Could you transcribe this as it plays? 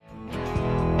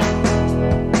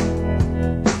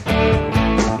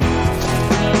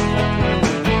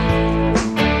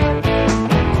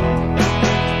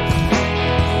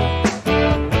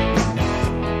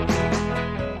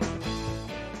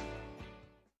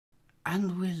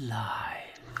And we're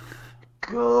live.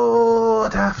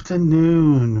 Good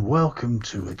afternoon. Welcome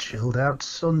to a chilled out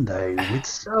Sunday with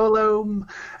Solo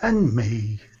and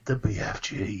me, the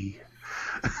BFG.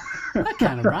 That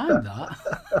kind of rhymed, that.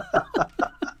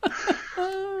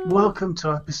 Welcome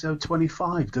to episode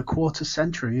 25. The quarter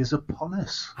century is upon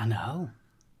us. I know.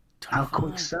 How 25.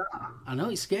 quick's that? I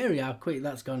know, it's scary how quick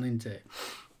that's gone into.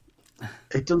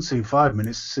 It doesn't seem 5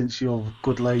 minutes since your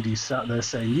good lady sat there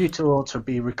saying, you two ought to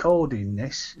be recording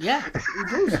this. Yeah, it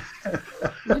does.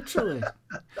 Literally.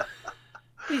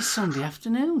 It's Sunday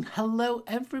afternoon. Hello,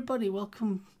 everybody.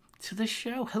 Welcome to the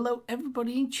show. Hello,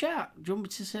 everybody in chat. Do you want me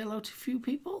to say hello to a few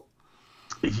people?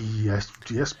 Yes,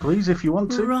 please, if you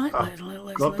want to. Right, I've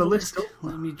got the list up.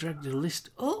 Let me drag the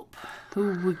list up. Who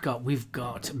have we got? We've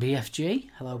got BFG.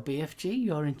 Hello, BFG.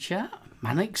 You're in chat.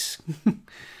 Mannix.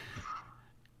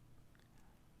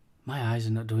 My eyes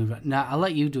are not doing right. Nah, I'll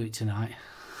let you do it tonight.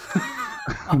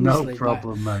 No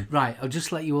problem, mate. Right, I'll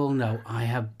just let you all know I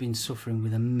have been suffering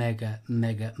with a mega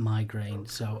migraine,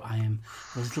 so I am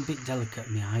a little bit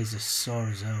delicate. My eyes are sore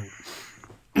as hell.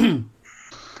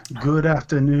 Good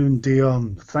afternoon,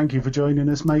 Dion. Thank you for joining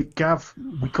us, mate. Gav,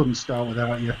 we couldn't start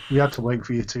without you. We had to wait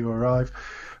for you to arrive.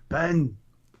 Ben,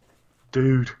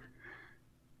 dude.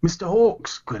 Mr.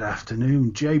 Hawks, good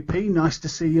afternoon. JP, nice to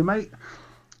see you, mate.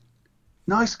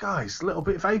 Nice guys, a little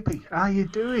bit vapey. How you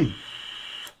doing?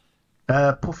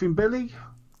 Puffin Billy,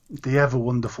 the ever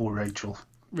wonderful Rachel.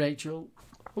 Rachel,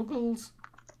 Huggles.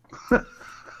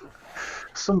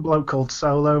 Some bloke called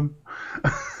Solo.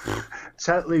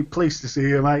 Totally pleased to see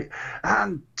you, mate.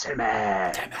 And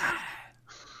Timmy.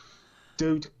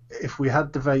 Dude, if we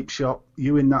had the vape shop,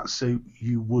 you in that suit,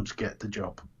 you would get the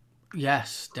job.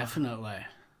 Yes, definitely.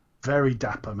 Very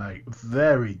dapper, mate.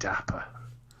 Very dapper.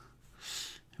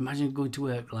 Imagine going to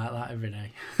work like that every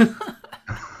day.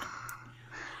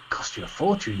 Cost you a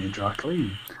fortune in dry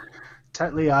clean.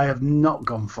 Technically, I have not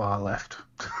gone far left.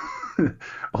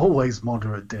 Always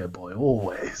moderate, dear boy.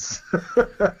 Always.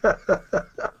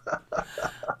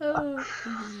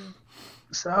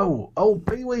 So,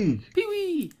 Pee-wee.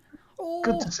 Pee-wee. Oh.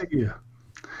 Good to see you.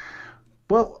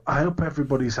 Well, I hope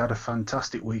everybody's had a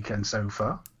fantastic weekend so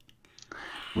far.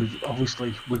 We've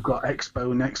got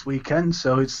Expo next weekend,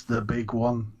 so it's the big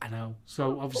one. I know.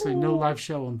 So obviously no live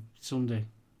show on Sunday.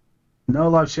 No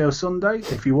live show Sunday.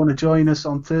 If you want to join us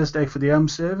on Thursday for the home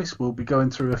service, we'll be going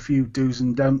through a few do's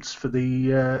and don'ts for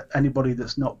the anybody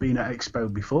that's not been at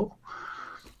Expo before.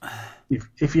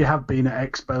 If you have been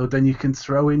at Expo, then you can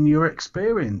throw in your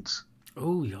experience.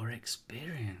 Oh, your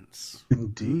experience.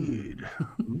 Indeed.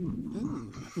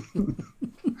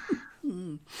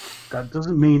 That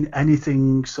doesn't mean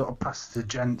anything sort of past the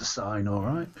gender sign, all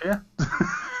right? Yeah?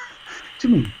 Do you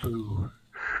mean boo?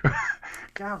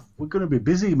 Gav, we're going to be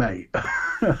busy, mate.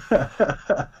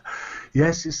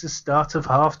 Yes, it's the start of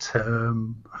half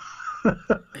term.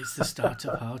 It's the start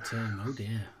of half term, oh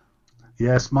dear.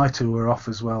 Yes, my two are off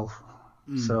as well.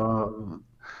 So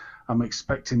I'm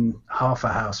expecting half a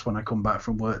house when I come back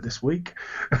from work this week.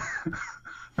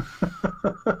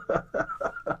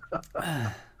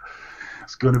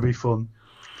 It's going to be fun.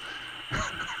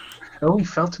 Oh, he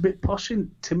felt a bit posh.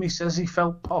 Timmy says he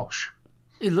felt posh.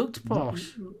 He looked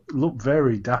posh. Looked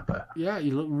very dapper. Yeah,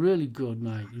 you look really good,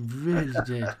 mate. You really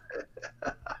did.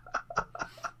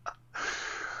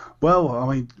 Well,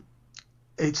 I mean,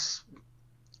 it's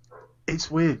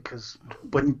weird because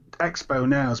when Expo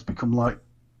now has become like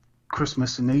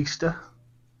Christmas and Easter.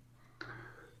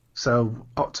 So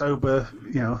October,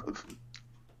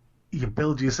 you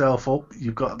build yourself up,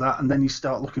 you've got that, and then you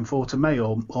start looking forward to May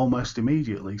almost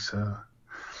immediately. So,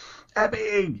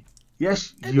 Abby,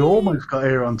 yes, Abby. You almost got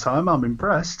here on time. I'm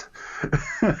impressed.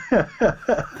 Bless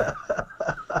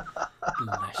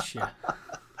you.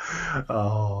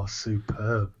 Oh,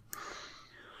 superb.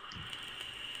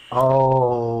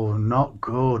 Oh, not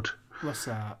good. What's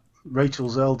that?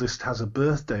 Rachel's eldest has a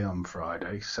birthday on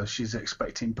Friday, so she's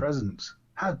expecting presents.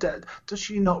 How does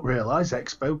she not realise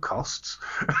Expo costs?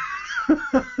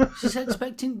 She's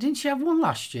expecting... Didn't she have one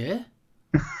last year?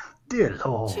 Dear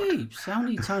Lord. Jeeps, how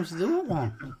many times do they want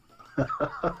one?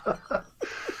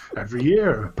 Every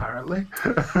year, apparently.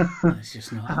 It's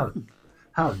just not...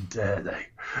 How dare they?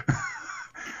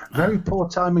 Very poor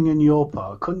timing on your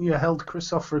part. Couldn't you have held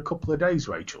Chris off for a couple of days,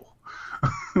 Rachel?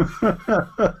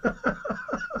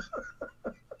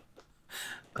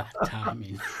 Bad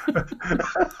timing.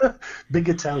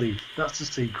 Bigger telly. That's the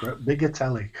secret. Bigger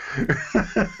telly.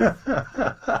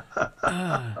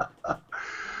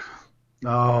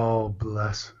 Oh,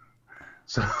 bless.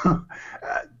 So,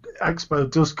 Expo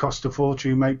does cost a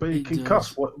fortune, mate, but it can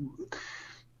cost what?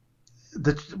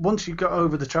 once you got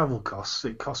over the travel costs,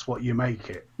 it costs what you make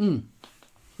it. Mm.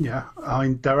 Yeah, I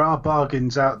mean, there are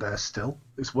bargains out there still.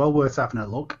 It's well worth having a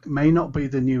look. It may not be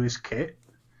the newest kit.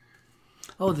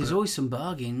 Oh, there's always some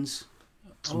bargains.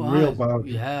 Some real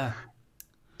bargains. Yeah.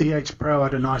 EH Pro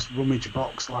had a nice rummage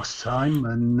box last time,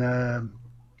 and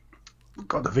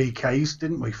got the VKs,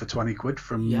 didn't we, for 20 quid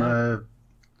from... Yeah.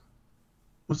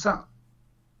 What's that?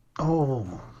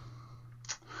 Oh,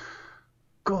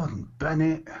 Gordon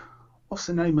Bennett. What's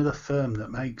the name of the firm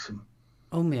that makes them?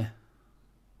 Omia.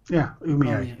 Yeah,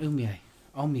 Umier.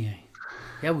 Omia.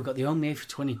 Yeah, we got the Omia for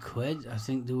 20 quid. I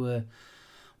think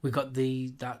we got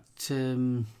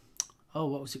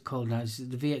what was it called now? Is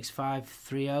it the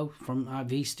VX530 from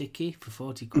IV Sticky for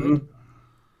 40 quid? Mm-hmm.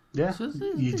 Yeah, So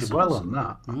you did well on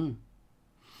that. Mm.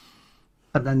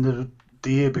 And then the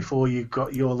year before, you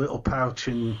got your little pouch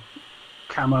and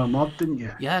camo mod, didn't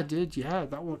you? Yeah, I did. Yeah,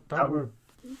 that were.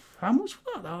 How much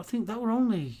was that? I think that were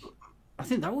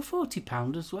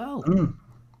 £40 as well. Mm.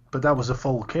 But that was a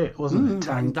full kit, wasn't it?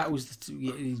 And that was the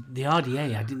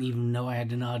RDA. I didn't even know I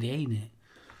had an RDA in it.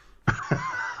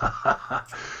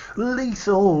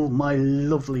 Lethal, my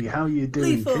lovely. How you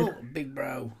doing, Lethal, kid? big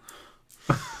bro.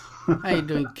 How you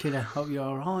doing, kid? I hope you're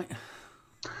all right.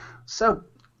 So,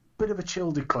 bit of a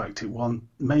chill eclectic one,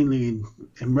 mainly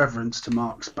in reverence to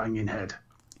Mark's banging head.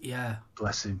 Yeah.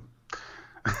 Bless him.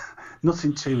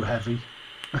 Nothing too heavy.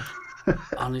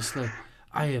 Honestly,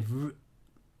 I have.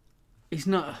 It's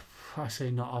not. I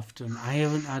say not often. I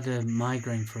haven't had a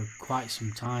migraine for quite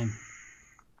some time.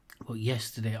 But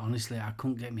yesterday, honestly, I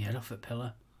couldn't get my head off a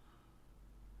pillow.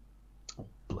 Oh,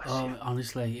 bless you.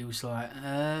 Honestly, it was like,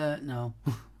 no,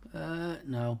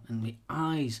 no. And my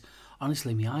eyes,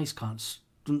 honestly, my eyes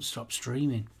don't stop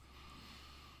streaming.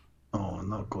 Oh,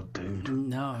 not good, dude.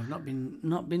 No, I've not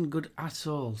been good at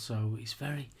all. So it's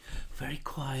very, very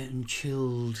quiet and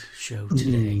chilled show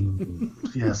today.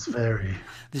 Yes, very.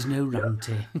 There's no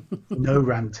ranty. No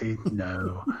ranty,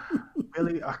 no.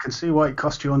 Really, I can see why it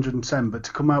cost you 110, but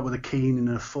to come out with a Keen and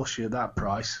a Fushie at that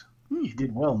price, you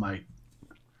did well, mate.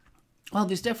 Well,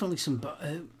 there's definitely some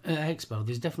Expo.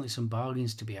 There's definitely some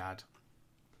bargains to be had.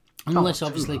 Unless,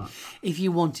 obviously, if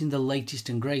you're wanting the latest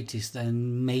and greatest,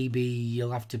 then maybe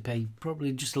you'll have to pay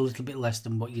probably just a little bit less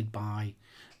than what you'd pay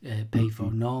for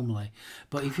normally.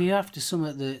 But if you're after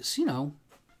something that's, 3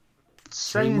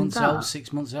 months old,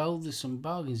 6 months old, there's some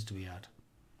bargains to be had.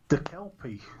 The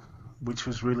Kelpie, which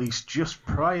was released just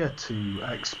prior to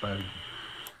Expo,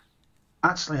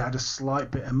 actually had a slight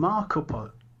bit of markup on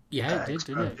it. Yeah, it did,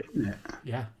 Expo, didn't it?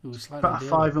 Yeah, it was slightly About a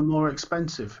fiver more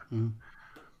expensive. Mm.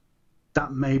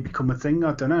 That may become a thing,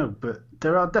 I don't know, but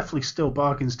there are definitely still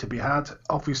bargains to be had.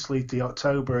 Obviously, the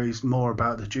October is more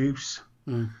about the juice.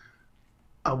 Mm.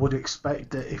 I would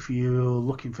expect that if you're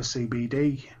looking for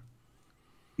CBD,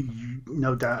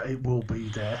 no doubt it will be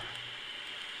there.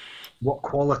 What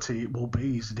quality it will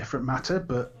be is a different matter,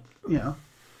 but,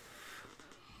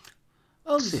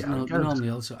 Oh, this is normally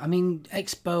also. I mean,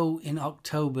 Expo in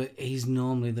October is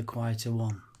normally the quieter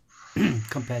one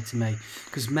compared to May,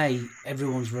 because May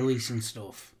everyone's releasing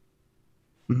stuff.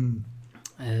 Mm.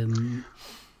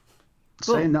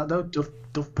 Saying that though, Dove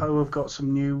have got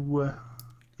some new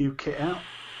kit out,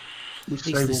 which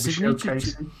they will be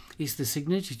showcasing. It's the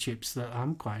signature chips that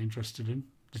I'm quite interested in.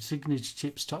 The signature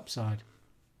chips topside.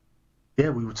 Yeah,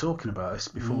 we were talking about this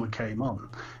before we came on.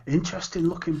 Interesting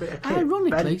looking bit of kit.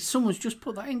 Ironically, someone's just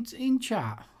put that in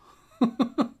chat.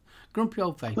 Grumpy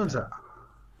old vapor. What's that?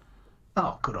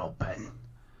 Oh, good old Ben.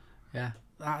 Yeah,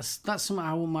 that's something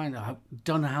I won't mind. I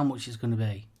don't know how much it's going to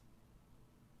be.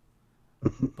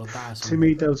 But that's to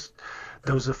me, those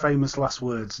are famous last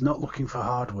words. Not looking for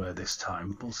hardware this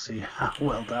time. We'll see how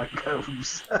well that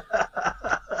goes.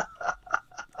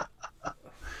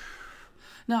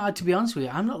 No, to be honest with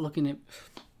you, I'm not looking at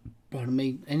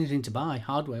anything to buy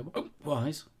hardware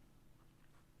wise.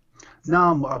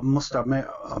 No, I must admit,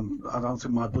 I don't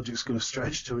think my budget's going to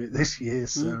stretch to it this year.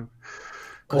 So,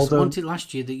 because I wanted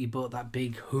last year that you bought that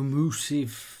big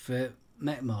Humusive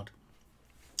Met mod.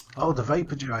 Oh, the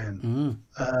Vapor Giant.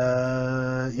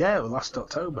 Yeah, last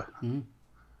October.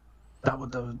 That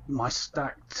was my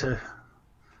stacked.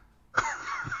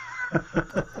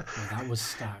 That was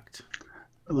stacked.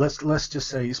 Let's just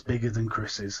say it's bigger than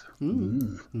Chris's.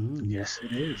 Yes,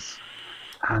 it is,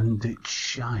 and it's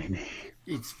shiny.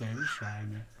 It's very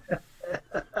shiny.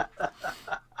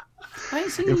 I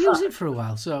ain't seen you use it for a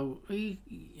while, so are you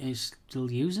still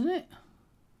using it?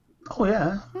 Oh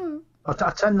yeah. I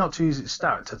tend not to use it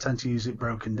stacked. I tend to use it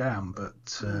broken down,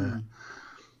 but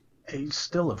it's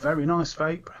still a very nice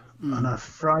vape. On a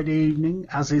Friday evening,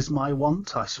 as is my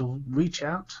wont, I shall reach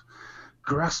out,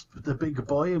 grasp the big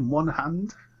boy in one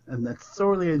hand and then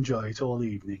thoroughly enjoy it all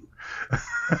evening.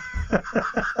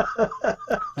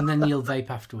 And then you'll vape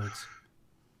afterwards.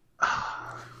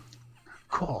 Of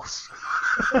course.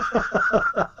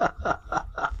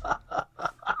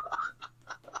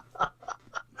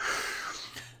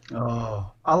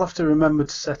 Oh, I'll have to remember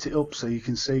to set it up so you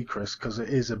can see, Chris, because it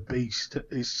is a beast.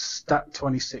 It's stacked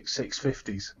 26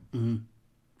 650s.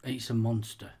 It's a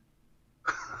monster.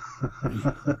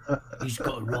 He's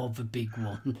got a rather big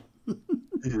one.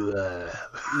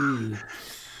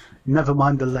 Never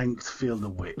mind the length, feel the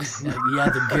width. Yeah,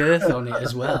 the girth on it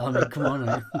as well. I mean, come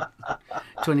on.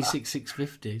 26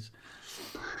 650s.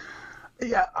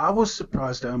 Yeah, I was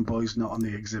surprised Homeboy's not on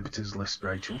the exhibitors list,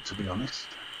 Rachel, to be honest.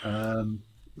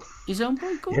 Is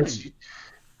Homeboy going? Yes,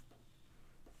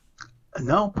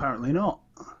 no, apparently not.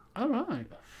 All right.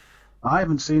 I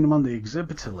haven't seen him on the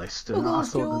exhibitor list, and I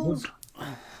thought there would.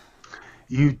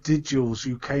 You did, Jules.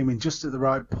 You came in just at the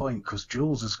right point, because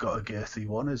Jules has got a girthy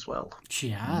one as well. She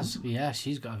has. Yeah,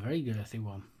 she's got a very girthy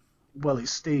one. Well,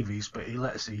 it's Stevie's, but he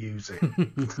lets her use it.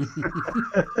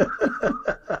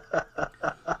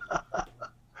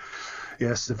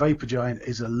 Yes, the Vapor Giant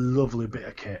is a lovely bit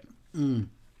of kit.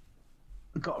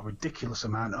 We got a ridiculous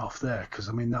amount off there, because,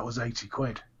 I mean, that was 80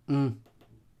 quid.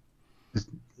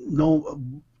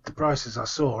 The prices I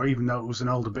saw, even though it was an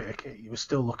older bit of kit, you were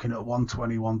still looking at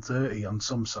 120, 130 on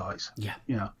some sites. Yeah.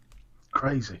 You know,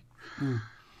 crazy. I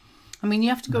mean,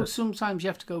 sometimes you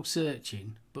have to go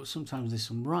searching, but sometimes there's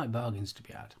some right bargains to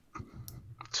be had.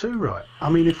 Too right.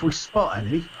 I mean, if we spot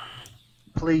any,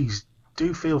 please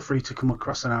do feel free to come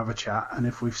across and have a chat. And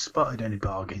if we've spotted any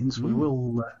bargains, we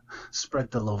will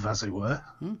spread the love, as it were.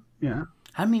 Yeah.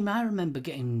 I mean, I remember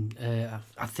getting,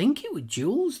 I think it was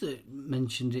Jules that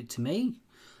mentioned it to me.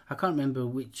 I can't remember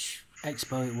which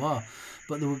expo it was,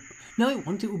 but it was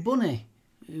Bunny.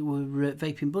 It was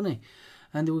Vaping Bunny,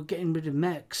 and they were getting rid of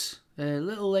mechs,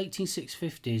 little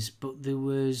 18650s, but there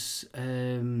was,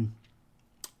 I'm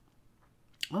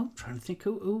trying to think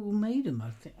who made them. I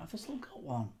think I've still got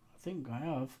one. I think I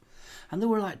have, and they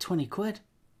were like 20 quid.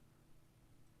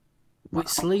 With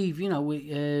sleeve,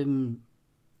 with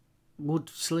wood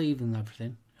sleeve and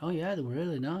everything. Oh yeah, they were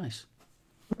really nice.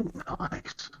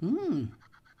 Nice.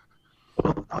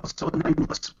 Well, that's so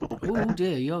nameless. Oh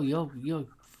dear, your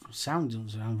sound doesn't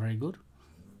sound very good.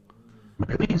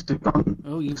 Really? Is it gone?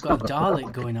 Oh, you've got a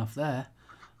Dalek going off there.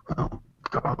 Oh,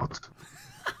 God.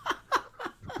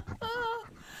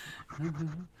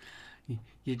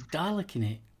 You're Daleking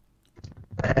it.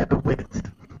 Bear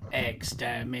with.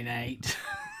 Exterminate.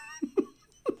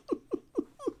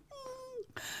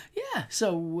 Yeah,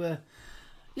 so,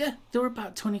 they were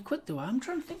about 20 quid though. I'm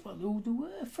trying to think who they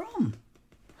were from.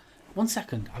 1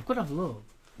 second, I've got to have a look.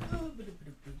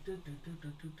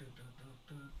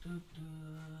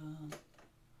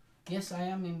 Yes, I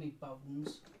am in my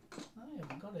bones. I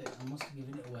haven't got it. I must have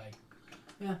given it away.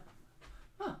 Yeah.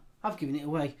 I've given it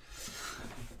away.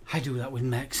 I do that with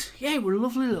mechs. Yeah, we're a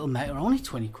lovely little mech. We're only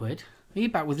 20 quid. Are you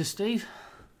back with us, Steve?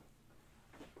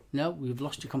 No, we've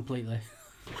lost you completely.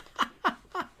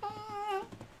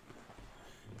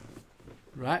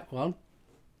 Right, 1,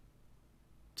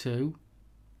 2.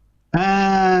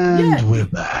 And we're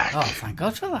back. Oh, thank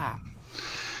God for that.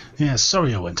 Yeah,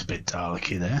 sorry I went a bit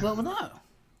Dalek-y there. What was that?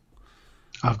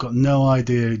 I've got no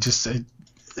idea. It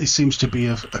seems to be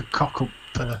a cock-up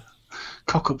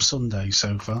Sunday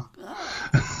so far.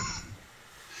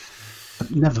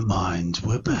 But never mind,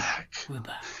 we're back. We're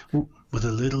back. With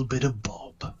a little bit of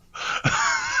Bob.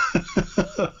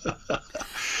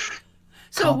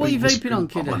 So, what are you vaping on,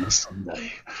 kiddo? On a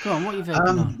Sunday. Go on, what are you vaping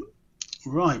on?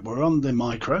 Right, we're on the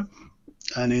micro,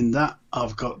 and in that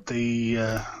I've got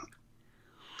the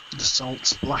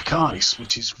Salts Black Ice,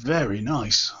 which is very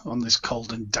nice on this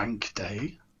cold and dank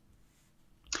day.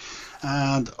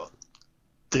 And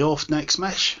the Off Next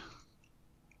Mesh,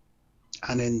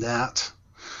 and in that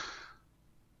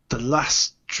the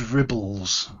last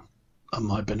dribbles of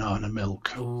my banana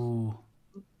milk. Ooh.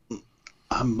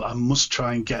 I must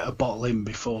try and get a bottle in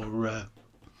before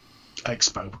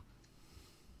Expo,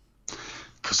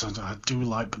 because I do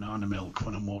like banana milk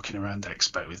when I'm walking around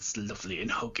Expo. It's lovely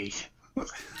and huggy.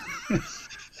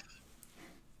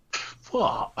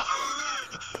 What?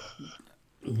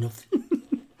 Nothing.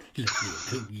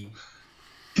 Lovely.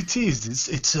 It is.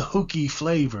 It's a huggy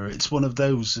flavour. It's one of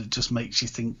those that just makes you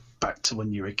think back to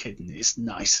when you were a kid, and it's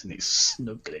nice and it's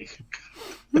snuggly.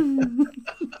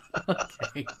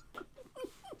 Okay.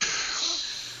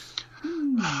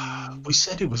 We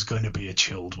said it was going to be a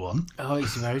chilled one. Oh,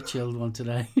 it's a very chilled one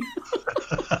today.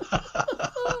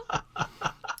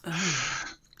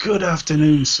 Good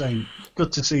afternoon, Saint.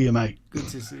 Good to see you, mate. Good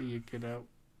to see you, kiddo.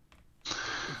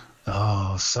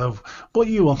 Oh, so what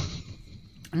are you on?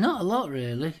 Not a lot,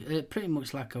 really. Pretty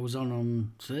much like I was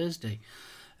on Thursday.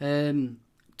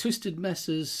 Twisted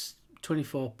Messers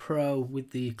 24 Pro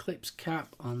with the Eclipse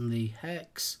cap on the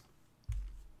Hex.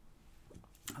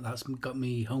 That's got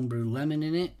me homebrew lemon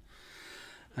in it.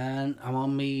 And I'm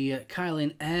on me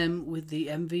Kylin M with the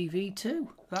MVV2.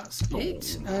 That's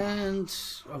it. And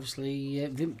obviously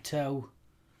Vimto.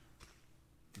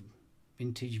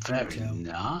 Vintage Very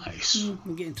Vimto. nice.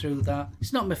 I'm getting through that.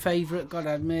 It's not my favourite,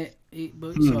 gotta admit,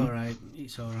 but it's alright.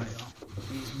 It's alright.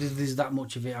 There's that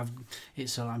much of it.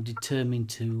 I'm determined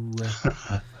to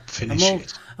Finish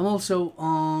it. I'm also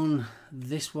on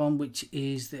this one, which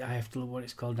is I have to look what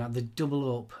it's called now. The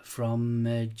Double Up from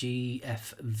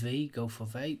GFV, Go for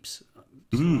Vapes.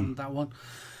 On that one,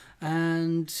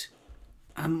 and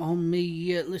I'm on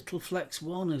me Little Flex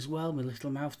One as well. My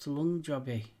little mouth to lung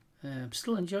jobby. I'm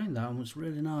still enjoying that one. It's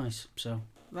really nice. So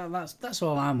that's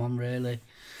all I'm on really.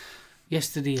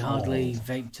 Yesterday hardly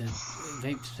vaped a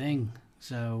thing.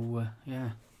 So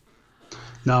yeah.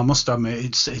 No, I must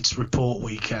admit it's report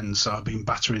weekend, so I've been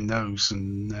battering those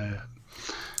and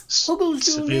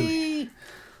severely.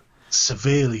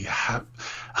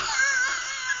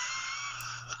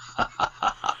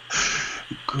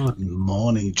 Good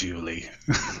morning, Julie.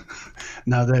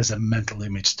 Now there's a mental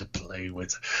image to play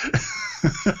with.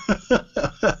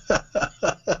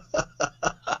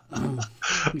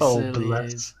 Oh,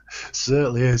 bless.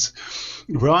 Certainly is.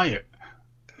 Right.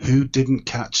 Who didn't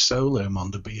catch Solom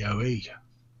on the BOE?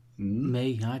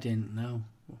 Me, I didn't know.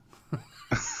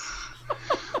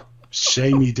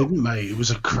 Shame you didn't, mate. It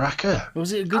was a cracker.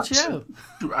 Was it a good show?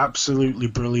 Absolutely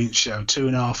brilliant show.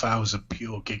 2.5 hours of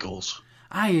pure giggles.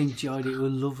 I enjoyed it. It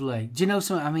was lovely. Do you know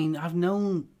something? I mean, I've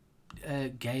known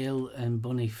Gail and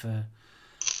Bunny for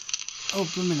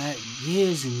blooming out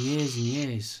years and years and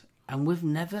years, and we've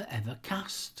never ever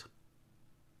cast.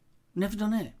 Never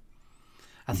done it.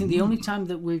 I think the only time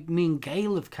that me and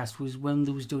Gail have cast was when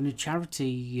they was doing a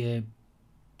charity,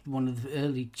 one of the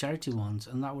early charity ones,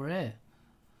 and that were it.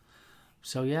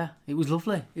 So yeah, it was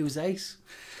lovely. It was ace.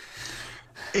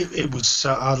 It was.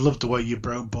 I loved the way you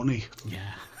broke Bunny.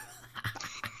 Yeah.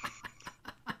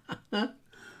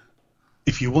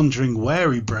 If you're wondering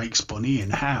where he breaks Bunny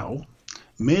and how,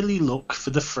 merely look for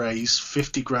the phrase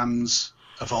 50 grams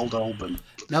of Old Alban.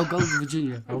 No, Golden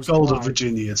Virginia. Golden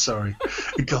Virginia, sorry.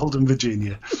 Golden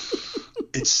Virginia.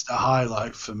 It's a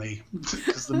highlight for me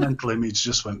because the mental image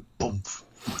just went bump.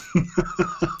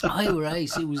 I were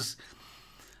ace. It was...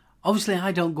 Obviously,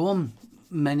 I don't go on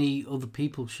many other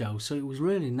people's shows, so it was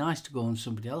really nice to go on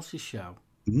somebody else's show.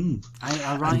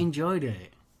 I really enjoyed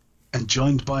it. And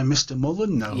joined by Mr.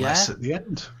 Mullen, no less, at the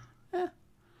end. Yeah.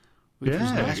 Which was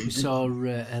nice. We saw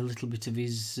a little bit of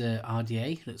his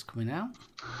RDA that's coming out.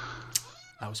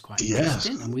 That was quite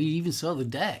interesting. And we even saw the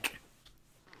deck.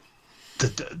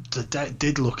 The deck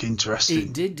did look interesting.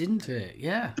 It did, didn't it?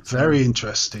 Yeah. Very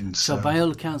interesting. So by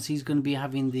all accounts, he's going to be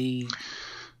having the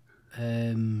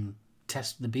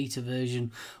test, the beta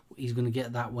version. He's going to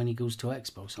get that when he goes to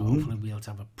Expo. So hopefully we'll be able to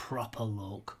have a proper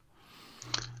look.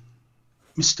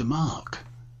 Mr. Mark,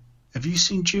 have you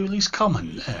seen Julie's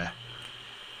comment there?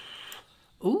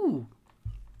 Ooh.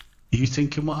 Are you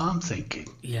thinking what I'm thinking?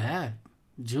 Yeah.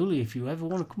 Julie, if you ever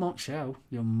want to come on show,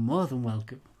 you're more than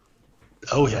welcome.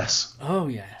 Oh, yes. Oh,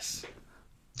 yes.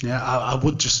 Yeah, I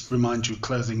would just remind you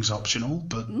clothing's optional,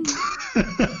 but...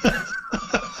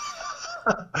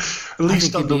 At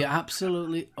least I think it'd be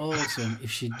absolutely awesome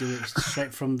if she'd do it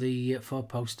straight from the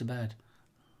four-poster bed.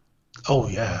 Oh,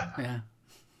 yeah. Yeah.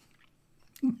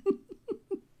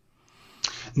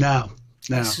 Now,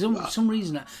 some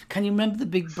reason, can you remember the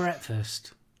big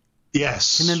breakfast?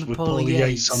 Yes, can you remember with Paula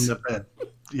Yates on the bed.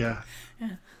 Yeah.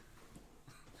 Yeah.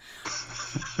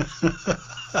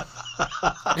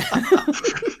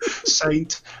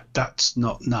 Saint, that's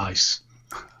not nice.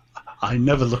 I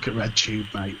never look at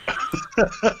RedTube, mate.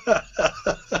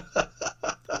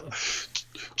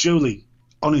 Julie,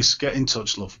 honest, get in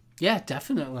touch, love. Yeah,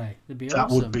 definitely. That'd be that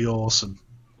awesome. Would be awesome.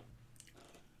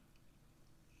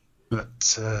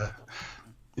 But,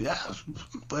 yeah,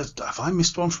 have I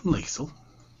missed one from Lethal?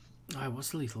 I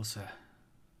was Lethal, sir.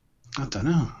 I don't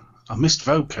know. I missed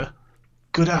Voka.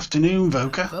 Good afternoon,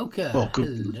 Voka. Voka. Well,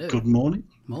 good morning.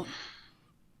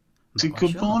 Is it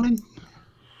good morning? I'm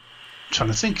trying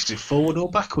to think. Is it forward or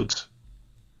backwards?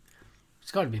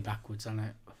 It's got to be backwards, hasn't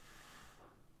it?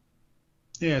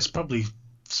 Yeah, it's probably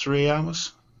 3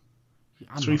 hours.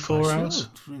 4 hours.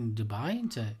 It's in Dubai,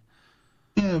 isn't it?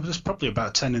 Yeah, but it's probably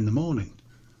about 10 in the morning.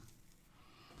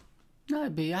 No,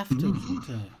 it'd be after, wouldn't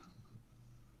it?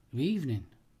 The evening.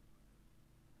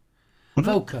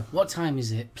 Voka, what time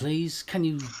is it, please? Can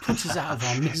you put us out of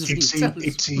our misery?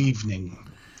 It's evening.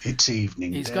 It's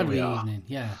evening. It's got to be evening.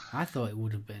 Yeah, I thought it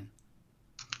would have been.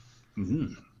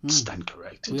 Stand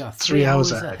corrected. We are 3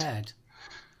 hours ahead.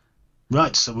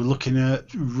 Right, so we're looking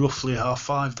at roughly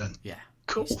 5:30 then. Yeah.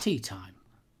 Cool. It's tea time.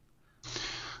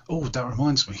 Oh, that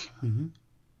reminds me. Mm-hmm.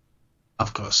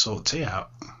 I've got to sort tea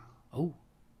out. Oh.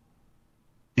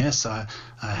 Yes, I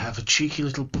have a cheeky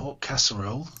little pork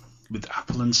casserole with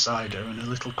apple and cider and a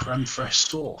little creme fraiche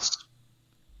sauce.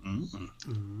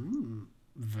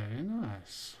 Very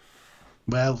nice.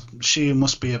 Well, she who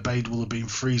must be obeyed will have been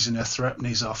freezing her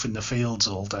threepennies off in the fields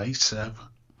all day, so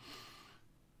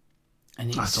I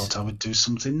thought I would do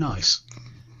something nice.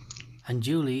 And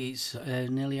Julie, it's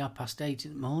nearly 8:30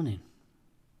 in the morning.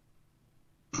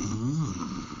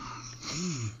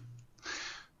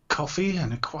 Coffee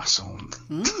and a croissant.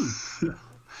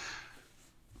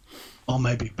 Or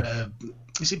maybe,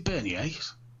 is it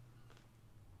beignets?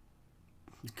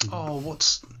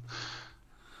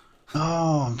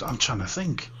 Oh, I'm trying to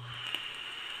think.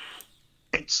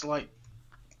 It's like,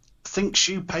 think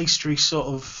choux pastry sort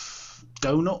of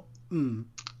donut,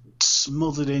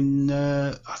 smothered in,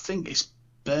 I think it's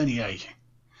beignet.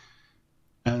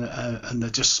 And they're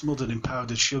just smothered in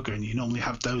powdered sugar, and you normally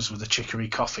have those with a chicory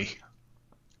coffee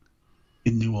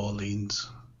in New Orleans.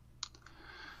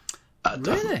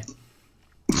 Really?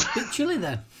 Bit chilly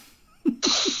then.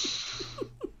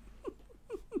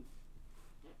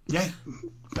 Yeah,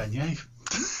 beignet.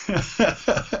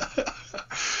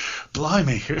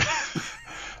 Blimey.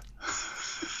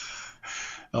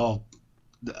 Oh,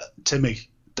 Timmy,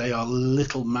 they are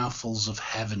little mouthfuls of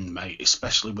heaven, mate,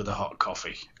 especially with a hot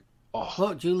coffee. Oh.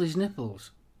 What, Julie's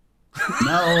nipples?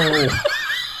 No.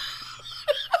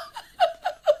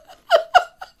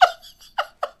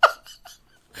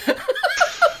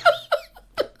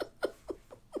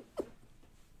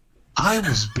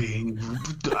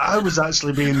 I was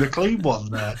actually being the clean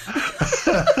one there.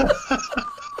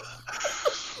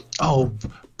 Oh,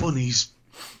 Bunny's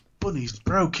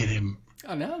broken him.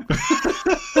 I know.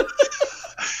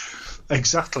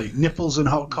 Exactly. Nipples and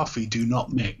hot coffee do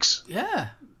not mix.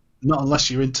 Yeah. Not unless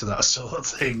you're into that sort of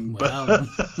thing. Well. But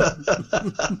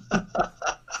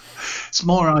it's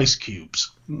more ice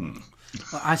cubes.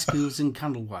 Well, ice cubes and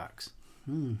candle wax.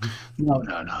 No.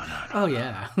 Oh,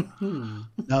 yeah.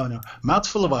 No.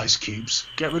 Mouthful of ice cubes.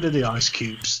 Get rid of the ice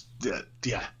cubes.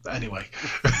 Yeah, anyway.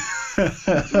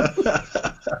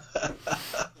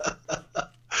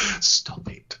 Stop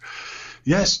it.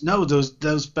 Yes, no, those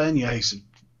beignets are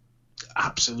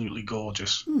absolutely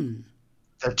gorgeous.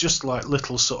 They're just like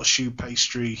little sort of choux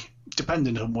pastry,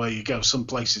 depending on where you go. Some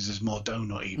places is more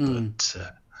donut-y, but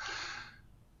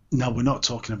no, we're not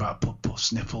talking about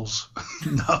puss nipples.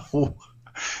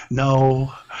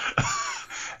 No,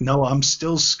 I'm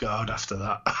still scarred after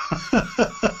that.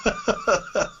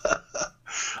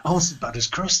 Almost as bad as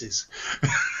crosses.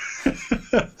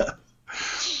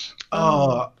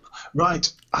 Oh,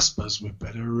 right. I suppose we'd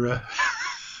better...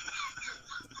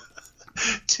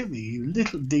 Timmy, you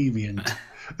little deviant.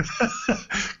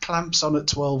 Clamps on at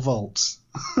 12 volts.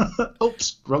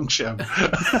 Oops, wrong show.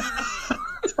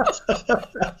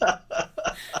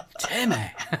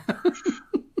 Timmy.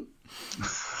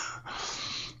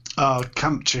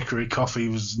 Camp Chicory coffee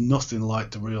was nothing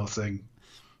like the real thing.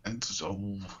 And so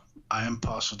I am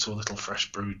partial to a little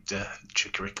fresh brewed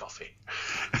chicory coffee.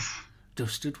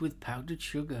 Dusted with powdered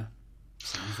sugar.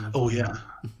 Oh, yeah.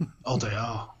 Oh, they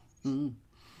are.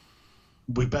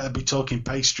 We better be talking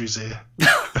pastries here.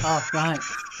 Oh, right.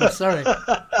 I'm sorry.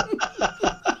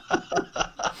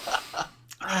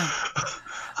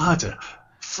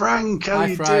 Frank, how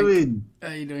you Frank. doing? How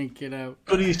you doing, kiddo?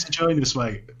 Good of you to join us,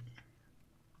 mate.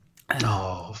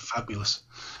 Oh, fabulous.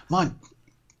 Mine,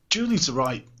 Julie's the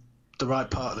right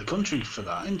part of the country for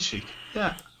that, isn't she?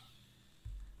 Yeah.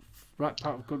 Right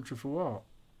part of the country for what?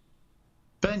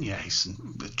 Beignets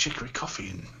and the chicory coffee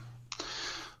and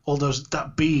all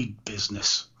that bead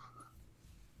business.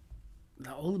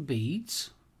 All the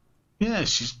beads? Yeah,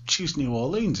 she's New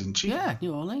Orleans, isn't she? Yeah,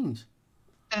 New Orleans.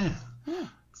 Yeah.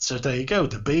 So there you go,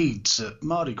 the beads at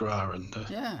Mardi Gras and...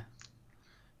 Yeah.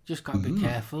 Just got to be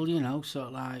careful, sort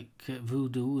of like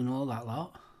voodoo and all that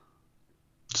lot.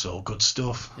 It's all good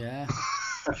stuff. Yeah.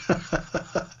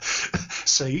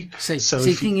 See,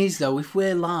 the thing is, though, if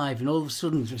we're live and all of a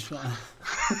sudden just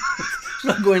it's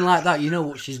not going like that, you know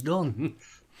what she's done.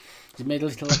 She's made a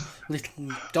little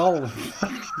doll.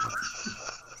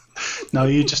 No,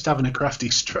 you're just having a crafty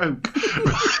stroke.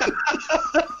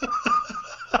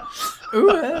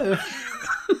 Ooh.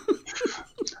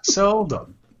 So hold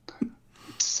on.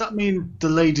 that mean, the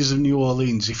ladies of New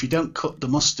Orleans, if you don't cut the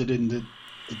mustard in the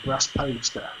brass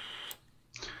poster,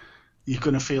 you're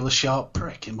going to feel a sharp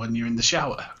prick when you're in the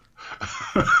shower?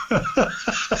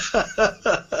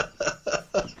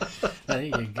 There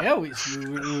you go.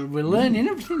 We're learning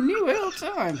everything new all the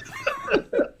time.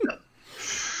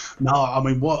 No, I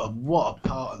mean, what a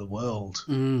part of the world.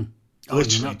 Oh,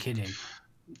 Literally, you're not kidding.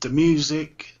 The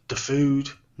music, the food.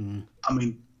 I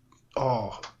mean,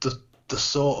 the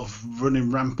thought of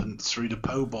running rampant through the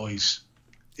po' boys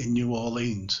in New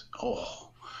Orleans.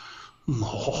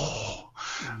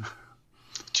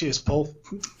 Cheers, Paul.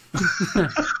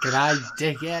 Good eye,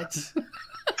 dickheads.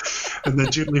 And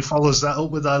then Julie follows that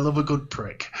up with "I love a good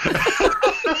prick."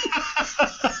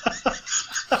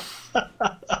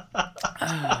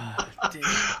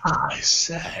 I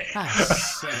say.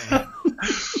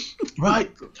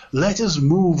 Right, let us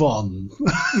move on.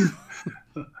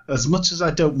 As much as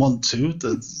I don't want to,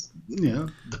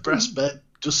 the breastbed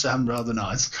does sound rather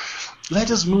nice. Let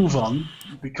us move on,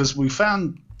 because we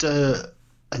found a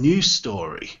news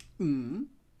story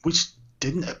which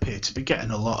didn't appear to be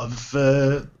getting a lot of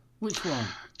which one?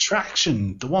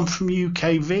 Traction. The one from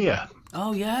UK VIA.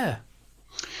 Oh yeah.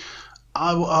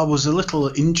 I was a little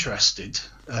interested.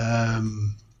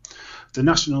 The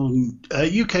national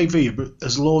UK VIA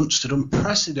has launched an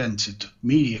unprecedented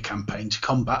media campaign to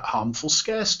combat harmful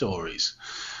scare stories.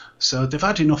 So they've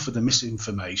had enough of the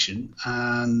misinformation,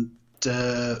 and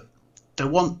they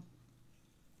want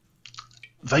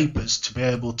vapers to be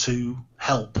able to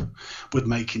help with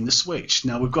making the switch.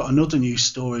 Now, we've got another news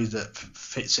story that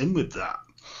fits in with that,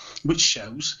 which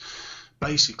shows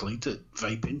basically that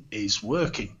vaping is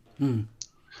working.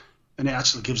 And it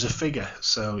actually gives a figure,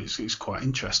 so it's quite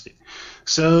interesting.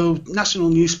 So national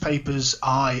newspapers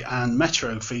I and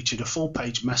Metro featured a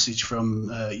full-page message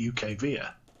from UK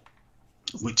VIA,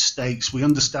 which states, "We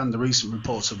understand the recent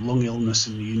reports of lung illness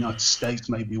in the United States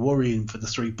may be worrying for the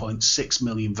 3.6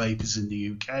 million vapers in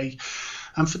the UK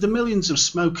and for the millions of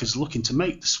smokers looking to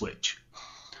make the switch."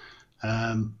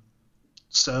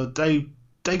 So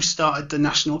they've started the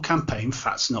national campaign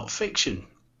Facts Not Fiction,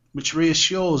 which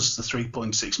reassures the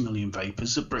 3.6 million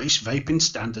vapers that British vaping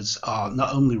standards are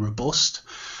not only robust,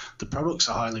 the products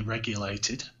are highly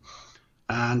regulated,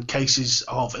 and cases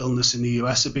of illness in the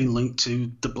US have been linked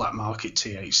to the black market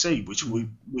THC, which we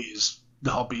as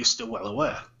the hobby are still well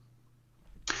aware.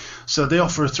 So they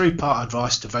offer a 3-part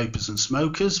advice to vapers and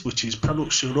smokers, which is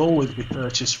products should always be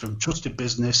purchased from trusted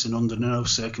business and under no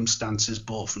circumstances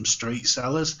bought from street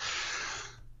sellers.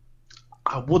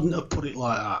 I wouldn't have put it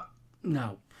like that.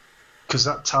 No. Because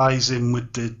that ties in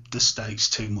with the States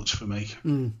too much for me.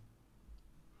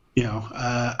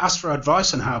 Ask for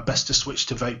advice on how best to switch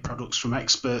to vape products from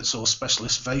experts or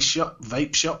specialist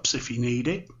vape shops if you need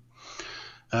it.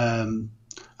 And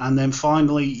then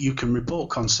finally, you can report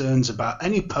concerns about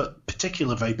any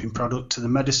particular vaping product to the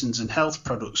Medicines and Health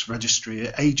Products Registry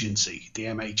Agency, the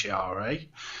MHRA,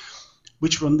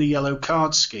 which run the Yellow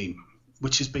Card scheme,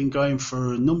 which has been going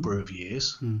for a number of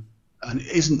years and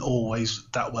isn't always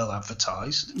that well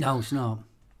advertised. No, it's not.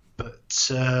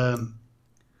 But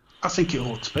I think it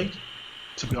ought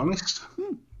to be honest.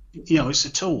 It's a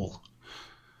tool.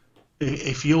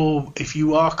 If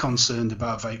you are concerned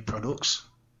about vape products,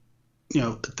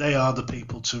 they are the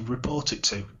people to report it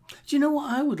to. Do you know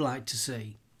what I would like to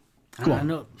see? Go on. I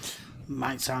know it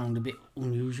might sound a bit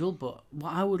unusual, but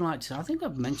what I would like to see, I think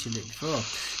I've mentioned it before.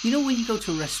 You know when you go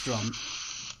to a restaurant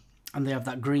and they have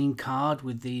that green card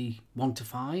with the 1 to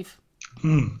 5?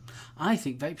 I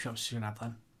think vape shops should have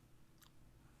them.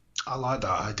 I like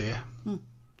that idea.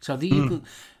 So you can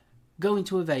go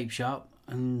into a vape shop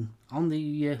and on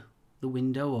the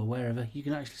window or wherever, you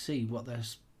can actually see what their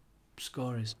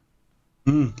score is.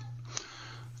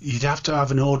 You'd have to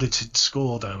have an audited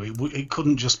score, though. It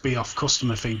couldn't just be off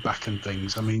customer feedback and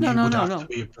things. I mean, would have to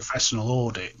be a professional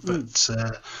audit. But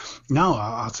no,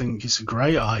 I think it's a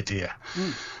great idea.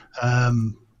 I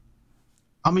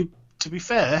mean, to be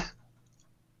fair,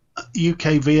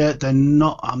 UK VIA, I'm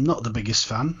not the biggest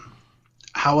fan.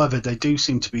 However, they do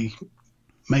seem to be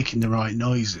making the right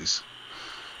noises.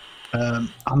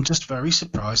 I'm just very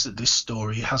surprised that this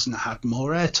story hasn't had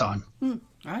more airtime.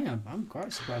 I am. I'm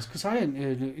quite surprised because I hadn't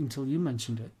heard it until you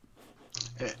mentioned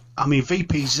it. I mean,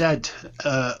 VPZ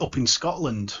up in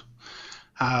Scotland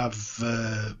have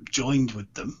joined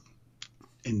with them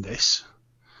in this.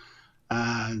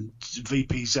 And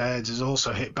VPZ has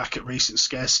also hit back at recent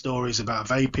scare stories about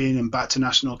vaping and backed a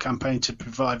national campaign to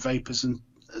provide vapers and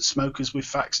smokers with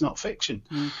facts, not fiction.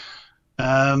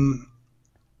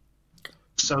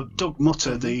 So Doug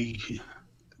Mutter, the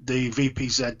the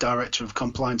VPZ Director of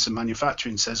Compliance and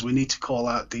Manufacturing, says we need to call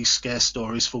out these scare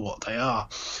stories for what they are,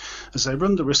 as they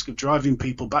run the risk of driving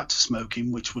people back to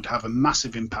smoking, which would have a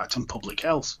massive impact on public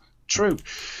health. True.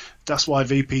 That's why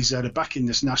VPZ are backing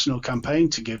this national campaign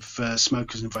to give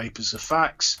smokers and vapers the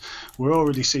facts. We're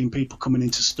already seeing people coming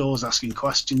into stores asking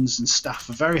questions, and staff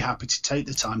are very happy to take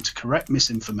the time to correct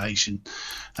misinformation.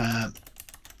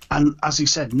 And as he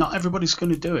said, not everybody's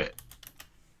going to do it.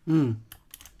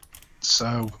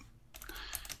 So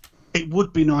it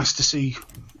would be nice to see,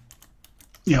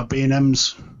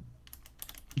 B&M's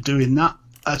doing that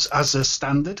as a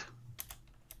standard.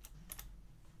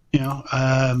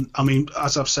 I mean,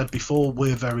 as I've said before,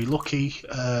 we're very lucky.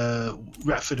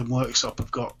 Retford and Worksop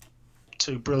have got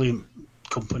two brilliant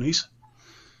companies.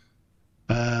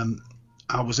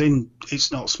 I was in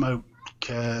It's Not Smoke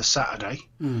Saturday,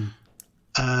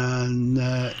 and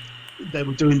they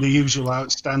were doing the usual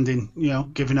outstanding,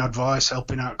 giving advice,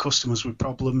 helping out customers with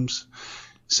problems.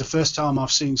 It's the first time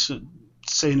I've seen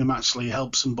them actually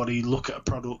help somebody look at a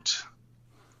product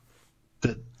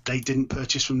that they didn't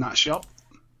purchase from that shop.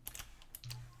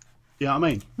 You know what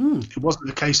I mean? It wasn't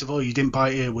a case of, oh, you didn't buy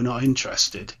it here, we're not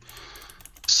interested.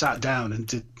 Sat down and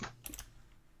did...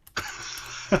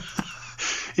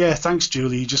 Yeah, thanks,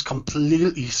 Julie. You just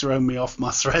completely thrown me off my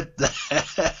thread there.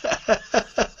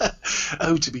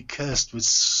 Oh, to be cursed with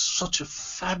such a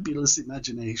fabulous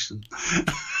imagination.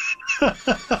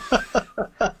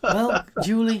 Well,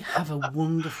 Julie, have a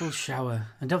wonderful shower.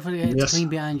 And don't forget to clean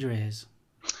behind your ears.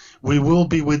 We will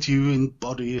be with you in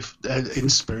body, in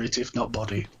spirit, if not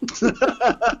body.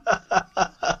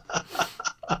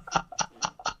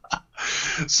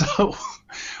 So,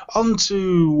 on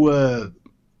to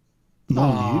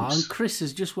more news. And Chris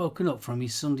has just woken up from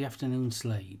his Sunday afternoon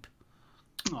sleep.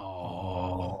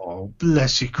 Oh,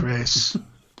 bless you, Chris.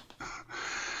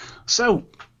 So,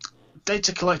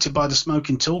 data collected by the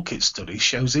Smoking Toolkit study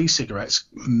shows e-cigarettes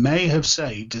may have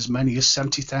saved as many as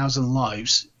 70,000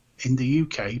 lives in the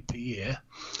UK per year,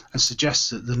 and suggests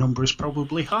that the number is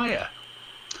probably higher.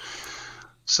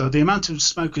 So the amount of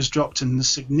smokers dropped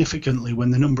significantly when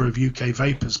the number of UK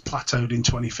vapers plateaued in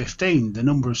 2015. The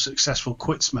number of successful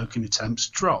quit smoking attempts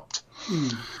dropped.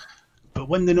 But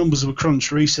when the numbers were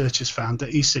crunched, researchers found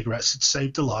that e-cigarettes had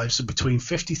saved the lives of between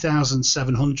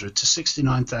 50,700 to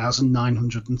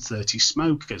 69,930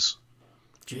 smokers.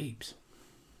 Jeeps.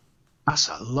 That's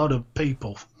a lot of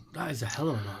people. That is a hell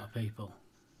of a lot of people.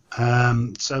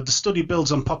 So the study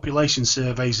builds on population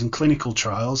surveys and clinical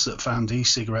trials that found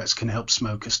e-cigarettes can help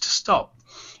smokers to stop.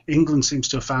 England seems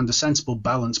to have found a sensible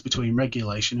balance between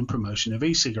regulation and promotion of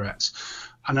e-cigarettes.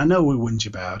 And I know we whinge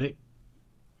about it,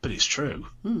 but it's true.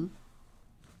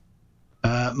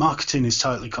 Marketing is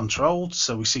tightly controlled,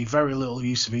 so we see very little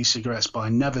use of e-cigarettes by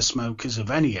never smokers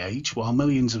of any age, while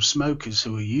millions of smokers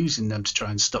who are using them to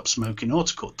try and stop smoking or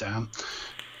to cut down,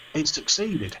 it's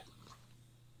succeeded.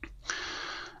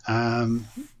 Do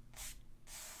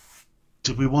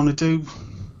we want to do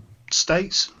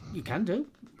states? You can do.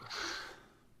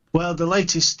 Well, the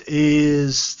latest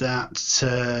is that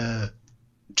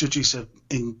judges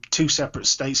in two separate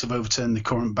states have overturned the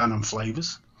current ban on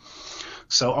flavours.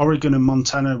 So Oregon and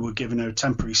Montana were given a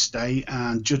temporary stay,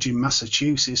 and judge in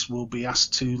Massachusetts will be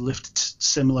asked to lift a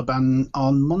similar ban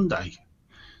on Monday,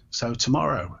 so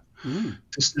tomorrow.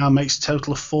 This now makes a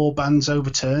total of 4 bans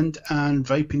overturned, and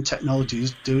vaping technology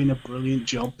is doing a brilliant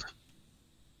job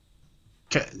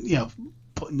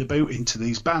putting the boot into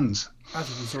these bans. I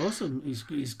think it's awesome.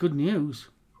 It's good news.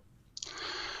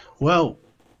 Well,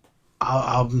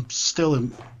 I'm still a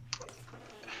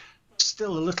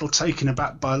little taken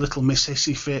aback by little Miss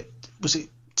Hissy Fit. Was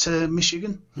it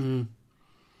Michigan?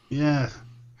 Yeah.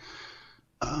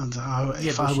 And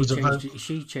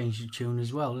she changed the tune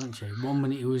as well, didn't she? One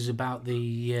minute it was about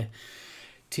the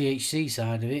THC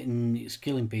side of it and it's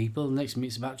killing people. The next minute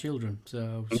it's about children.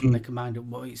 So she make her mind up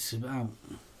what it's about.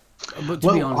 But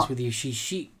to be honest with you,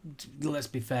 she. Let's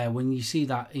be fair. When you see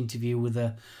that interview with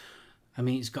her, I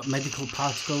mean, it's got medical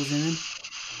particles in him.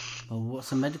 Well,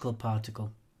 what's a medical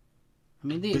particle? I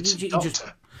mean, it just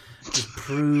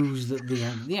proves that they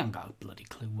haven't got a bloody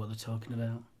clue what they're talking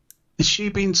about. Has she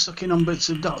been sucking on bits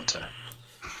of Doctor?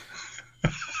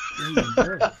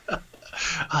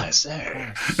 I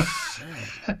say.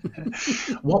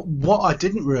 What I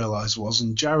didn't realise was,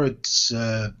 and Jared's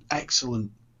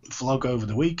excellent vlog over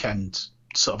the weekend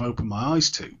sort of opened my eyes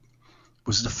to,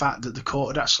 was the fact that the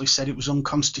court had actually said it was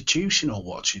unconstitutional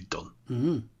what she'd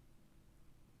done.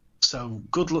 So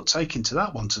good luck taking to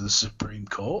that one to the Supreme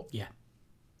Court. Yeah.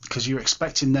 Because you're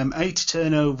expecting them, A, to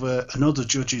turn over another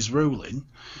judge's ruling,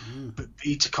 but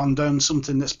B, to condone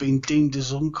something that's been deemed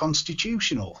as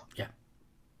unconstitutional. Yeah.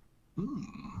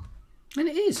 And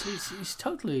it is. It's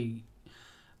totally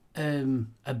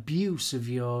abuse of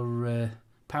your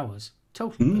powers.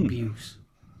 Total abuse.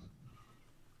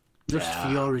 Just for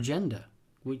your agenda,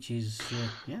 which is,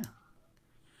 yeah.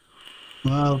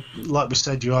 Well, like we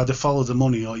said, you either follow the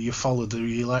money or you follow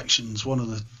the elections. One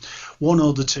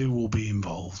or the two will be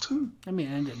involved. I mean,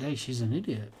 at the end of the day, she's an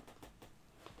idiot.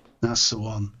 That's the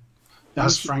one.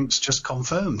 As Frank's just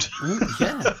confirmed.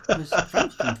 Yeah, as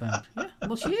Frank's confirmed. Yeah,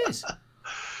 well, she is.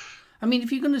 I mean,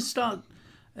 if you're going to start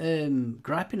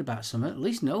griping about something, at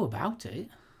least know about it.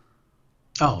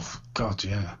 Oh, God,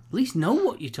 yeah. At least know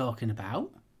what you're talking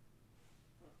about.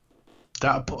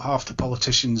 That would put half the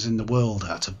politicians in the world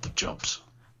out of jobs.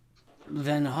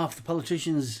 Then half the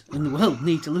politicians in the world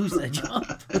need to lose their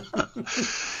job.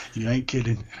 You ain't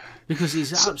kidding. Because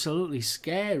it's absolutely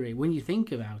scary when you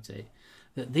think about it,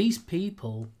 that these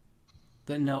people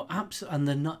that know and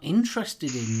they're not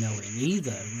interested in knowing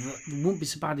either. It wouldn't be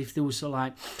so bad if they were so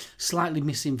like slightly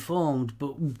misinformed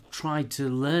but tried to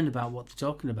learn about what they're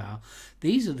talking about.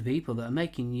 These are the people that are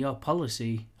making your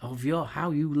policy of how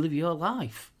you live your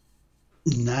life.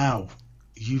 Now,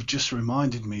 you've just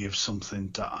reminded me of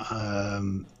something that,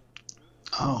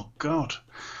 oh God,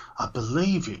 I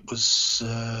believe it was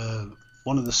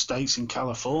one of the states in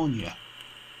California.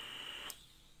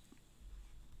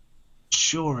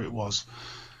 Sure it was.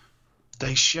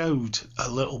 They showed a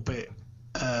little bit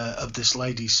of this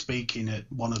lady speaking at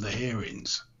one of the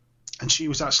hearings, and she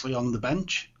was actually on the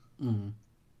bench.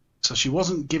 So she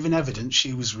wasn't giving evidence,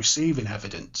 she was receiving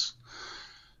evidence.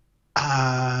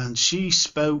 And she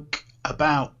spoke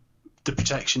about the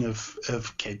protection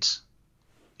of kids,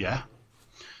 yeah,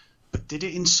 but did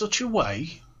it in such a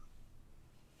way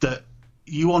that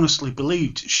you honestly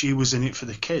believed she was in it for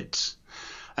the kids.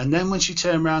 And then when she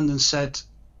turned around and said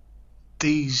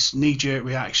these knee-jerk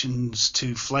reactions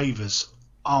to flavours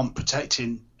aren't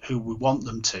protecting who we want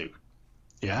them to,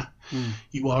 yeah,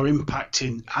 you are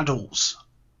impacting adults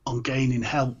on gaining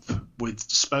help with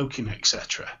smoking,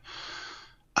 etc.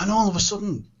 And all of a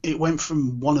sudden, it went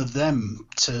from one of them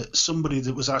to somebody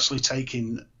that was actually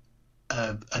taking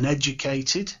an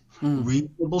educated,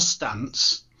 reasonable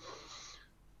stance.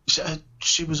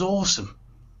 She was awesome.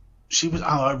 She was. Oh,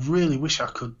 I really wish I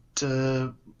could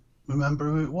remember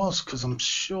who it was, because I'm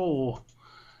sure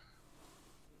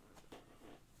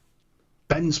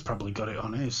Ben's probably got it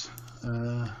on his.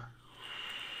 I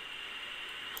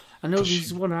know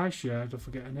there's one I shared. I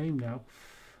forget her name now.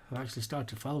 I actually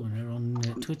started following her on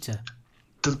Twitter.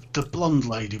 The blonde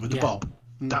lady with the bob.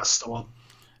 That's the one.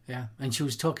 Yeah, and she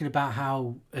was talking about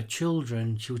how her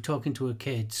children, she was talking to her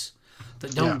kids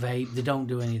that don't vape, they don't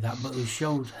do any of that, but they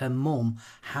showed her mum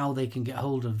how they can get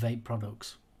hold of vape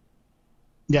products.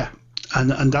 Yeah,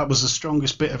 and that was the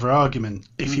strongest bit of her argument.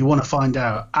 If you want to find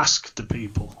out, ask the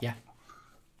people. Yeah.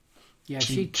 Yeah,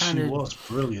 she was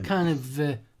brilliant. Kind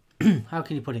of, how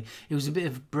can you put it? It was a bit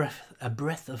of a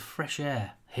breath of fresh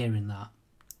air hearing that.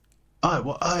 Oh,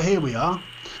 well, here we are.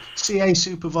 CA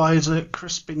Supervisor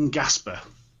Crispin Gasper.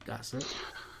 That's it.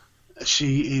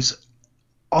 She is,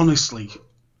 honestly,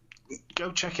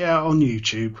 go check it out on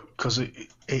YouTube, because it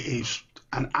is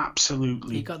an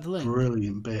absolutely you got the link?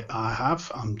 Brilliant bit. I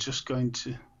have. I'm just going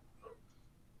to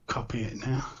copy it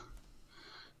now.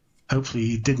 Hopefully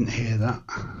you didn't hear that.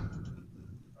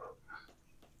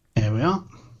 Here we are.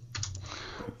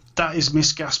 That is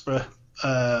Miss Gasper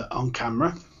on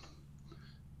camera,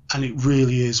 and it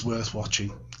really is worth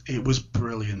watching. It was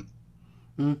brilliant.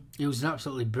 It was an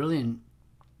absolutely brilliant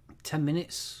 10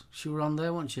 minutes she were on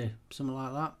there, wasn't she? Something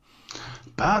like that.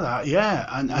 About that, yeah.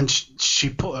 And she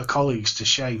put her colleagues to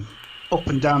shame. Up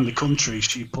and down the country,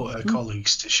 she put her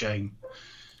colleagues to shame.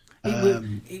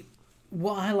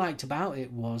 What I liked about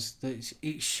it was that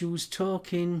she was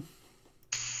talking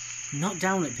not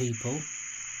down at people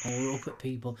or up at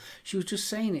people. She was just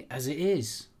saying it as it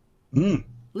is.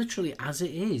 Literally as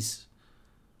it is.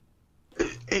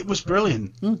 It was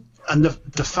brilliant. And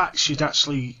the fact she'd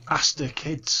actually asked her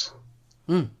kids.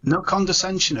 No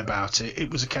condescension about it.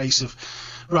 It was a case of,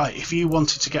 right, if you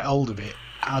wanted to get hold of it,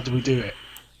 how do we do it?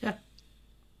 Yeah.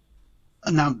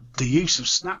 And now the use of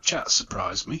Snapchat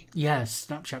surprised me. Yeah,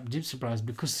 Snapchat did surprise me,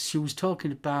 because she was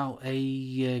talking about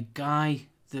a guy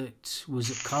that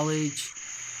was at college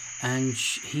and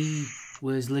he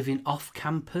was living off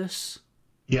campus.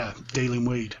 Yeah, dealing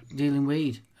weed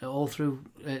all through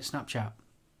Snapchat,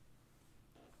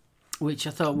 which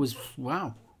I thought was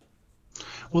wow.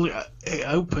 Well, it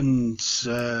opened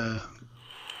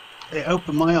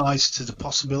my eyes to the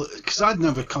possibility, because I'd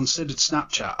never considered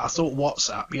Snapchat. I thought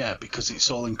WhatsApp, yeah, because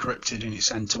it's all encrypted and it's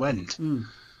end to end.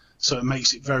 so it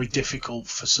makes it very difficult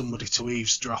for somebody to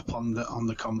eavesdrop on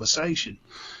the conversation.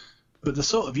 But the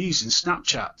thought of using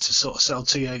Snapchat to sort of sell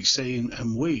THC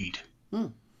and weed,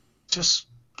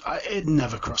 it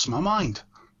never crossed my mind.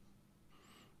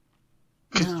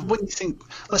 Because when you think,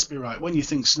 let's be right, when you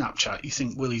think Snapchat, you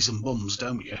think willies and bums,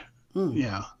 don't you?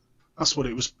 Yeah, that's what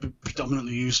it was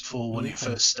predominantly used for when it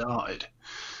first started.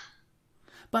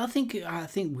 But I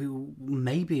think we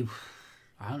maybe,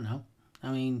 I don't know.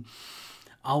 I mean,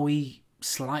 are we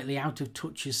slightly out of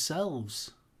touch ourselves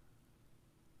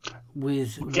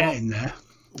with getting there?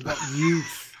 What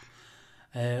youth,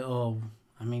 I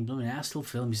still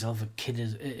feel myself a kid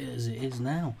as it is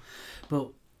now, but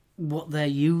what they're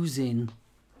using,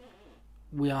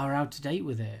 we are out of date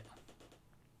with it.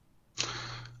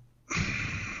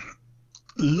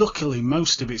 Luckily,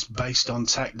 most of it's based on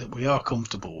tech that we are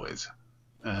comfortable with.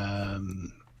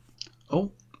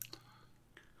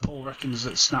 Paul reckons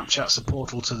that Snapchat's a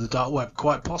portal to the dark web.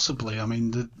 Quite possibly. I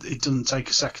mean, it doesn't take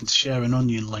a second to share an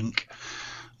onion link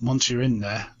once you're in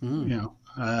there. You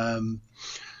know,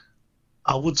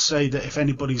 I would say that if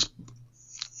anybody's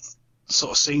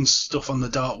sort of seen stuff on the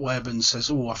dark web and says,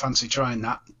 "Oh, I fancy trying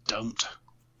that," don't.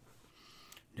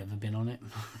 Never been on it.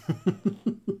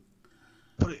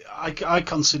 But I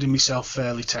consider myself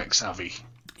fairly tech savvy.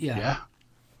 Yeah.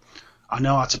 I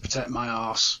know how to protect my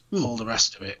arse, all the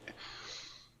rest of it.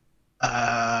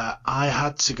 I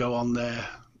had to go on there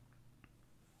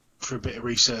for a bit of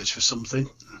research for something,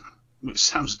 which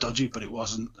sounds dodgy, but it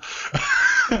wasn't.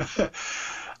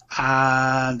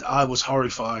 And I was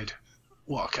horrified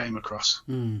what I came across.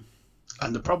 And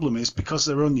the problem is, because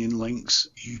they're onion links,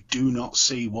 you do not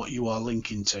see what you are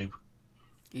linking to.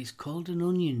 It's called an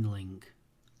onion link.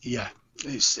 Yeah,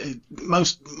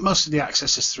 most of the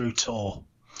access is through Tor,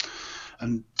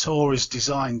 and Tor is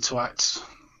designed to act.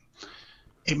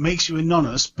 It makes you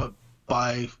anonymous, but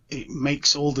it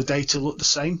makes all the data look the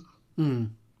same.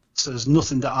 So there's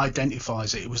nothing that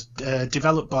identifies it. It was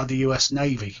developed by the US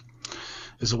Navy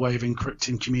as a way of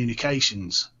encrypting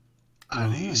communications,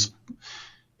 and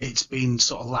it's been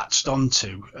sort of latched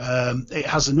onto. It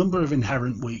has a number of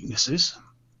inherent weaknesses.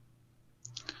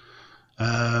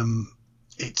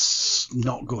 It's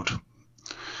not good.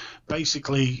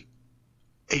 Basically,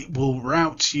 it will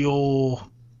route your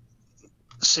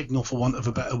signal, for want of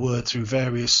a better word, through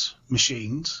various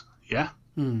machines. Yeah.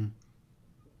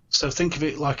 So think of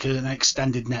it like an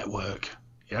extended network.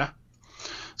 Yeah.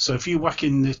 So if you whack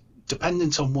in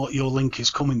dependent on what your link is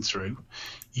coming through,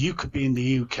 you could be in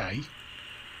the UK,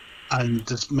 and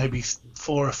there's maybe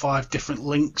 4 or 5 different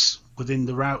links within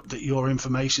the route that your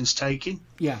information's taking.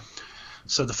 Yeah.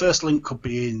 So the first link could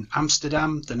be in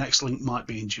Amsterdam, the next link might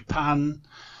be in Japan,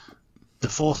 the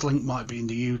fourth link might be in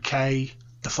the UK,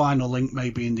 the final link may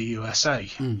be in the USA.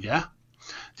 Yeah.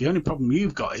 The only problem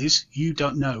you've got is you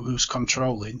don't know who's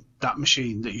controlling that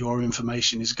machine that your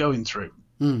information is going through.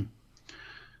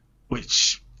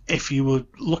 Which, if you were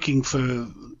looking for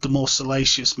the more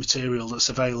salacious material that's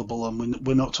available, and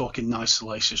we're not talking nice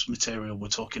salacious material, we're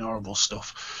talking horrible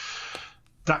stuff,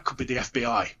 that could be the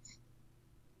FBI.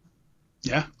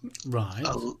 Yeah. Right.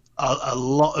 A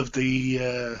lot of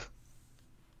the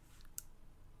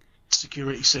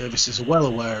security services are well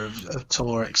aware of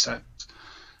Tor, etc.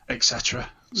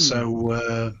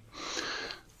 So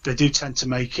they do tend to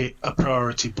make it a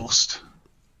priority bust,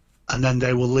 and then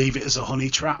they will leave it as a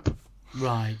honey trap.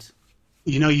 Right.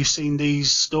 You know, you've seen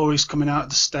these stories coming out of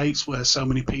the States where so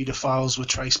many paedophiles were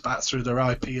traced back through their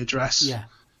IP address. Yeah.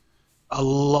 A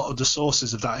lot of the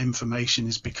sources of that information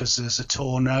is because there's a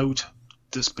Tor node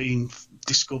that's been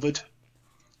discovered,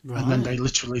 and then they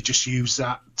literally just use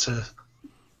that to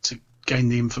gain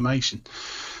the information.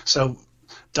 So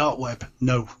dark web,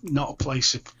 no, not a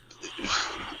place of...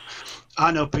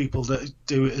 I know people that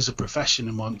do it as a profession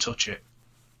and won't touch it.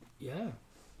 Yeah.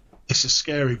 It's a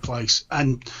scary place,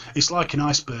 and it's like an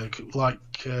iceberg, like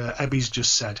Ebby's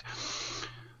just said.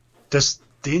 There's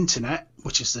the internet,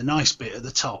 which is the nice bit at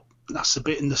the top. That's the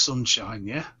bit in the sunshine,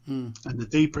 yeah? And the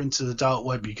deeper into the dark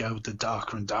web you go, the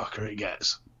darker and darker it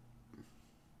gets.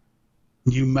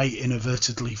 You may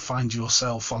inadvertently find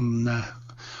yourself on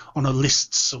a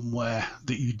list somewhere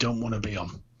that you don't want to be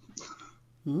on.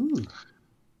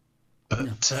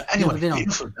 But anyway,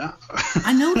 enough of that.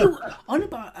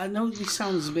 I know this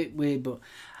sounds a bit weird, but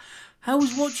I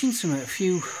was watching something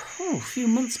a few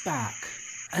months back,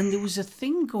 and there was a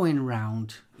thing going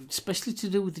around, especially to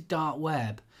do with the dark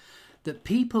web, that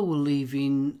people were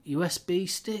leaving USB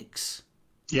sticks.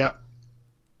 Yeah.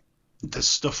 The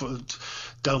stuff,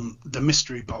 the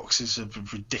mystery boxes are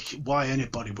ridiculous. Why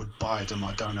anybody would buy them,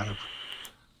 I don't know.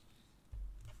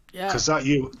 Yeah. Because that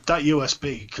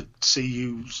USB could see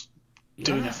you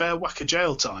doing a fair whack of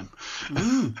jail time.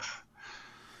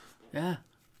 Yeah.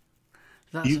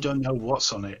 You don't know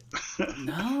what's on it.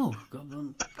 No.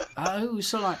 I was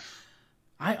so like,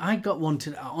 I got one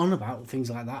on about things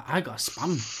like that. I got a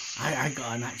spam. I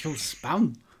got an actual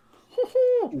spam.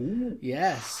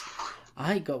 Yes.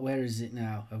 I got, where is it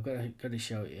now? I've got to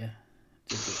show it you.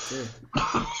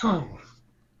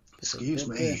 Excuse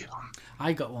me.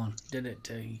 I got one. Did it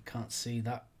too. You can't see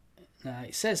that.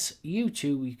 It says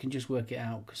YouTube. You can just work it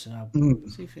out because I'll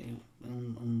see if it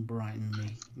unbrighten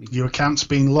me. Your account's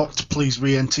been locked. Please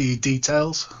re-enter your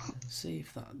details. See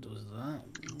if that does that.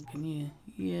 Can you?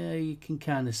 Yeah, you can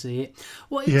kind of see it.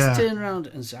 Well, it's turned around,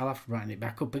 and so I'll have to brighten it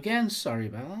back up again. Sorry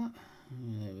about that.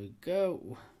 There we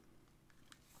go.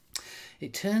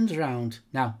 It turns around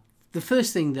now. The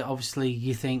first thing that obviously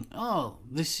you think, oh,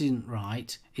 this isn't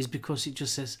right, is because it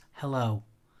just says hello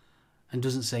and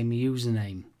doesn't say my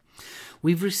username.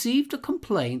 We've received a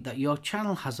complaint that your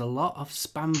channel has a lot of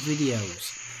spam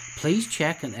videos. Please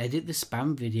check and edit the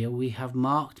spam video we have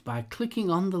marked by clicking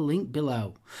on the link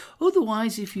below.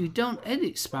 Otherwise, if you don't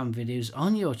edit spam videos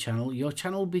on your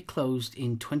channel will be closed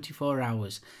in 24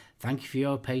 hours. Thank you for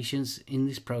your patience in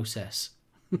this process.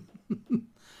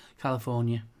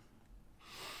 California.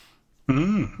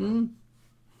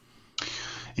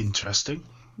 Interesting.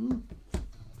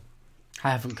 I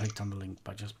haven't clicked on the link,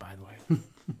 but just by the way.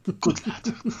 Good lad.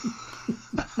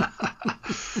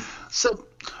 So,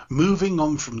 moving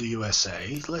on from the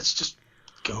USA, let's just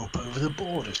go up over the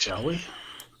border, shall we?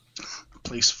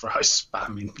 Police fry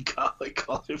spam in garlic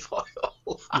olive oil.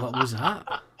 What was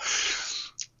that?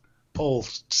 Paul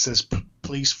says,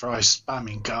 please fry spam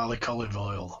in garlic olive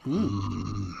oil.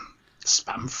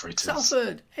 Spam fritters.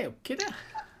 Salford. Hey, kiddo.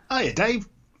 Hiya, Dave.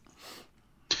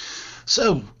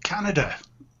 So, Canada.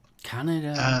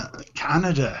 Canada.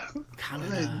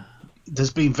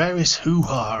 There's been various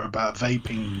hoo-ha about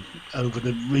vaping over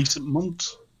the recent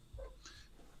months.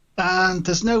 And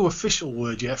there's no official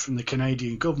word yet from the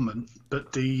Canadian government,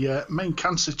 but the main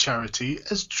cancer charity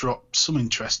has dropped some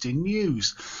interesting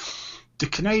news. The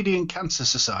Canadian Cancer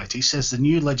Society says the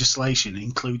new legislation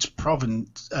includes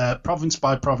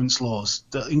province-by-province laws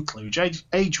that include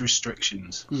age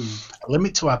restrictions, a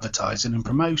limit to advertising and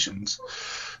promotions.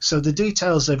 So the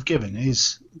details they've given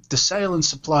is the sale and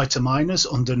supply to minors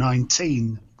under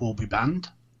 19 will be banned.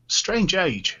 Strange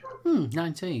age.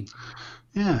 19.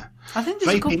 Yeah. I think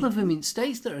there's a couple of them in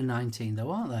States that are 19,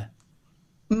 though, aren't there?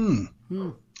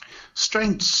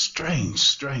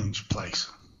 Strange place.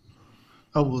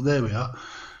 Oh, well, there we are.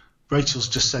 Rachel's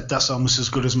just said that's almost as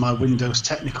good as my Windows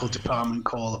technical department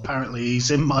call. Apparently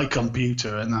he's in my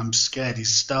computer and I'm scared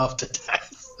he's starved to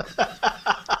death.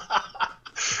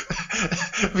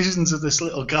 Visions of this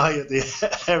little guy at the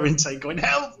air intake going,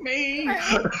 help me!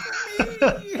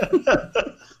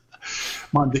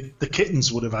 Mind, the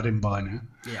kittens would have had him by now.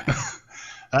 Yeah.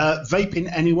 Vaping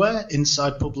anywhere,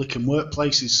 inside public and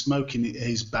workplaces, smoking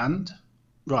is banned.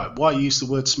 Right, why use the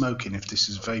word smoking if this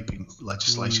is vaping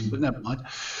legislation? But never mind.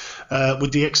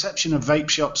 With the exception of vape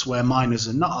shops where minors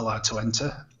are not allowed to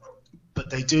enter, but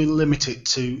they do limit it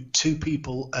to 2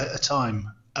 people at a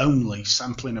time only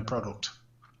sampling a product.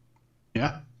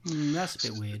 Yeah? That's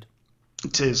a bit weird.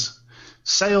 It is.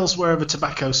 Sales wherever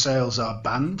tobacco sales are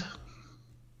banned.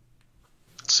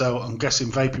 So I'm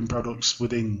guessing vaping products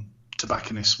within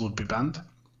tobacconists would be banned.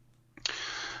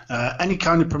 Any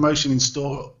kind of promotion in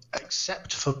store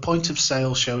except for point of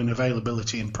sale showing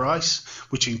availability and price,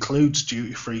 which includes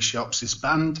duty-free shops, is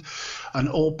banned, and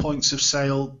all points of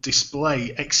sale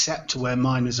display except where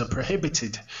minors are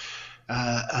prohibited.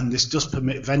 And this does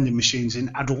permit vending machines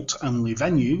in adult-only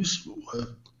venues,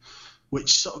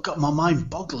 which sort of got my mind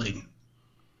boggling.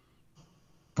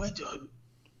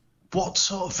 What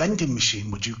sort of vending machine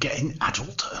would you get in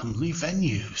adult-only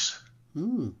venues?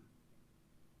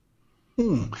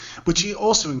 Which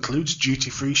also includes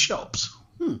duty-free shops.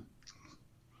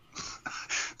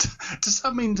 Does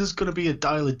that mean there's going to be a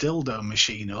dial-a-dildo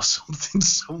machine or something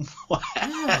somewhere?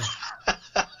 Yeah.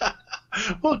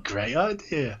 What a great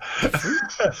idea.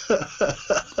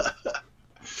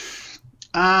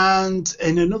 And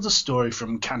in another story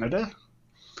from Canada,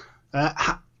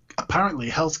 apparently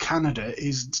Health Canada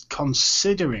is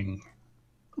considering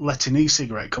letting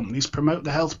e-cigarette companies promote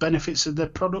the health benefits of their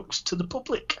products to the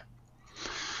public.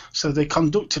 So they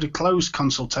conducted a closed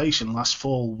consultation last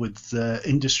fall with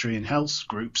industry and health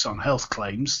groups on health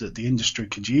claims that the industry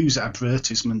could use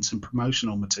advertisements and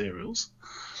promotional materials.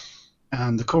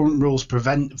 And the current rules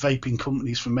prevent vaping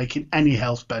companies from making any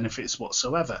health benefits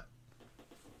whatsoever.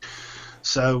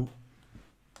 So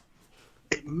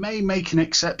it may make an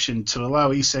exception to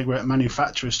allow e-cigarette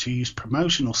manufacturers to use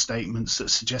promotional statements that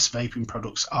suggest vaping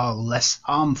products are less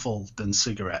harmful than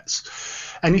cigarettes.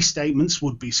 Any statements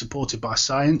would be supported by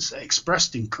science,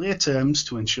 expressed in clear terms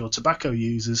to ensure tobacco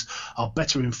users are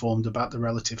better informed about the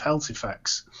relative health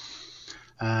effects.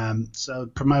 So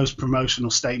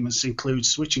promotional statements include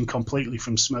switching completely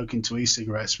from smoking to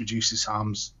e-cigarettes reduces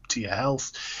harms to your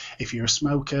health. If you're a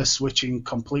smoker, switching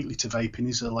completely to vaping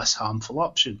is a less harmful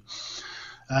option.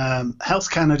 Health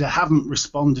Canada haven't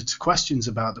responded to questions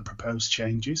about the proposed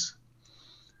changes.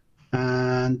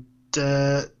 And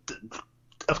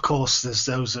of course, there's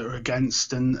those that are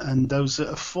against and those that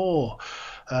are for.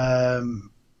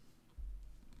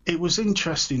 It was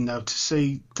interesting, though, to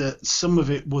see that some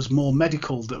of it was more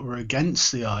medical that were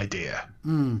against the idea.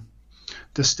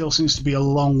 There still seems to be a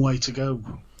long way to go.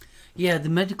 Yeah, the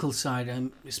medical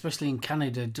side, especially in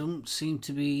Canada, don't seem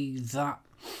to be that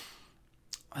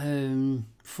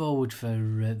forward for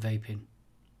vaping.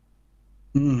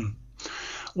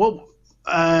 Well,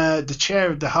 the chair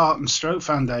of the Heart and Stroke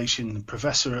Foundation,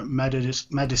 professor at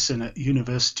medicine at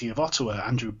University of Ottawa,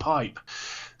 Andrew Pipe,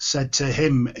 said to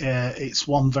him it's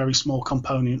one very small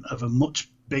component of a much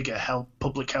bigger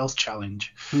public health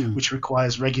challenge, which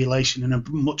requires regulation in a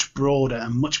much broader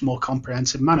and much more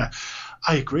comprehensive manner.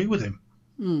 I agree with him.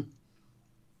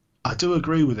 I do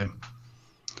agree with him.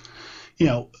 You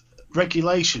know,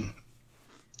 regulation,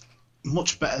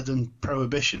 much better than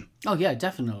prohibition. Oh, yeah,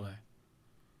 definitely.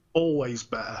 Always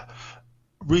better.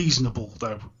 Reasonable,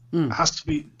 though. There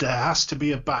has to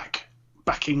be a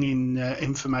backing in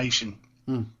information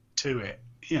to it.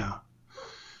 You know,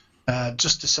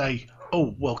 just to say,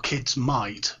 oh well, kids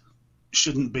might,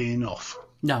 shouldn't be enough.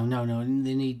 No.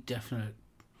 They need definite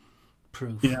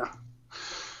proof. Yeah,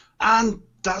 and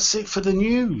that's it for the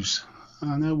news.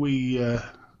 I know we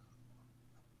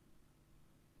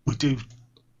do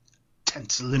tend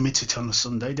to limit it on a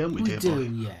Sunday, don't we, dear boy? We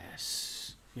do,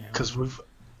 yes. Because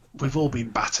we've all been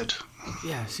battered.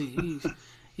 Yes,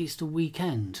 it's the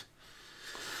weekend.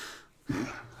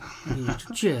 You need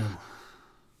to chill.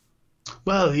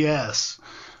 Well, yes.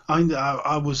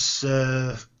 I was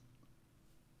as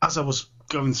I was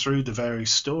going through the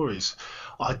various stories,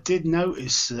 I did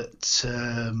notice that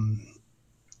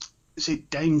is it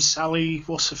Dame Sally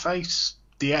what's her face,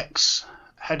 the ex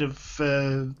head of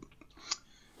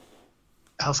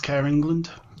Healthcare England?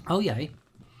 Oh yeah.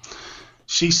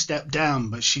 She stepped down,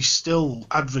 but she's still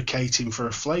advocating for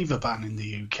a flavour ban in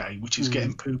the UK, which is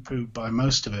getting poo-pooed by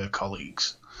most of her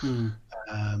colleagues. I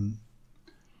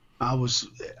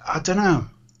don't know.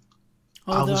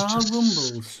 Oh, there are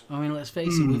rumbles. I mean, let's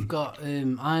face it, we've got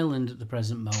Ireland at the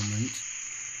present moment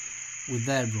with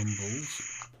their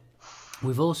rumbles.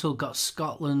 We've also got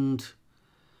Scotland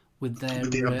with their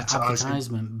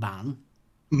advertisement ban.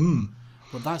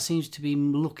 But that seems to be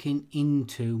looking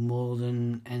into more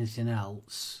than anything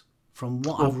else. From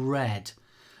what I've read,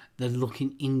 they're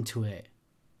looking into it.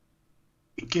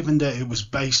 Given that it was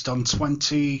based on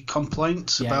 20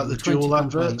 complaints about the dual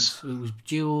adverts. It was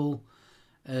dual.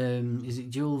 Is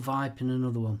it dual Vipe and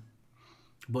another one?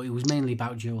 But it was mainly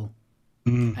about dual.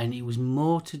 And it was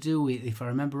more to do with, if I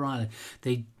remember rightly,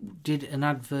 they did an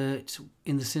advert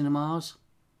in the cinemas.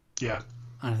 Yeah.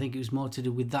 And I think it was more to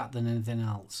do with that than anything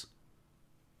else.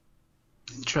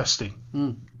 Interesting.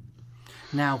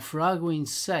 Now, for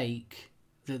arguing's sake,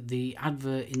 that the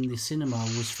advert in the cinema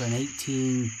was for an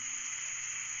 18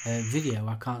 video,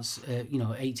 I can't,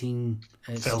 18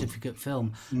 certificate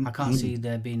film. I can't see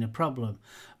there being a problem.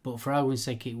 But for arguing's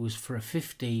sake, it was for a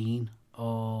 15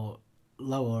 or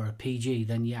lower, a PG,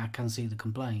 then yeah, I can see the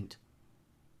complaint.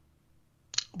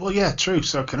 Well, yeah, true.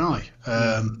 So can I.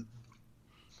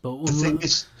 But the thing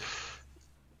is,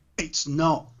 it's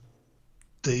not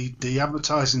the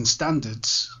advertising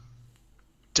standards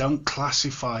don't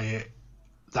classify it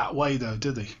that way, though,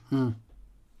 do they?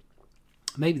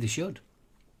 Maybe they should.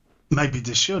 Maybe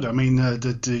they should. I mean,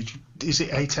 is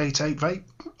it 888 vape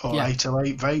or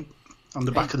 808 vape on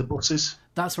the back of the buses?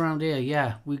 That's around here,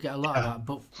 yeah. We get a lot of that.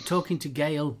 But talking to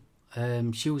Gail,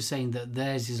 she was saying that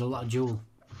theirs is a lot of dual.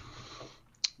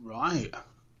 Right.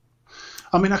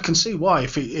 I mean, I can see why.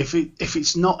 If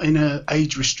it's not in an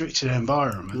age-restricted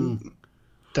environment,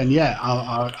 then yeah,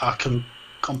 I can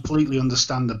completely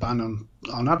understand the ban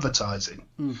on advertising,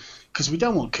 because we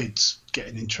don't want kids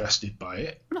getting interested by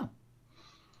it. No.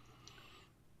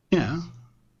 Yeah,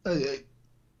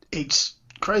 it's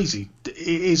crazy. It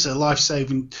is a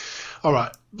life-saving. All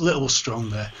right, little strong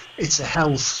there. It's a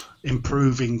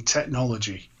health-improving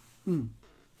technology.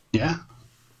 Yeah,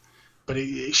 but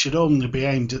it should only be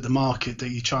aimed at the market that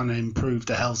you're trying to improve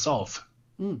the health of.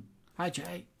 Hi,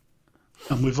 Jay.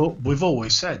 And we've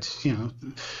always said,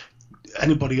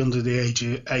 anybody under the age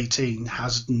of 18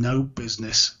 has no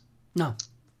business. No.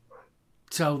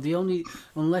 So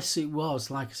unless it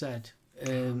was, like I said, at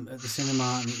the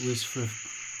cinema, and it was for,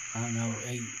 I don't know,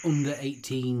 under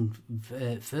 18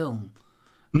 film.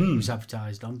 It was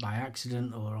advertised on by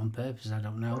accident or on purpose, I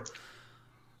don't know.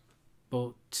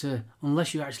 But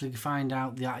unless you actually find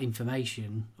out that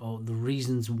information or the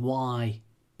reasons why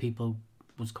people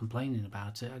was complaining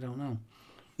about it, I don't know.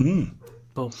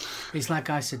 But it's like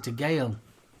I said to Gail,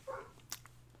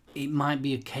 it might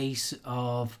be a case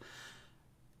of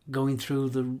going through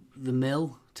the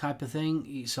mill type of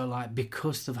thing. So like,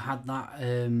 because they've had that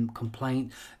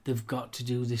complaint, they've got to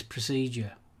do this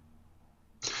procedure.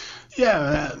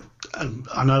 Yeah,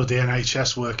 I know the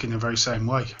NHS work in the very same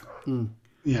way.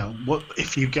 What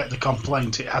if you get the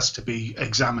complaint, it has to be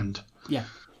examined. Yeah.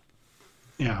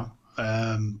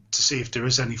 To see if there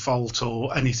is any fault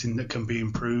or anything that can be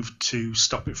improved to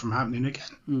stop it from happening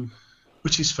again,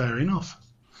 which is fair enough.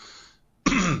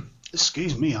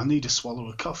 Excuse me, I need to swallow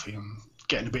a coffee. I'm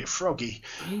getting a bit froggy.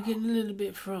 Are you getting a little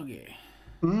bit froggy?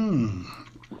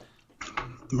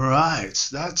 Right,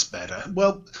 that's better.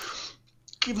 Well,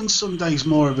 given Sunday's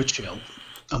more of a chill,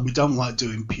 and we don't like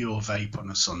doing pure vape on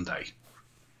a Sunday,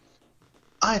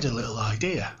 I had a little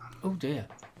idea. Oh dear.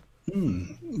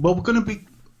 Well, we're going to be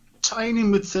tying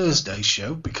in with Thursday's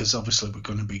show, because obviously we're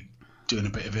going to be doing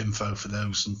a bit of info for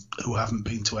those who haven't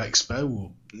been to Expo,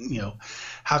 or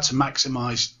how to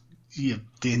maximise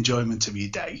the enjoyment of your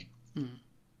day.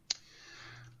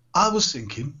 I was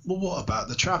thinking, well, what about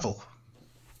the travel?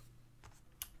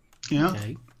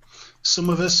 Okay. Some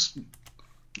of us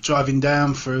driving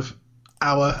down for an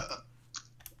hour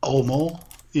or more.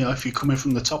 If you're coming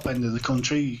from the top end of the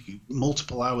country,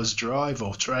 multiple hours drive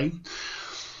or train.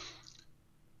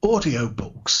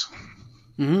 Audiobooks.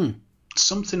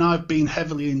 Something I've been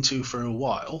heavily into for a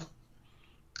while.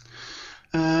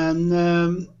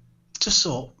 And just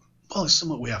thought, well, it's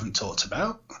something we haven't talked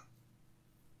about.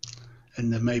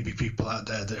 And there may be people out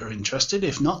there that are interested.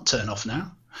 If not, turn off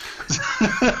now.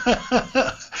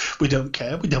 We don't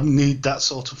care. We don't need that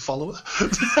sort of follower.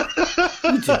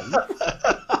 We do.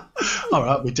 All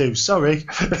right, we do. Sorry.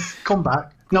 Come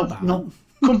back. No,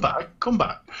 come back.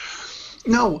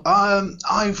 No,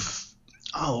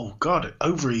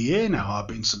 over a year now I've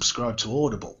been subscribed to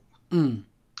Audible.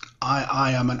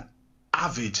 I am an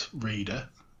avid reader.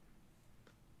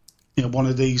 One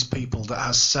of these people that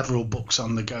has several books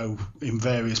on the go in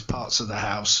various parts of the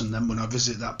house, and then when I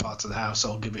visit that part of the house,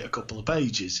 I'll give it a couple of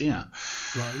pages.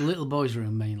 Right, little boy's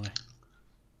room mainly.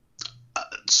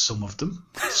 Some of them.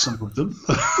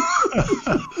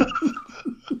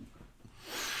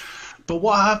 But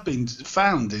what I have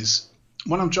found is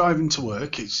when I'm driving to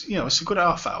work, it's a good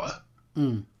half hour.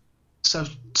 So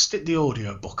stick the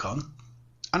audio book on,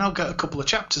 and I'll get a couple of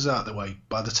chapters out of the way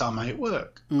by the time I'm at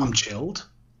work. I'm chilled.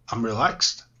 I'm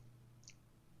relaxed.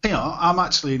 I'm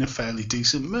actually in a fairly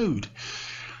decent mood.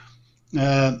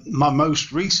 My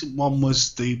most recent one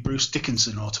was the Bruce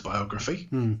Dickinson autobiography.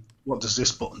 What Does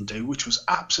This Button Do? Which was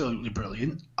absolutely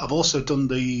brilliant. I've also done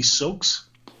the Suggs.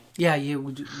 Yeah, we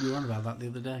were on about that the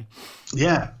other day.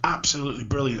 Yeah, absolutely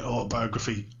brilliant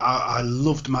autobiography. I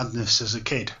loved Madness as a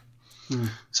kid.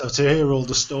 So to hear all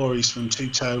the stories from Two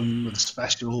Tone with the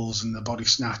specials and the Body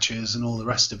Snatchers and all the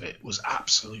rest of it was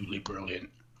absolutely brilliant.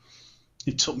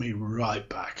 It took me right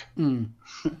back.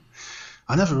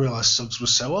 I never realised Suggs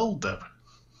was so old, though.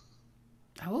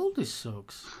 How old is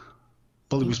Suggs?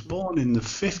 Well, he was born in the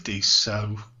 50s,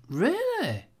 so...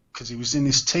 Really? Because he was in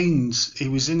his teens. He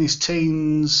was in his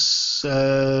teens,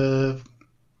 early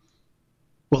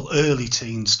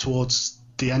teens, towards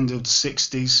the end of the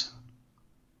 60s.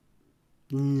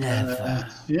 Never.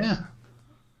 Yeah.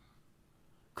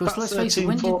 Because let's face it,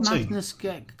 when 14. did Madness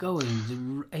get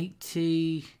going?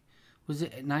 80... Was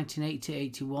it 1980,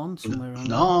 81, somewhere around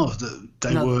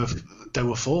there? No, they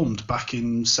were formed back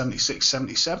in 76,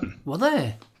 77. Were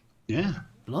they? Yeah.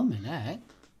 Blimey heck.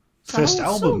 First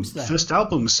album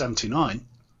was 79.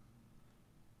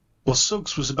 Well,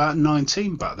 Suggs was about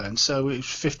 19 back then, so it was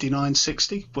 59,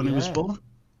 60 when he was born.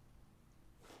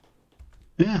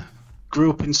 Yeah. Grew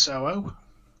up in Soho.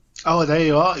 Oh, there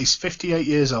you are. He's 58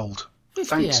 years old. 58.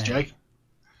 Thanks, Jay.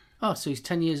 Oh, so he's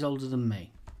 10 years older than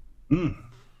me.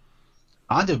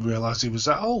 I didn't realise he was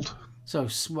that old. So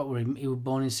what were he was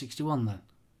born in 61 then?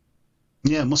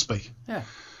 Yeah, must be. Yeah.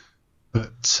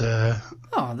 But he's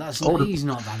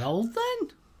not that old then.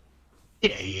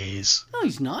 Yeah, he is. No,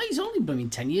 he's not. He's only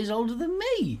 10 years older than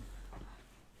me.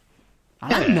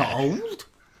 And I'm not old.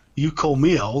 You call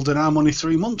me old, and I'm only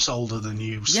 3 months older than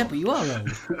you. Yeah, but you are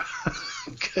old.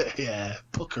 Yeah,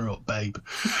 pucker up, babe.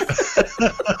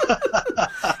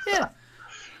 Yeah.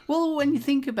 Well, when you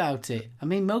think about it, I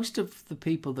mean, most of the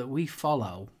people that we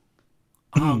follow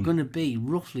are going to be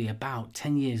roughly about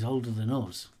 10 years older than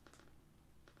us.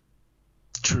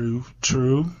 True.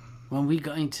 When we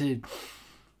got into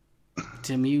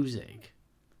music.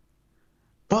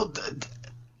 Well,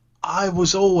 I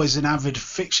was always an avid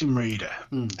fiction reader,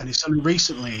 and it's only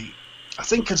recently, I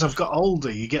think as I've got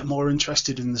older, you get more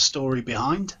interested in the story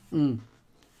behind,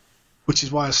 which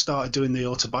is why I started doing the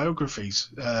autobiographies.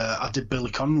 I did Billy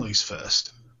Connolly's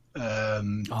first.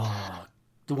 The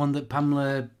one that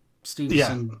Pamela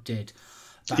Stevenson did.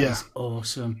 That is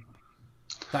awesome.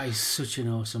 That is such an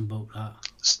awesome book, that.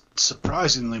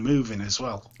 Surprisingly moving as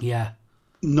well. Yeah.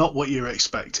 Not what you're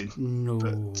expecting. No.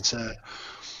 But,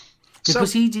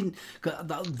 because he didn't...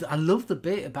 I love the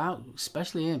bit about,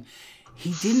 especially him,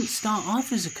 he didn't start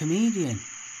off as a comedian.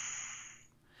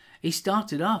 He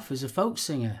started off as a folk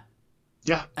singer.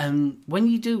 Yeah. And when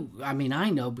you do... I mean,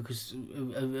 I know because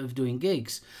of doing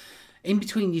gigs. In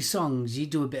between your songs, you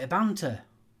do a bit of banter.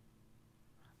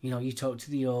 You know, you talk to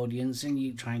the audience and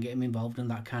you try and get them involved and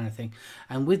that kind of thing.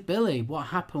 And with Billy, what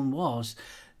happened was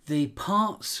the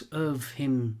parts of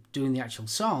him doing the actual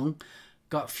song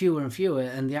got fewer and fewer,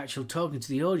 and the actual talking to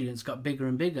the audience got bigger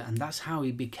and bigger, and that's how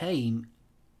he became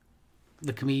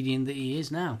the comedian that he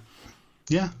is now.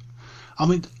 Yeah. I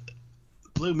mean,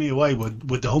 blew me away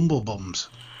with the Humble Bums.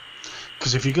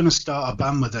 Because if you're going to start a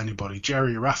band with anybody,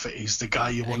 Jerry Rafferty's the guy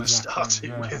you want to start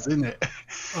it with, isn't it?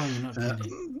 Oh, you're not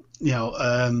kidding. You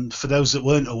know, for those that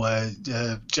weren't aware,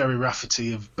 Jerry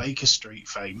Rafferty of Baker Street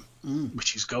fame,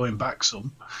 which is going back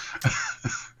some,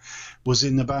 was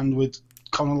in the band with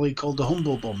Connolly called the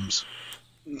Humble Bums,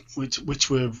 which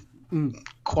were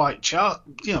quite Yeah,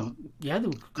 they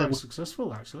were quite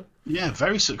successful, actually. Yeah,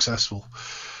 very successful.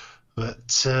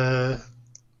 But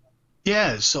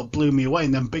yeah, it sort of blew me away.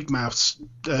 And then Big Mouth,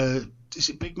 is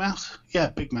it Big Mouth? Yeah,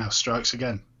 Big Mouth Strikes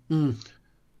Again.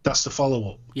 That's the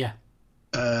follow-up. Yeah.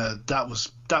 That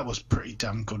was pretty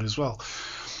damn good as well.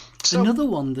 So, another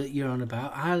one that you're on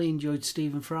about, I highly enjoyed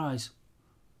Stephen Fry's.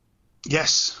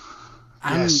 Yes.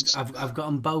 And yes. I've got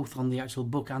them both on the actual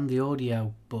book and the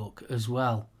audio book as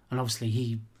well. And obviously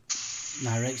he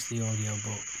narrates the audio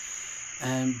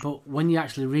book. But when you're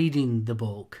actually reading the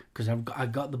book, because I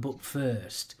got the book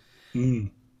first,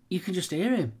 you can just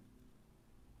hear him.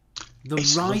 The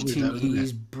writing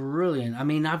is brilliant. I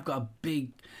mean, I've got a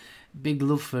big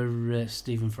love for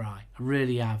Stephen Fry. I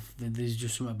really have. There's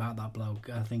just something about that bloke.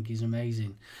 I think he's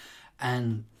amazing.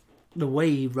 And the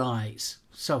way he writes,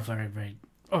 so very, very...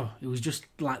 Oh, it was just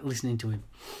like listening to him.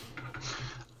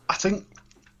 I think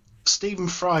Stephen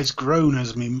Fry's grown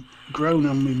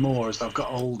on me more as I've got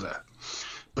older.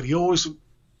 But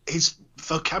his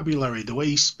vocabulary, the way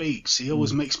he speaks, he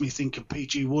always makes me think of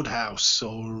P.G. Wodehouse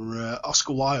or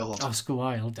Oscar Wilde. Oscar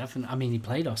Wilde, definitely. I mean, he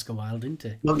played Oscar Wilde, didn't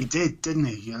he? Well, he did, didn't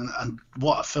he? And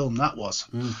what a film that was.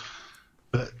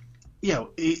 But, you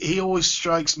know, he always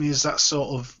strikes me as that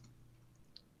sort of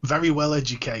very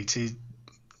well-educated,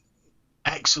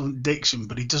 excellent diction,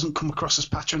 but he doesn't come across as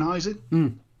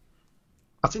patronising.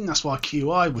 I think that's why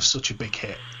QI was such a big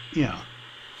hit, you know.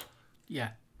 Yeah.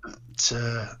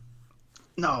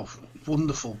 No,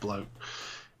 wonderful bloke.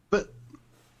 But,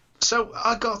 so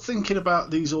I got thinking about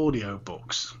these audio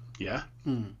books, yeah?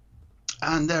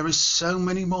 And there is so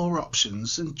many more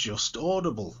options than just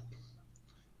Audible.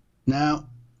 Now,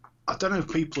 I don't know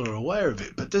if people are aware of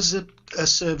it, but there's a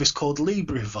service called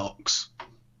LibriVox.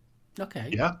 Okay.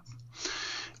 Yeah?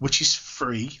 Which is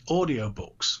free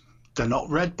audiobooks. They're not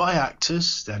read by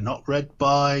actors. They're not read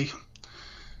by,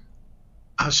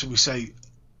 how should we say,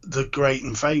 the great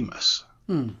and famous.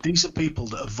 These are people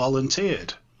that have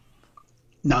volunteered.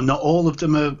 Now, not all of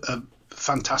them are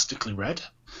fantastically read.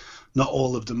 Not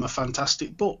all of them are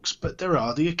fantastic books, but there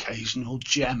are the occasional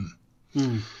gem,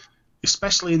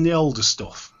 especially in the older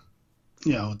stuff.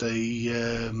 You know, the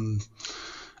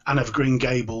Anne of Green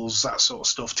Gables, that sort of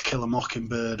stuff, To Kill a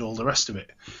Mockingbird, all the rest of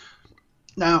it.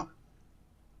 Now,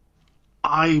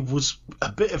 I was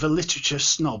a bit of a literature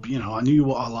snob, you know. I knew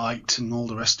what I liked and all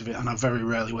the rest of it, and I very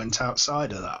rarely went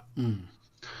outside of that.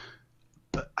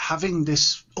 But having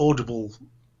this Audible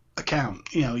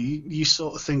account, you know, you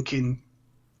sort of thinking,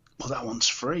 well, that one's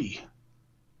free.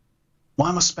 Why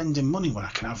am I spending money when I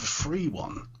can have a free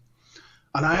one?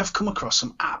 And I have come across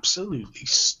some absolutely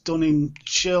stunning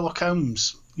Sherlock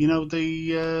Holmes. You know,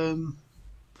 the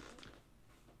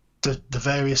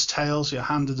various tales,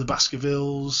 Hand of the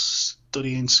Baskervilles,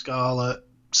 Study in Scarlet,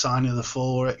 Sign of the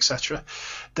Four, etc.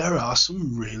 There are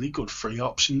some really good free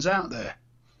options out there.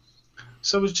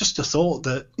 So it was just a thought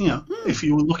that, if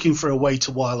you were looking for a way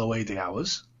to while away the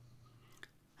hours.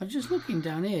 I'm just looking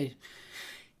down here.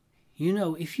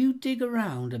 If you dig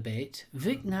around a bit,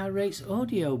 Vic narrates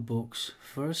audiobooks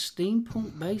for a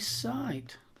steampunk-based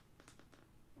site.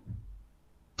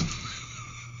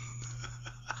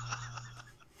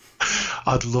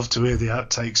 I'd love to hear the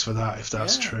outtakes for that if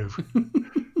that's true.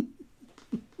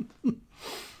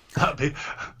 That'd be...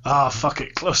 fuck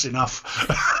it, close enough.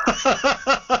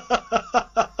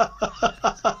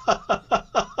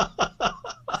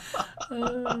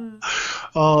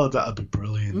 That'd be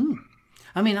brilliant.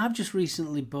 I mean, I've just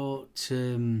recently bought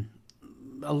a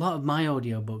lot of my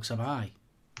audiobooks. I buy,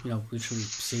 literally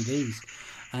CDs.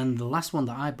 And the last one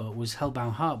that I bought was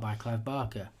Hellbound Heart by Clive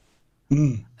Barker.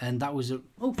 And that was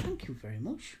thank you very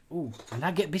much. Oh, and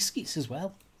I get biscuits as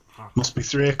well. Must be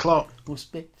 3 o'clock. Must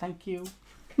be, thank you.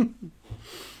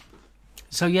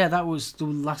 So yeah, that was the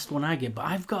last one I get. But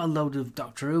I've got a load of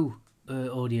Doctor Who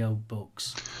audio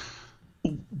books.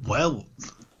 Well,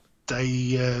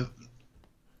 they've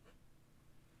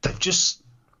just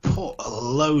put a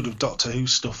load of Doctor Who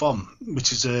stuff on,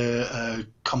 which is a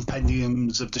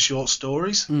compendiums of the short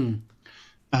stories.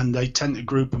 And they tend to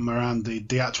group them around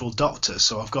the actual Doctor.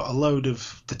 So I've got a load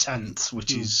of the 10th,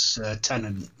 which is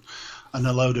Tennant, and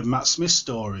a load of Matt Smith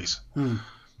stories.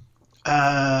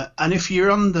 And if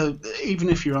you're on even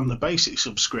if you're on the basic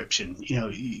subscription,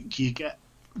 you get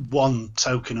one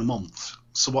token a month.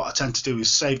 So what I tend to do is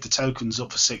save the tokens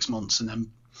up for 6 months and then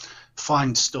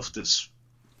find stuff that's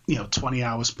 20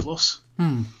 hours plus.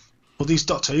 Well, these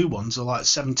Doctor Who ones are like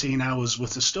 17 hours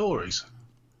worth of stories,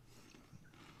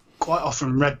 quite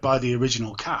often read by the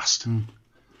original cast.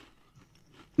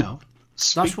 No,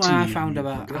 that's why I found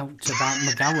out about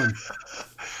McGowan.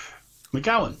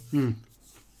 McGowan.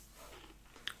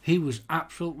 He was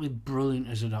absolutely brilliant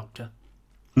as a Doctor.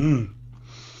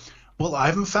 Well, I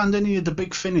haven't found any of the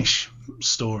Big Finish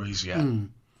stories yet,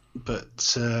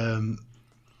 but I'm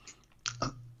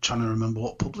trying to remember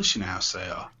what publishing house they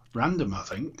are. Random, I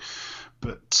think,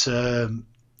 but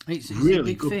it's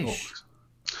really Big good Fish. books.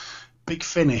 Big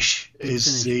Finish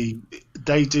is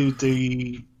they do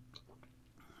the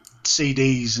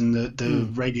CDs and the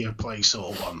radio play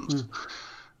sort of ones.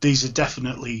 These are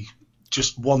definitely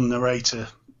just one narrator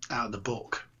out of the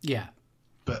book. Yeah,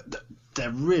 but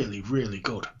they're really, really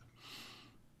good.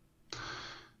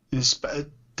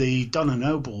 The Donna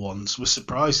Noble ones were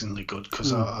surprisingly good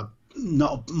because I'm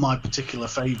not my particular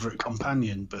favourite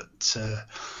companion, but the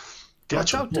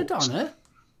actual Dr. books, Donna?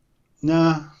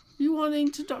 No. You want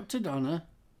into Dr. Donna?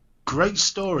 Great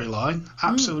storyline,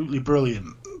 absolutely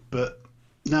brilliant, but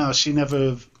no, she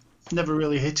never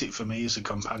really hit it for me as a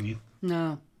companion.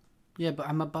 No. Yeah, but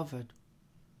I'm a bothered.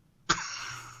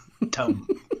 Don't.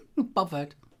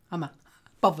 Bothered. I'm a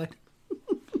bothered.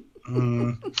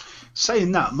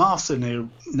 Saying that, Martha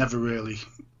never really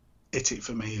hit it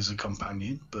for me as a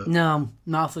companion. But no,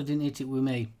 Martha didn't hit it with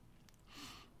me.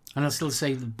 And I'll still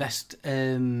say the best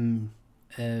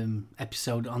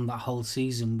episode on that whole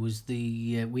season was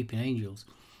the Weeping Angels.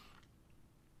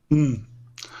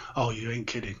 Oh, you ain't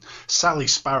kidding. Sally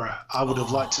Sparrow, I would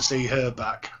have liked to see her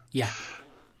back. Yeah.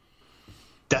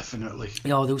 Definitely.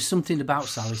 There was something about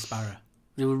Sally Sparrow.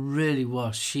 There really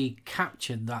was. She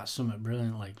captured that somewhat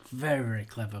brilliantly. Very, very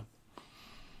clever.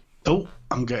 Oh,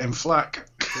 I'm getting flack.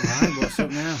 Right, what's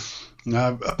up now?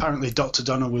 No, apparently Dr.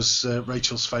 Donna was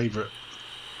Rachel's favourite.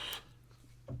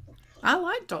 I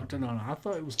like Dr. Donna. I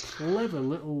thought it was clever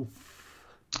little...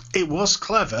 It was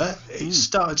clever. It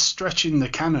started stretching the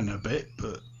canon a bit,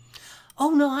 but...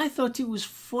 Oh, no, I thought it was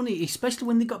funny, especially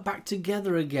when they got back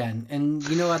together again and,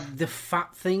 had the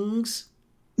fat things.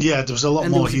 Yeah, there was a lot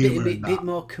more humour in that. A bit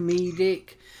more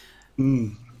comedic,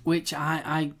 which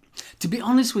I... To be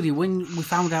honest with you, when we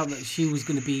found out that she was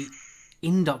going to be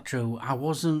in Doctor Who, I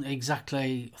wasn't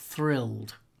exactly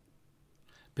thrilled.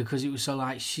 Because it was so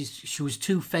like, she was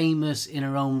too famous in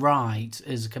her own right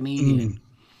as a comedian.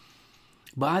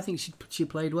 But I think she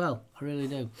played well. I really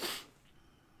do.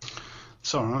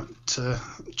 It's all right.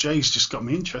 Jay's just got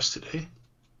me interested here.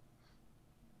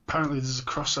 Apparently there's a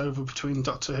crossover between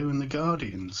Doctor Who and the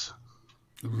Guardians.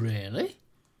 Really?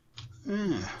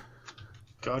 Yeah.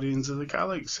 Guardians of the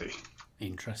Galaxy.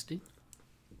 Interesting.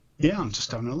 Yeah, I'm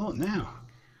just having a look now.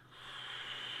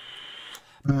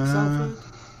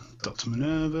 Dr.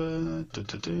 Minerva.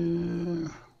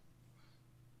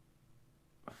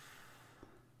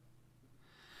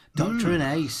 Doctor and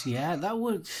Ace, yeah, that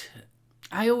would...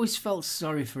 I always felt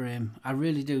sorry for him. I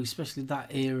really do, especially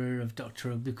that era of Doctor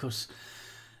Who, because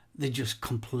they just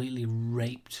completely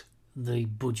raped the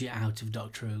budget out of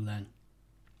Doctor Who then.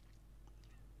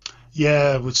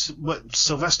 Yeah,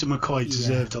 Sylvester McCoy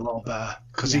deserved a lot better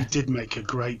because he Yeah. did make a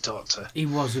great Doctor. He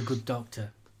was a good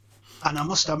Doctor. And I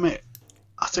must admit,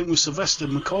 I think with Sylvester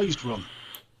McCoy's run,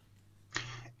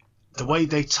 the way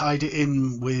they tied it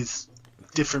in with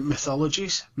different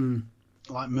mythologies,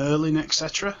 like Merlin,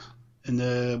 etc., and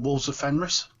the Wolves of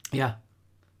Fenris, Yeah.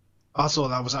 I thought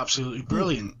that was absolutely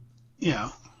brilliant. You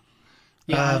know,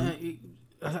 Yeah,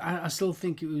 I still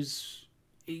think it was.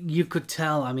 You could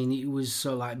tell. I mean, it was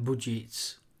so like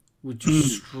budgets were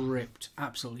just stripped,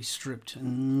 absolutely stripped,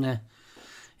 and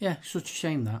yeah, such a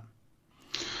shame that.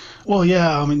 well,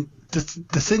 yeah. I mean, the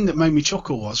thing that made me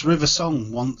chuckle was River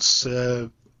Song once.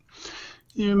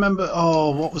 You remember?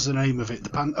 Oh, what was the name of it?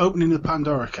 The opening of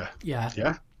Pandorica. Yeah.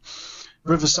 Yeah.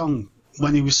 River Song,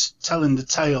 when he was telling the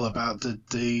tale about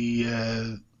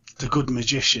the good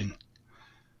magician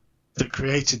that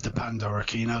created the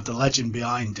Pandorica, you know, the legend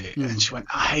behind it, and she went,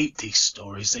 "I hate these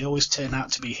stories. They always turn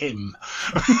out to be him."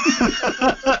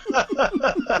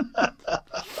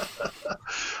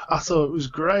 I thought it was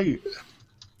great.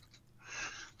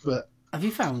 But Have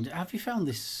you found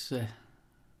this?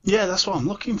 yeah, that's what I'm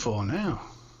looking for now.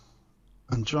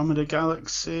 Andromeda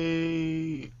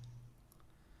Galaxy.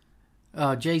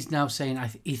 Oh, Jay's now saying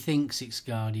he thinks it's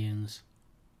Guardians.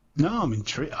 No, I'm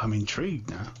intrigued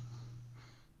now.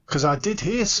 Because I did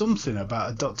hear something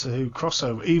about a Doctor Who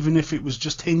crossover, even if it was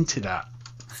just hinted at.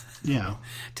 You know.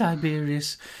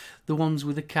 Tiberius, the ones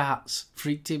with the cats,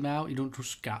 freaked him out. You don't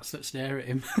trust cats that stare at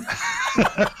him.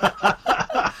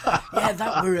 Yeah,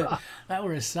 that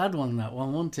were a sad one. That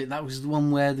one, wasn't it? That was the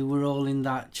one where they were all in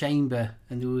that chamber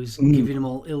and they was giving them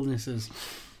all illnesses.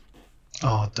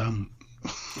 Oh, damn.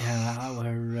 Yeah, that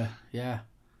were yeah.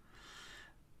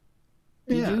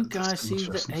 Did Yeah, you that's guys see the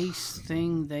interesting. Ace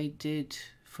thing they did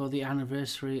for the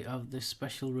anniversary of this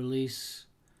special release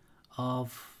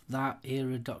of that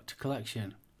era Doctor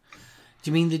Collection? Do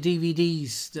you mean the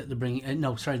DVDs that they're bringing?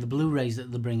 No, sorry, the Blu-rays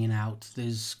that they're bringing out.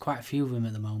 There's quite a few of them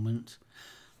at the moment.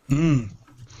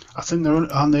 I think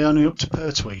aren't they only up to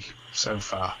Pertwee so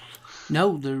far?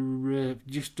 No, they're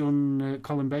just done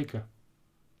Colin Baker.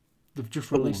 They've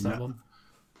just released that one.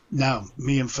 Now,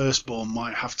 me and Firstborn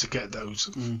might have to get those.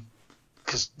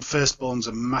 Because Firstborn's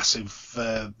a massive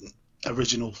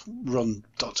original run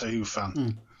Doctor Who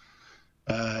fan.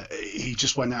 He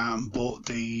just went out and bought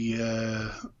the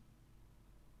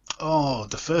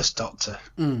first Doctor,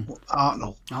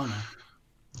 Artnell. Oh no.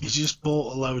 He just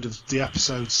bought a load of the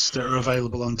episodes that are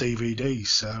available on DVD,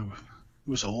 so it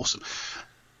was awesome.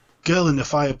 Girl in the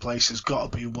Fireplace has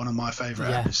got to be one of my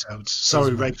favourite episodes.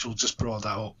 Sorry, Rachel just brought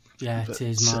that up. Yeah, But, it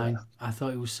is mine. I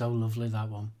thought it was so lovely, that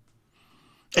one.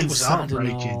 It was sad and all.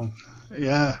 heartbreaking.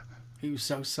 Yeah. He was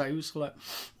so sad. He was like...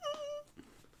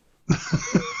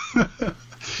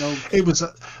 It was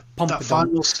that Pompadour.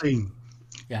 final scene.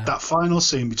 Yeah. That final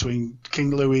scene between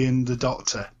King Louis and the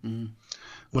Doctor,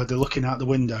 where they're looking out the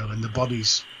window and the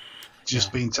body's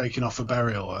just being taken off for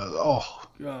burial. And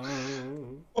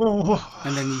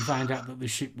then you find out that the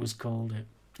ship was called it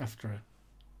after her.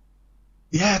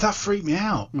 Yeah, that freaked me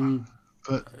out.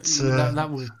 But That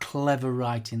was clever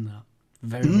writing, that.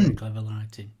 Very, very clever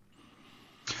writing.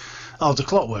 the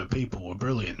Clockwork People were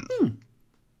brilliant.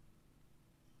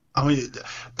 I mean,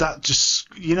 that just,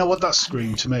 you know what that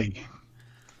screamed to me?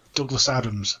 Douglas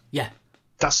Adams. Yeah.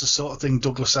 That's the sort of thing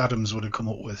Douglas Adams would have come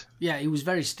up with. Yeah, he was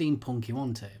very steampunky,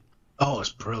 wasn't it? Oh, it's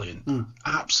brilliant.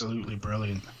 Absolutely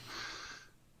brilliant.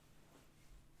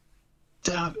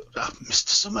 Mr.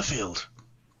 Summerfield.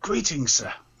 Greetings,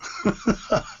 sir.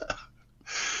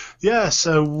 Yeah,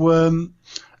 so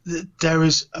there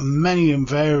is a many and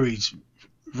varied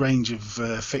range of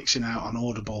fixing out on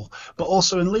Audible, but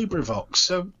also in LibriVox.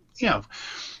 So, you know,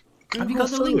 Have you got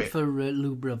the link it. for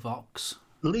LibriVox?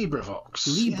 LibriVox.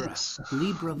 Libra. Yes.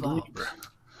 LibriVox. Libra.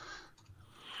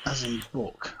 As in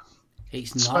book.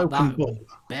 It's not Spoken that, book.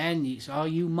 Ben. It's Are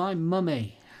You My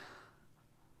Mummy?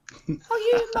 Are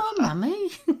you my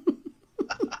mummy?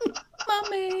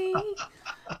 Mummy. Mummy.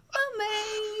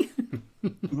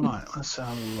 Right, let's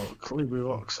have a look.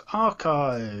 LibriVox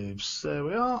archives. There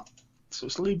we are. So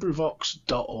it's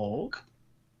LibriVox.org.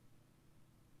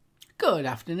 Good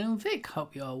afternoon, Vic.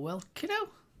 Hope you're well, kiddo.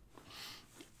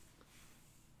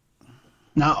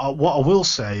 Now, what I will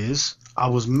say is I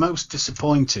was most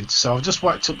disappointed. So I've just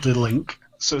whacked up the link.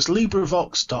 So it's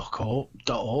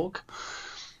LibriVox.org.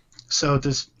 So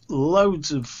there's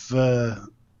loads of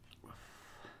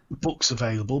books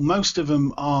available. Most of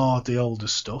them are the older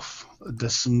stuff.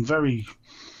 There's some very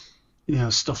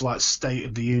stuff like State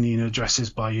of the Union addresses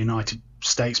by United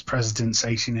States presidents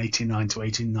 1889 to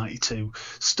 1892,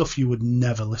 stuff you would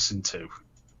never listen to.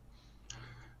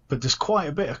 But there's quite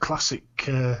a bit of classic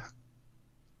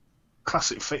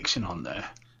fiction on there,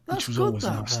 which was always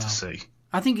nice to see.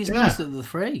 I think it's nice that they're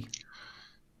free.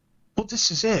 Well,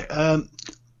 this is it.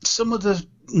 Some of the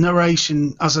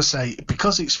narration, as I say,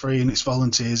 because it's free and it's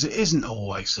volunteers, it isn't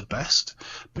always the best,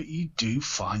 but you do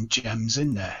find gems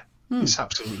in there. It's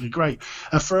absolutely great.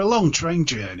 And for a long train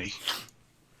journey,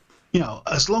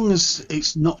 as long as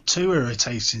it's not too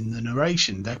irritating, the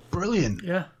narration, they're brilliant.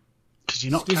 Yeah. Because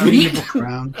you're not carrying the book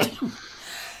around.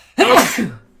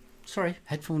 Sorry,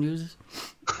 headphone users.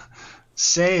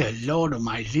 Say hello to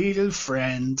my little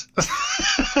friend.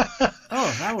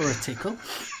 Oh, that were a tickle.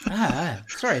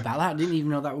 Sorry about that. I didn't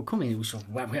even know that would come in. It was sort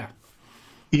of, yeah.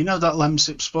 You know that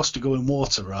lemsip's supposed to go in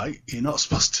water, right? You're not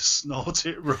supposed to snort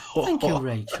it raw. Thank you,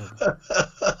 Rachel.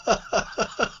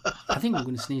 I think I'm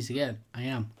going to sneeze again. I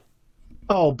am.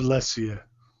 Oh, bless you.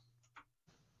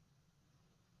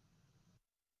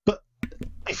 But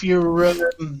if you're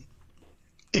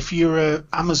a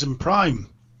Amazon Prime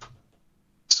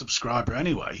subscriber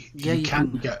anyway, you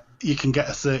can get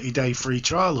a 30-day free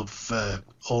trial of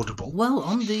Audible. Well,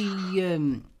 on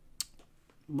the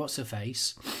what's her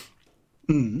face?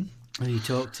 Who you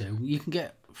talk to, you can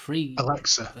get free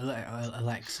Alexa.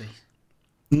 Alexi.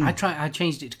 I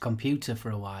changed it to computer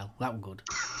for a while. That was good.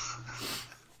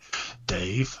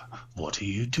 Dave, what are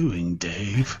you doing,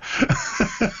 Dave?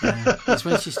 It's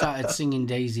when she started singing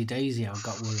Daisy Daisy I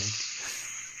got worried.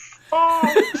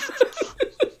 Oh.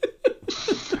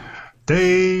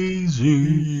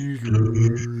 Daisy.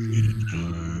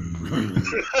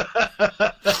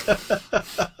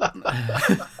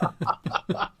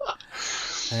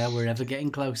 We're ever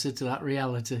getting closer to that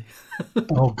reality.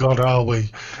 Oh God, are we?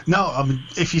 No, I mean,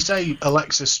 if you say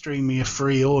Alexa, stream me a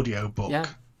free audio book,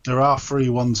 there are free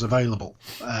ones available.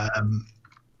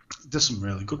 There's some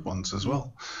really good ones as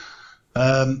well.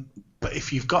 But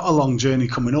if you've got a long journey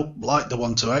coming up, like the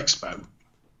one to Expo,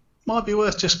 might be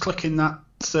worth just clicking that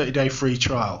 30-day free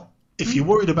trial. If you're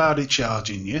worried about it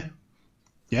charging you,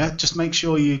 just make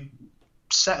sure you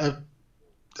set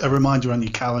a reminder on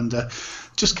your calendar.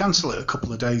 Just cancel it a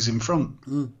couple of days in front.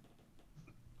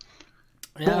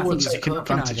 Yeah, I think it's a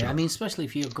cracking idea. I mean, especially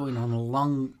if you're going on a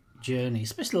long journey,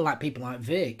 especially like people like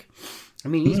Vic. I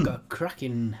mean, he's got a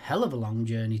cracking hell of a long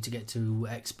journey to get to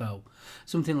Expo.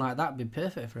 Something like that would be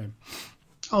perfect for him.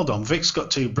 Hold on, Vic's got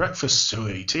 2 breakfasts to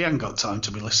eat. He ain't got time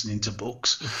to be listening to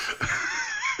books.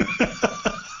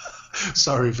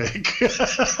 Sorry, Vic.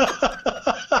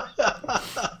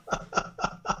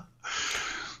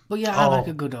 But yeah, I like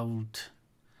a good old...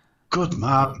 Good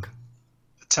man.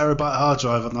 A terabyte hard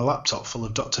drive on the laptop full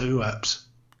of Doctor Who apps.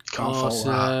 You can't fault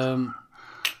that.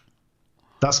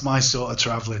 That's my sort of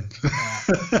travelling.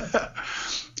 Yeah.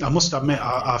 I must admit,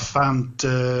 I found...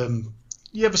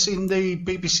 you ever seen the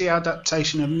BBC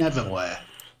adaptation of Neverwhere?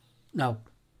 No.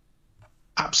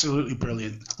 Absolutely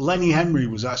brilliant. Lenny Henry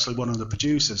was actually one of the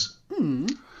producers.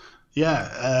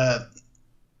 Yeah.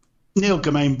 Neil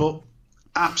Gaiman book.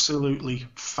 Absolutely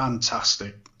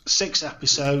fantastic. 6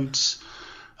 episodes.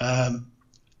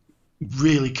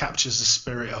 Really captures the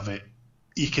spirit of it.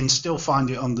 You can still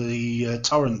find it on the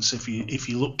torrents if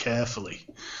you look carefully.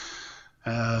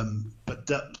 But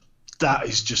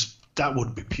that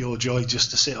would be pure joy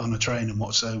just to sit on a train and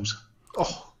watch those.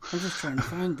 Oh, I'm just trying to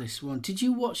find this one. Did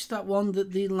you watch that one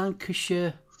that the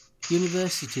Lancashire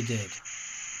University did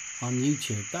on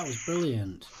YouTube? That was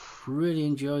brilliant. Really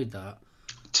enjoyed that.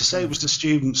 To say it was the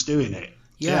students doing it.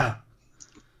 Yeah.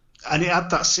 And it had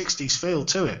that 60s feel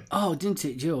to it. Oh, didn't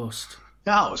it just?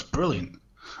 Yeah, it was brilliant.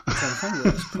 I'm trying to find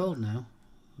what it's called now.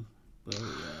 But,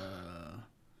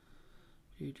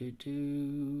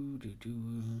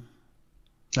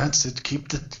 That's it.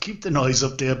 Keep the noise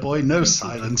up, dear boy. No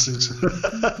silences.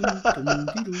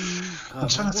 I'm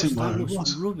trying to think where it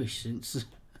was. Rubbish since.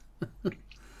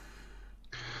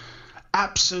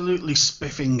 Absolutely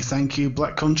spiffing. Thank you,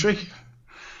 Black Country.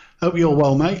 Hope you're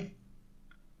well, mate.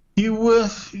 You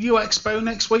Expo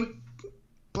next week,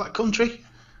 Black Country?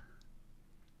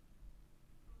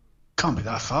 Can't be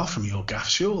that far from your gaff,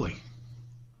 surely.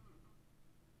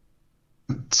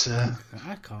 But,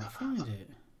 I can't find it.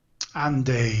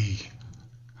 Andy.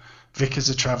 Vic is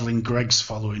a travelling Greg's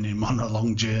following him on a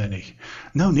long journey.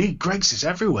 No need, Greg's is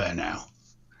everywhere now.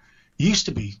 It used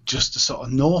to be just a sort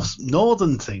of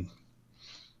northern thing.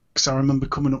 Because I remember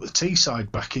coming up the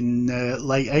Teesside back in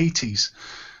late 80s.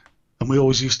 And we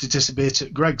always used to disappear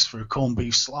at Greg's for a corned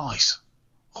beef slice.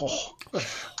 Oh,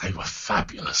 they were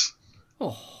fabulous.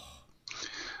 Oh.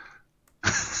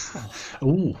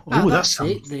 That's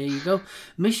it. There you go.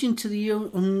 Mission to the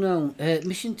unknown.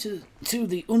 Mission to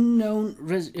the unknown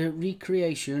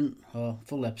recreation. Oh,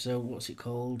 full episode. What's it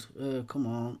called? Come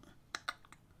on.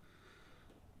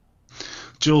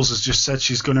 Jules has just said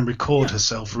she's going to record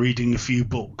herself reading a few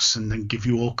books and then give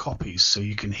you all copies so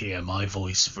you can hear my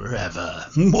voice forever.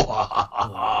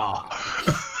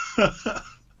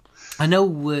 I know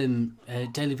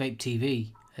Daily Vape TV,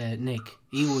 Nick,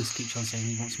 he always keeps on saying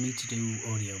he wants me to do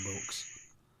audiobooks.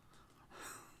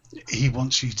 He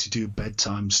wants you to do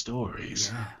bedtime stories.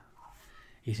 Yeah.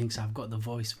 He thinks I've got the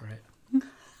voice for it.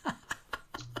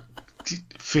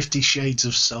 50 Shades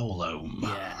of Solo.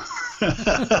 Yeah.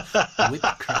 Whip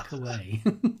crack away.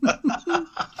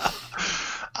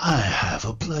 I have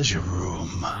a pleasure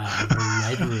room. A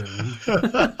red room.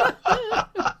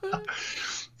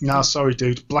 No, sorry,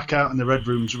 dude. Blackout and the red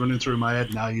room's running through my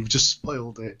head now. You've just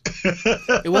spoiled it.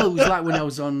 Well, it was like when I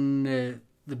was on the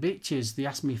Bitches. They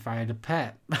asked me if I had a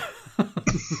pet.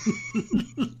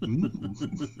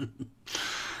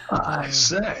 I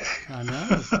say. I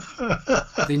know.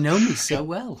 They know me so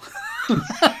well.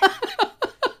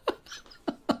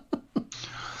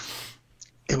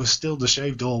 It was still the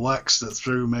shaved all wax that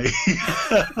threw me.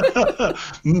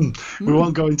 We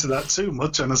won't go into that too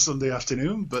much on a Sunday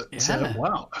afternoon, but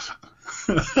wow.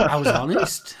 I was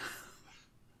honest.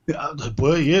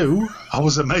 Were you? I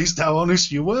was amazed how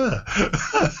honest you were.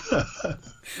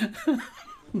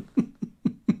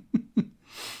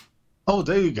 Oh,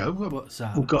 there you go. What's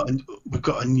that? We've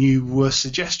got a new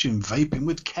suggestion. Vaping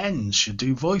with Ken should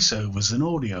do voiceovers and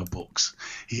audiobooks.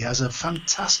 He has a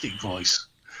fantastic voice.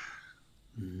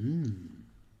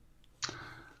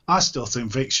 I still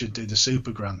think Vic should do the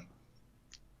Supergran.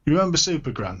 You remember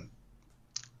Supergran?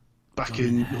 Back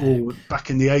in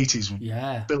the 80s.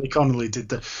 Yeah. Billy Connolly did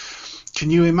the.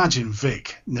 Can you imagine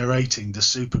Vic narrating the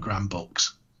Supergran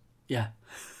books? Yeah.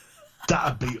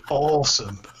 That'd be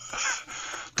awesome.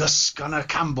 The Scunner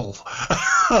Campbell.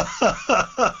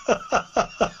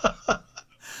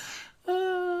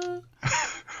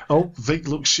 Oh, Vic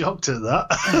looks shocked at that.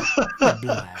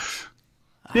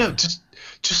 Yeah,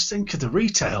 just think of the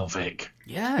retail, Vic.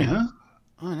 Yeah. You know?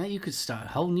 Oh, now you could start a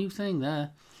whole new thing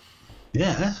there.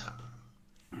 Yeah.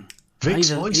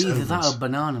 Vic's either that or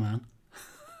Banana Man.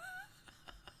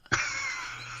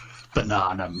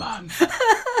 Banana Man.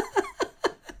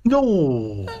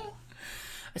 No.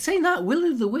 Saying that, Will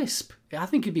o' the Wisp. I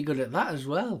think he'd be good at that as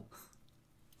well.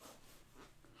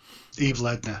 Evil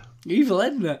Edna. Evil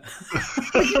Edna.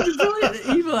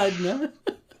 Evil Edna.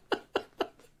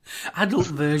 Adult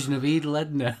version of Evil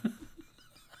Edna.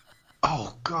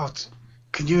 Oh, God.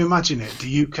 Can you imagine it?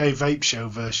 The UK vape show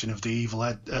version of the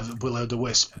Will o' the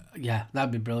Wisp. Yeah,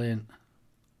 that'd be brilliant.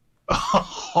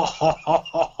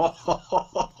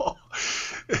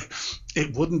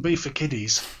 It wouldn't be for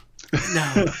kiddies.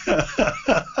 No.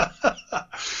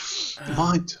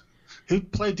 Mind. Who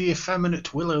played the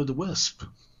effeminate Will o' the Wisp?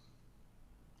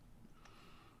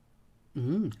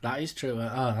 That is true.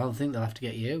 I don't think they'll have to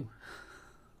get you.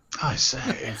 I say,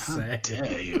 how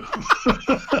dare you?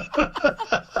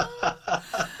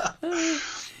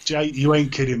 Jay, you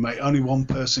ain't kidding, mate. Only one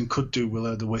person could do Will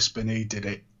o' the Wisp, and he did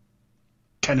it.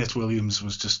 Kenneth Williams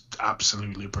was just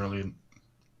absolutely brilliant.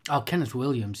 Oh, Kenneth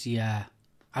Williams, yeah.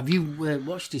 Have you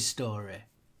watched his story?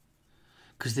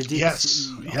 Because they did.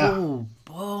 Yes, yeah. Oh,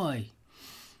 boy.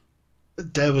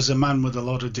 There was a man with a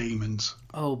lot of demons.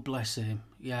 Oh, bless him.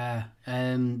 Yeah.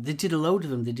 They did a load of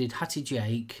them. They did Hattie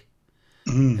Jake.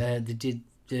 They did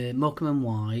Morecambe and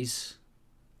Wise.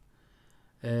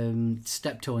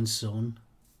 Steptoe and Son.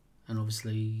 And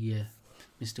obviously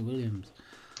Mr. Williams.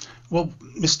 Well,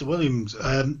 Mr. Williams,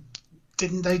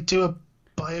 didn't they do a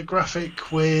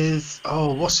biographic with,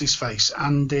 what's his face?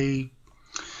 Andy.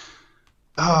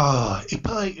 Oh, he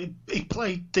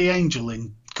played the angel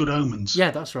in Good Omens.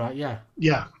 Yeah, that's right, yeah.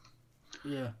 Yeah.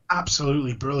 Yeah.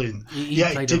 Absolutely brilliant. He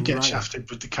did get shafted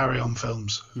with the Carry On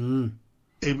films.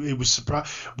 It was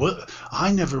surprising. Well,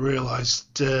 I never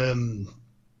realised. The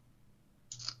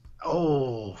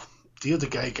other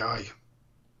gay guy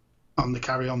on the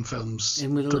Carry On films.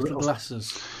 In with the little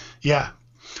glasses. Yeah.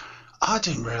 I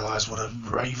didn't realise what a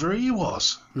raver he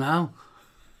was. No.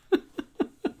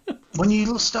 When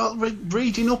you start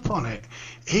reading up on it,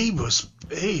 he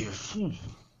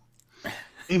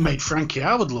made Frankie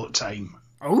Howard look tame.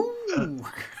 Oh.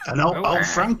 And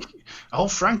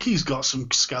old Frankie's got some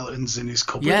skeletons in his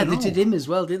cupboard. Yeah, they did him as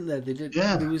well, didn't they? They did.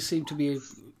 Yeah. There seemed to be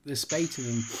a spate of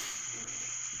them.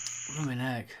 Blooming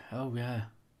heck. Oh, yeah.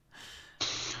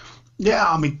 Yeah,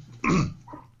 I mean,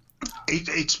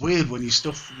 it's weird when you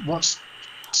watch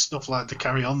stuff like the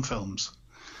Carry On films.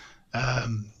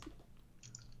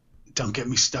 don't get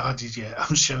me started yet.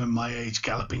 I'm showing my age.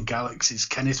 Galloping Galaxies.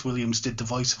 Kenneth Williams did the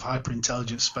voice of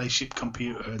hyper-intelligent spaceship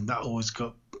computer, and that always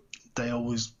got. They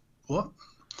was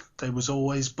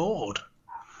always bored.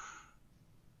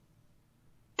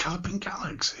 Galloping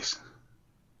Galaxies.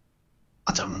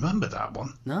 I don't remember that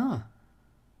one. No.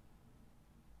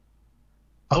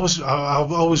 I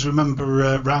always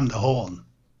remember Round the Horn.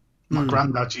 My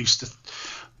granddad used to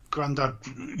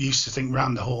think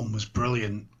Round the Horn was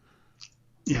brilliant,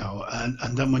 you know.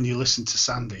 And then when you listen to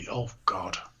Sandy, oh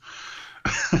God,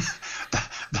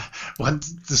 when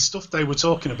the stuff they were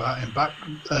talking about in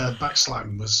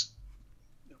backslang was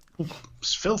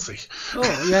filthy.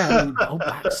 Oh yeah,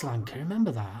 backslang. Can you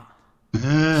remember that?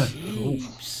 Yeah.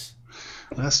 Jeez.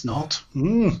 That's not.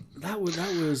 That was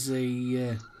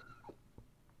a.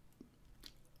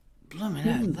 Blimey,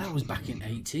 that was back in the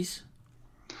 80s.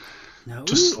 No,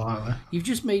 just slightly. You've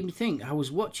just made me think. I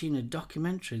was watching a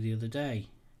documentary the other day.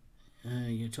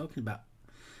 You're talking about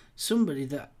somebody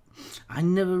that I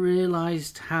never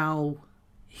realised how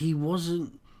he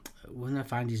wasn't. When I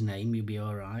find his name, you'll be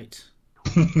all right.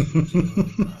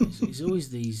 It's always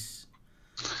these.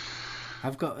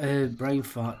 I've got a brain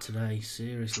fart today.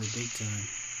 Seriously, big time.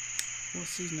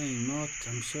 What's his name? I'm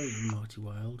sure it's Marty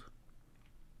Wilde.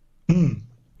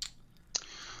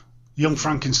 Young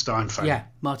Frankenstein fan. Yeah,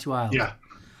 Marty Wilde. Yeah.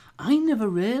 I never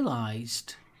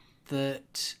realised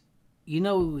that, you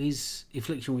know, his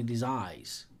affliction with his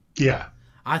eyes. Yeah.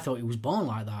 I thought he was born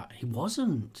like that. He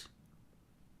wasn't.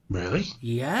 Really?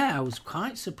 Yeah, I was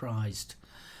quite surprised.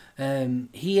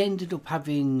 He ended up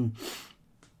having,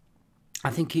 I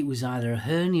think it was either a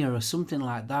hernia or something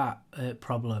like that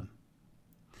problem.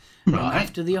 Right. And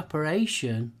after the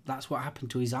operation, that's what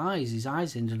happened to his eyes. His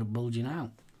eyes ended up bulging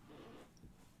out.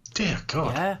 Dear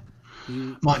God. Yeah.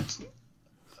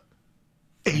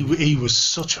 He was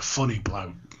such a funny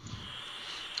bloke.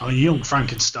 I mean, Young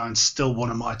Frankenstein's still one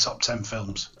of my top 10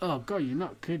 films. Oh, God, you're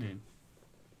not kidding.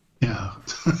 Yeah.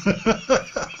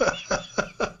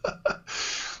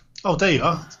 Oh, there you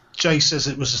are. Jay says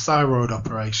it was a thyroid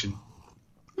operation.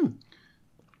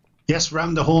 Yes,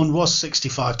 Round the Horn was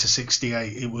 65 to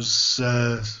 68. It was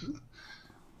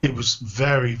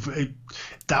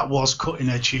that was cutting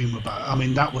edge humour. I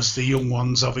mean, that was the young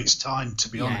ones of its time, to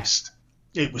be honest.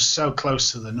 It was so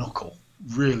close to the knuckle,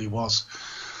 really was.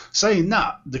 Saying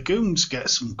that, the Goons get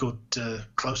some good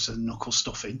close to the knuckle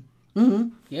stuff in. Mm-hmm.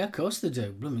 Yeah, of course they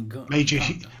do. Blooming God. Major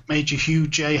Hugh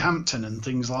J. Hampton and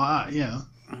things like that, yeah.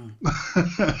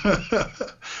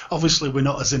 Obviously, we're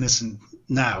not as innocent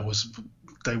now as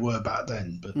they were back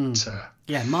then, but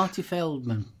yeah, Marty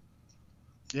Feldman.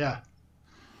 Yeah.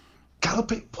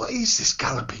 What is this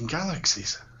Galloping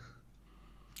Galaxies?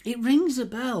 It rings a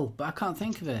bell, but I can't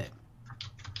think of it.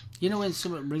 You know when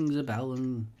something rings a bell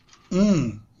and...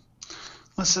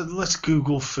 Let's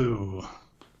Google Foo.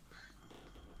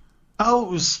 Oh,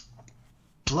 it was...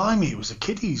 Blimey, it was a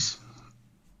kiddies.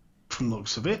 From the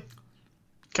looks of it.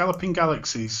 Galloping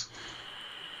Galaxies.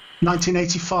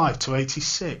 1985 to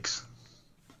 86.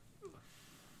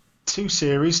 2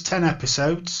 series, 10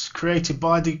 episodes, created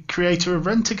by the creator of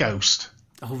Rent-A-Ghost.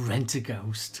 Oh,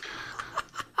 Rent-A-Ghost.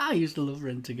 I used to love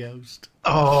Rent-A-Ghost.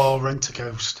 Oh,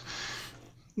 Rent-A-Ghost.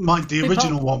 The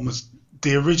original one was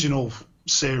the original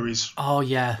series. Oh,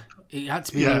 yeah. It had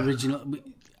to be the original.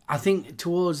 I think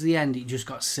towards the end it just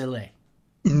got silly.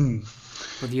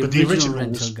 But the original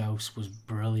Rent-A-Ghost was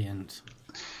brilliant.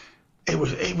 It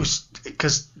was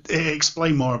because it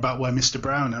explained more about where Mr.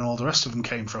 Brown and all the rest of them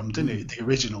came from, didn't it? The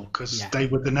original, because they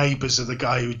were the neighbours of the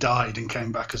guy who died and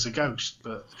came back as a ghost.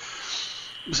 But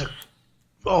it was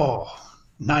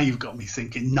now you've got me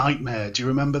thinking. Nightmare. Do you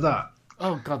remember that?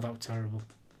 Oh God, that was terrible.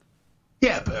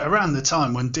 Yeah, but around the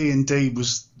time when D&D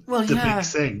was the big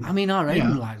thing. I mean, I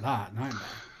didn't like that. Nightmare.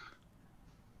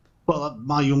 Well,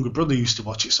 my younger brother used to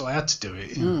watch it, so I had to do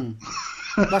it.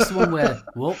 That's the one where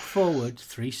walk forward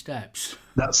 3 steps.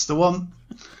 That's the one.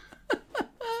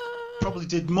 Probably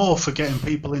did more for getting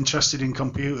people interested in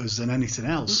computers than anything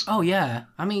else. Oh, yeah.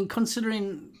 I mean,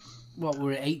 considering what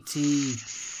we're at 80,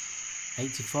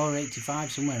 84,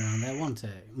 85, somewhere around there, wasn't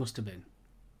it? It must have been.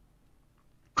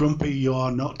 Grumpy, you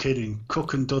are not kidding.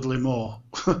 Cook and Dudley Moore.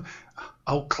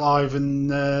 Old Clive and,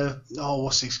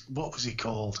 what was he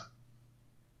called?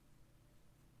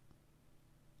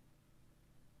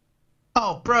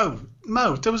 Oh, bro,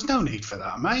 Mo, there was no need for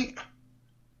that, mate.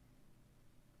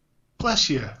 Bless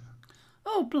you.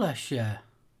 Oh, bless you.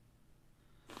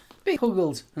 Big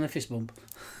huggles and a fist bump.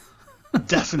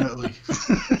 Definitely.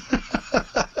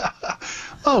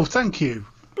 Oh, thank you.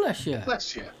 Bless you.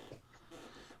 Bless you.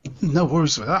 No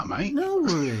worries with that, mate. No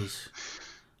worries.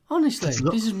 Honestly,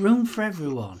 there's room for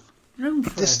everyone. Room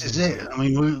for This is everyone. it. I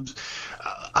mean,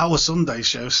 our Sunday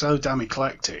show so damn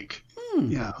eclectic.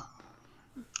 Yeah.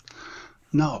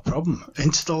 Not a problem.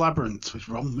 Into the Labyrinth with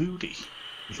Ron Moody.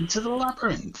 Into the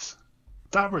Labyrinth.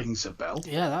 That rings a bell.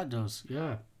 Yeah, that does.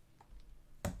 Yeah.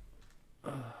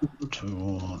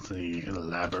 To the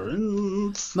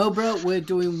Labyrinth. Mobro, we're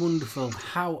doing wonderful.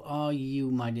 How are you,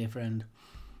 my dear friend?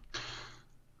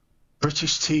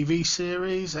 British TV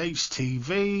series,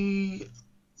 HTV.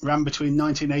 Ran between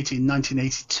 1980 and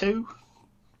 1982.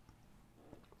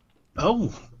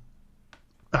 Oh,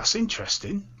 that's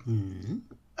interesting.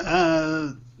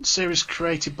 Series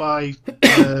created by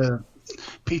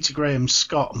Peter Graham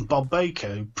Scott and Bob Baker,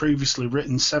 who previously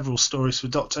written several stories for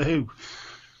Doctor Who.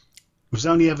 It was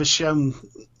only ever shown.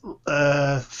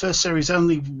 First series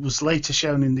only was later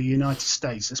shown in the United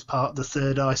States as part of the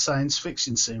Third Eye science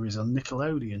fiction series on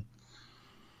Nickelodeon.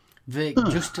 Vic,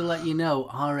 just to let you know,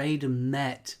 our Aidan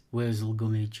met Wurzel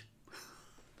Gummidge.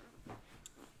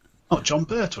 Oh, John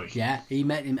Pertwee. Yeah, he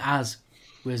met him as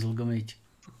Wurzel Gummidge.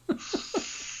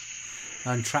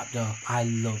 And Trapdoor. I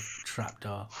love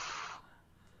Trapdoor.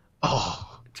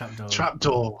 Oh, Trapdoor.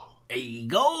 Trapdoor. There you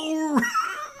go.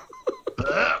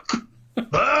 Burke.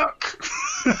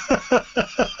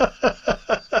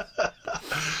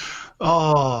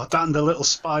 Oh, that and the little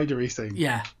spidery thing.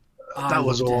 Yeah. That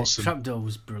was loved it. awesome. Trapdoor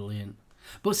was brilliant.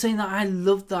 But saying that, I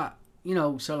loved that,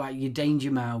 so like your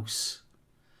Danger Mouse,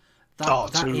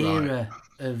 that era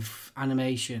of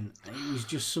animation, it was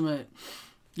just something.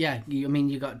 Yeah,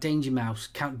 you got Danger Mouse,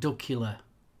 Count Duckula,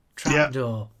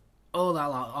 Trapdoor, all that.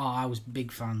 I was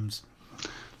big fans.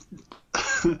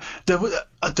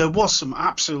 There was some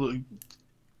absolutely.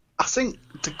 I think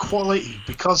the quality,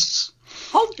 because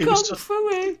It was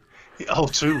oh,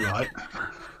 too right.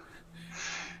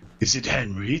 Is it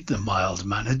Henry, the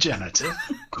mild-mannered janitor?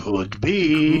 Could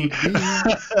be.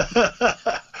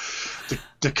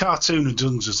 The cartoon of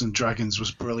Dungeons and Dragons was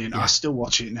brilliant. I still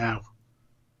watch it now.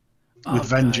 With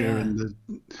Venger and the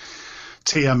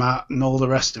Tiamat and all the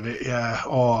rest of it. Yeah.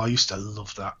 Oh, I used to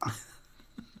love that.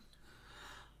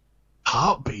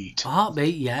 Heartbeat.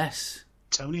 Yes.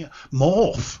 Tony.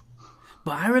 Morph.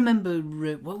 But I remember,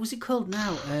 what was it called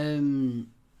now?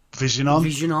 Vision On.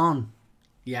 Vision On.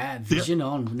 Yeah, Vision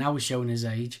On. Now we're showing his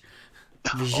age.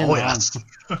 Vision On. Yes.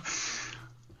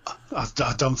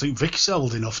 I don't think Vic's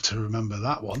old enough to remember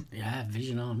that one. Yeah,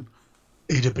 Vision On.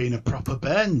 He'd have been a proper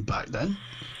Ben back then.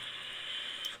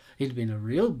 He'd have been a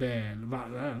real Ben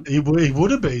back then. He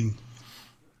would have been.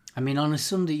 I mean, on a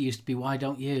Sunday it used to be Why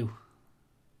Don't You?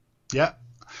 Yeah.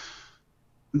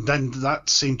 Then that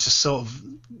seemed to sort of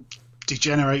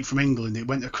degenerate from England. It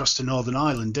went across to Northern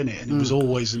Ireland, didn't it? And it was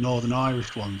always the Northern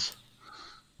Irish ones.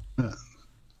 Yeah.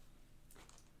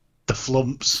 The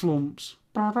Flumps. Flumps.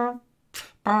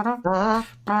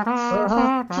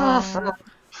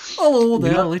 Oh,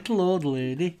 there, little old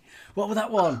lady. What was that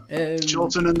one?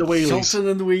 Chilton and the Wheelies. Chilton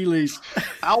and the Wheelies.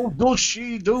 How does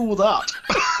she do that?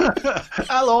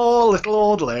 Hello, little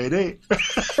old lady.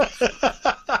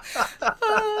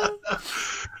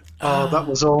 Oh, that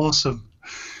was awesome.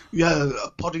 Yeah,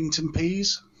 Poddington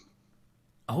Peas.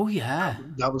 Oh, yeah.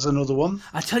 That was another one.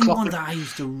 I tell you one that I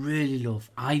used to really love.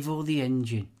 Ivor the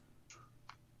Engine.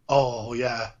 Oh,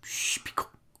 yeah.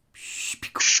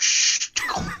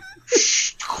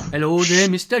 Hello there,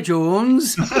 Mr.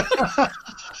 Jones.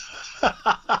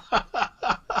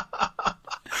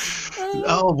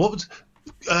 Oh, what was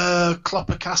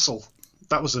Clopper Castle?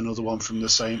 That was another one from that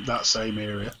same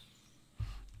area.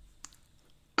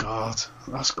 God,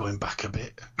 that's going back a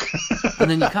bit.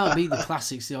 And then you can't beat the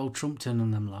classics, the old Trumpton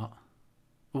and them lot.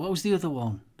 What was the other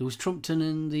one? There was Trumpton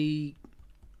and the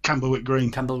Camberwick Green.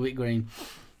 Camberwick Green.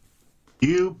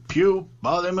 You, Pew,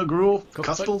 Barley McGrew,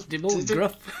 Castle, Dibble,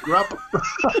 Gruff. Grub.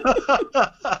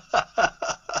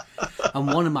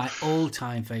 And one of my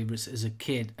all-time favourites as a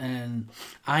kid, and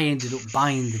I ended up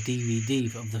buying the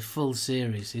DVD of the full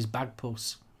series, is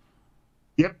Bagpuss.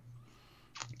 Yep.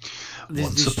 There's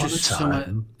Once upon a just time.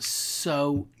 something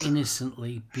so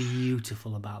innocently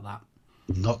beautiful about that.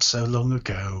 Not so long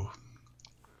ago,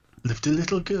 lived a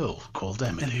little girl called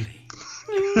Emily.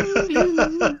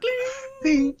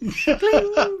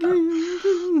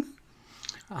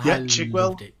 Yeah,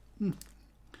 Chigwell.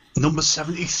 Number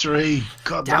 73.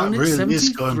 God, Down that at really is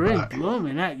 73. going back.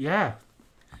 Blimey, heck, yeah.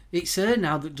 It's her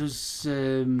now that does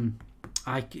QI,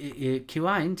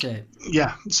 isn't it?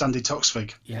 Yeah, Sandy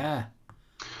Toksvig. Yeah.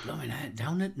 Blimey, heck,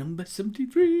 down at number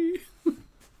 73.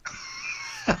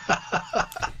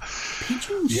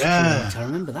 Pigeon Yeah. Street, I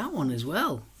remember that one as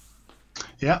well.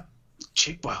 Yeah,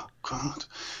 Chigwell. God.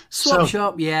 Swap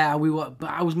Shop, yeah, but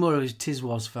I was more of a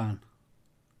Tiswas fan.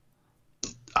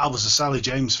 I was a Sally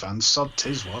James fan. Sod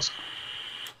Tiz was.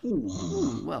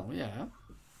 Well, yeah.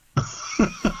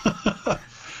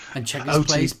 And Checkers OT.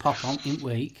 Plays Pop on in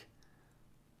week.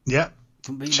 Yeah.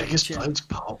 Couldn't beat Checkers that. Plays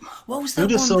Pop. What was that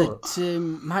Who'd have one thought?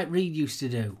 that Mike Reed used to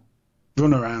do?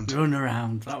 Run around. Run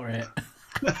around. That were it.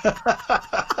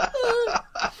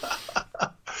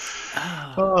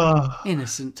 Oh.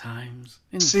 Innocent times.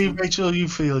 See, Rachel, you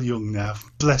feel young now.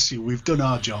 Bless you. We've done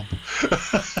our job.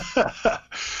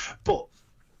 But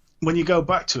when you go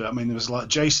back to it, I mean, there was like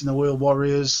Jason the Wheel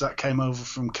Warriors that came over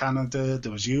from Canada.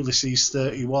 There was Ulysses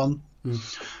 31.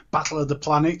 Battle of the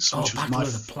Planets. Which was Battle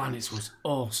of the Planets was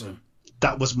awesome.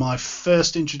 That was my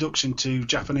first introduction to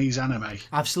Japanese anime.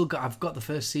 I've got the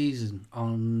first season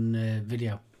on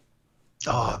video.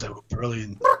 Oh, they were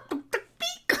brilliant.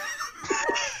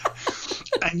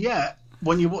 And yet,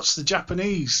 when you watch the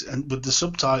Japanese and with the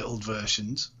subtitled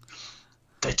versions,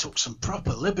 they took some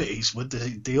proper liberties with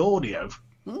the audio.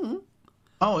 Mm.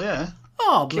 Oh, yeah.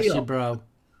 Oh, bless you, bro.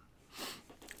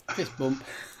 Fist bump.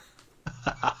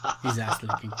 He's ass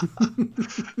licking.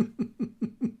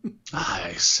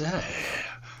 I say,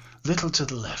 little to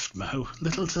the left, Mo.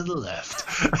 Little to the left.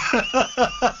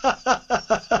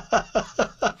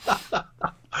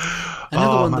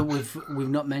 Another one that we've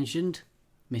not mentioned,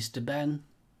 Mr. Ben.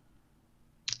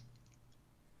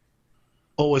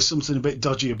 Always something a bit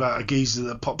dodgy about a geezer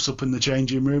that pops up in the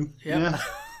changing room. Yep. Yeah.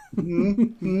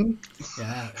 Mm-hmm.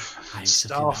 Yeah.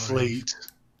 Starfleet.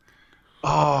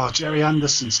 Oh, Jerry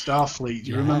Anderson, Starfleet.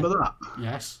 Do you remember that?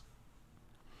 Yes.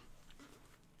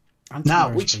 Now,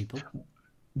 People.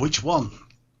 which one?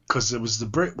 Because there was the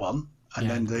Brit one, and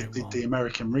then the the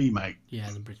American remake. Yeah,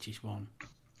 the British one.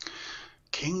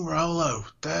 King Rolo.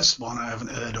 There's one I haven't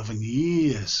heard of in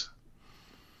years.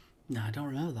 No, I don't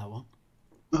remember that one.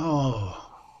 Oh.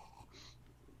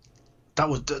 That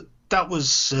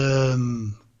was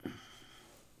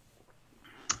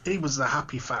he was the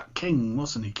happy fat king,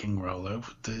 wasn't he, King Rolo?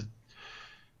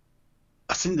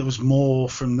 I think there was more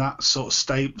from that sort of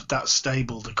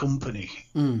stable the company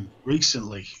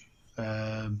recently.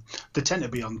 They tend to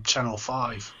be on Channel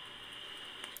 5.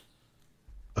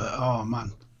 But oh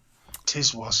man,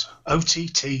 Tiz was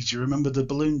OTT. Do you remember the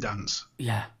balloon dance?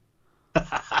 Yeah.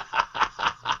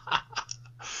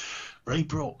 Ray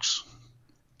Brooks.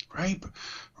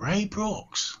 Ray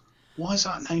Brooks. Why is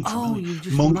that name familiar? Oh, you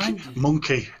just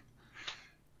Monkey.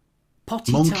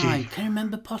 Potty Monkey. Time. Can you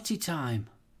remember Potty Time?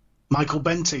 Michael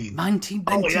Bentine. 19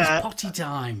 Benton's yeah. Potty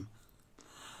Time.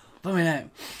 Wait a minute.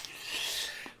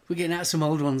 We're getting out some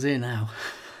old ones here now.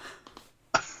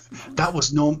 That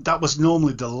was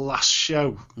normally the last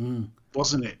show,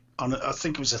 wasn't it? I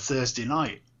think it was a Thursday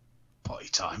night. Potty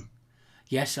Time.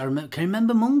 Yes, I remember. Can you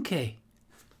remember Monkey?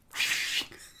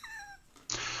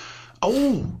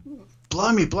 Oh,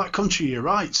 blimey, Black Country, you're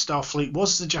right. Starfleet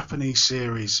was the Japanese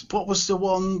series. What was the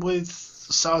one with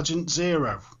Sergeant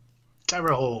Zero?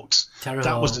 Terrorhawks.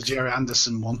 That was the Jerry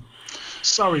Anderson one.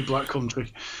 Sorry, Black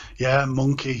Country. Yeah,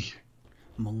 Monkey.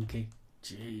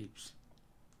 Jeeps.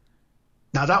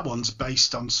 Now, that one's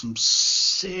based on some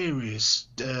serious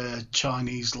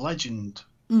Chinese legend.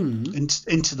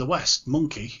 Into the West,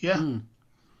 Monkey, yeah.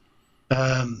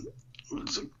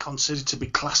 Considered to be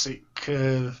classic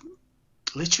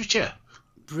literature.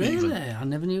 Really? Even. I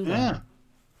never knew that. Yeah.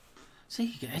 See,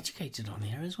 you get educated on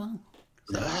here as well.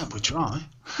 Yeah, we try.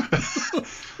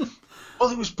 Well,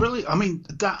 it was brilliant. I mean,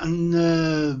 that and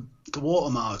the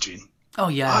water margin. Oh,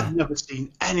 yeah. I'd never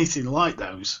seen anything like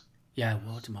those. Yeah,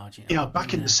 water margin. You know,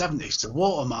 back in the 70s, the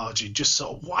water margin just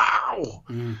sort of, wow,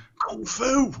 kung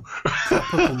fu.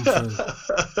 Proper kung fu.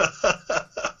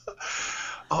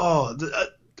 Oh,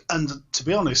 and to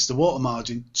be honest, the water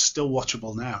margin still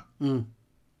watchable now.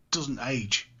 Doesn't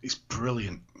age. It's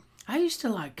brilliant. I used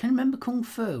to can you remember Kung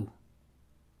Fu?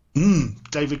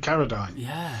 David Carradine.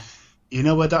 Yeah. You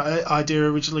know where that idea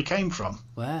originally came from?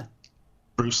 Where?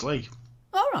 Bruce Lee.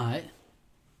 All right.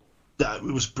 It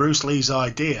was Bruce Lee's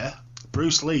idea.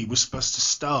 Bruce Lee was supposed to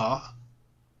star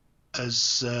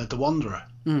as the Wanderer.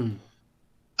 And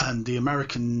the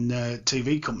American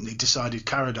TV company decided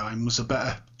Carradine was a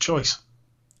better choice.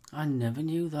 I never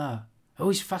knew that. It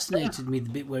always fascinated me, the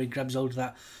bit where he grabs hold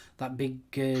of that big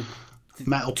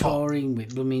metal touring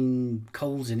with blooming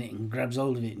coals in it and grabs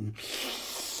hold of it and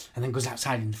then goes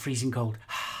outside in the freezing cold.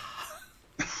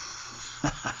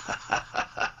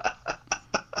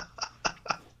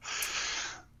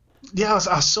 Yeah,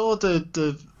 I saw a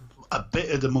bit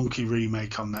of the Monkey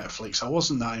remake on Netflix. I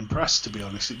wasn't that impressed, to be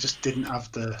honest. It just didn't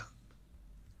have the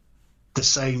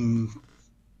same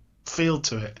feel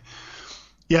to it.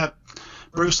 Yeah,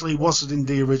 Bruce Lee wasn't in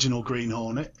the original Green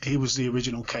Hornet. He was the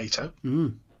original Kato.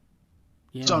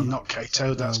 Yeah. So not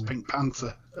Kato, that's Pink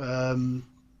Panther. What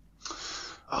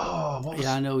was...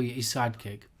 Yeah, I know his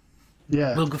sidekick.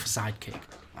 Yeah. We'll go for sidekick.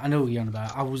 I know what you're on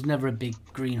about. I was never a big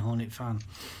Green Hornet fan.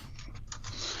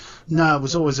 No, it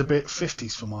was always a bit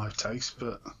 50s for my taste,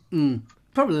 but...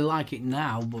 Probably like it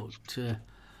now, but...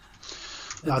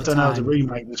 I don't know, the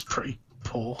remake was pretty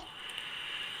poor.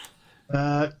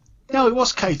 No, it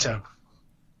was Kato.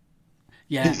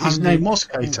 Yeah, his name was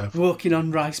Kato. Walking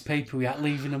on rice paper without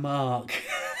leaving a mark.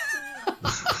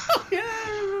 Yeah, I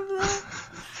remember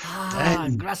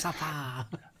that. Grasshopper.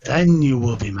 Then you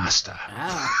will be master.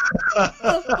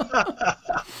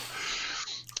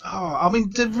 I mean,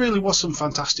 there really was some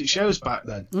fantastic shows back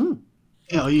then. You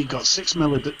know, you got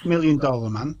 $6 Million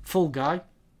Man. Fall Guy.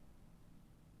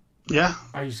 Yeah.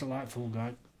 I used to like Fall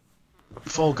Guy.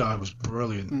 Fall Guy was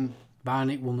brilliant.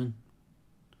 Bionic Woman.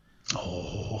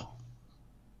 Oh.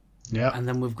 Yeah. And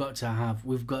then we've got to have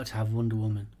Wonder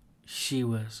Woman. She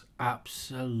was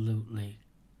absolutely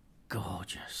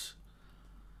gorgeous.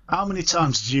 How many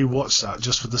times did you watch that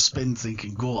just for the spin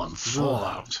thinking, go on, fall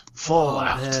out.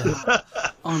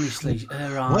 Honestly,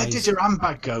 her eyes. Where did your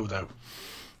handbag go, though?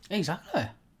 Exactly.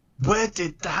 Where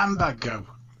did the handbag go?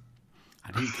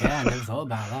 I didn't care. I never thought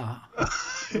about that.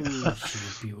 Ooh, she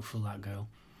was beautiful, that girl.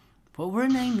 What were her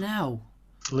name now?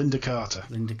 Linda Carter.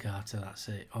 Linda Carter, that's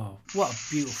it. Oh, what a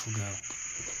beautiful girl.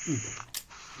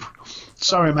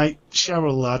 Sorry, mate.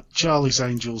 Cheryl Ladd, Charlie's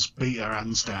Angels beat her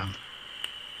hands down.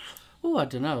 Oh, I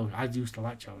don't know. I used to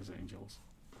like Charlie's Angels.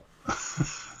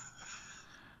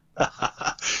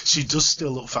 She does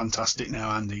still look fantastic now,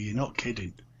 Andy. You're not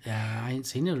kidding. Yeah, I ain't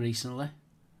seen her recently.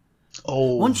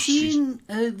 Oh, Wasn't she in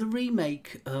the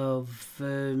remake of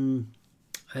I've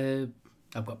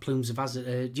got Plumes of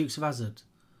Hazzard, Dukes of Hazzard?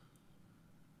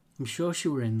 I'm sure she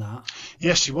were in that.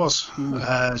 Yes, she was.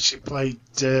 She played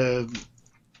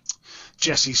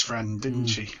Jesse's friend, didn't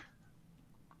she?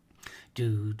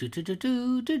 Tell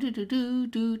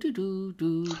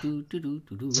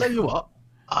Tell you what,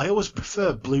 I always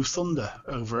prefer Blue Thunder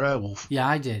over Airwolf. Yeah,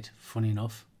 I did. Funny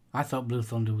enough, I thought Blue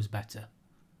Thunder was better.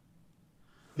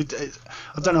 I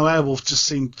don't know. Airwolf just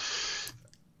seemed.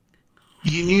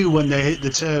 You knew when they hit the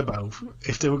turbo,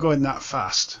 if they were going that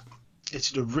fast,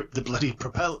 it'd have ripped the bloody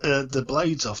the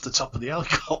blades off the top of the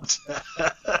helicopter.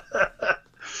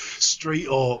 Street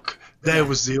Hawk. There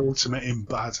was the ultimate in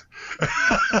bad.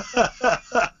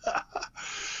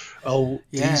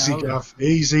 Easy, Gav.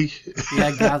 Easy. Yeah,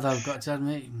 Gav, I've got to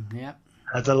admit. Yeah.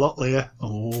 Had a lot there.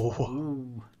 Oh.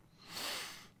 Ooh.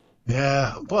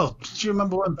 Yeah. Well, do you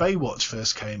remember when Baywatch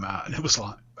first came out? And it was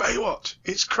like, Baywatch,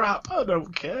 it's crap. I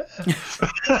don't care.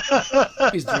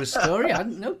 Is there a story? I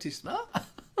hadn't noticed that.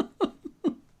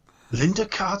 Linda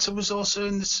Carter was also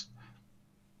in this.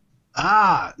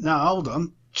 No, hold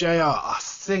on. JR, I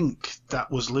think that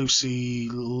was Lucy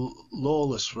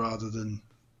Lawless rather than...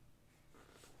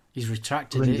 He's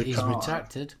retracted Linda it. He's Carter.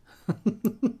 retracted.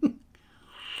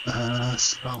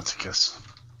 Spartacus.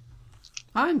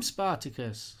 I'm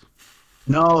Spartacus.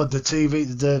 No, the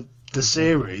TV, the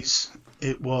series,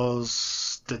 it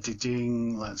was...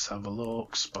 Let's have a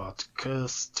look.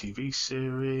 Spartacus, TV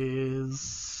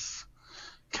series,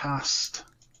 cast...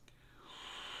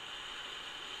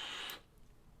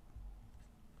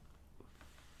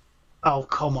 Oh,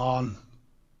 come on.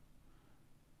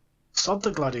 Sod the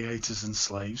gladiators and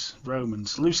slaves,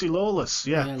 Romans. Lucy Lawless,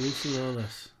 yeah. Yeah, Lucy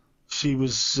Lawless. She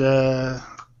was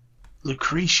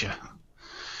Lucretia.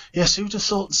 Yes, who'd have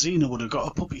thought Xena would have got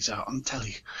her puppies out on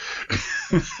telly?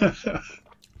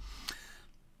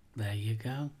 There you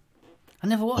go. I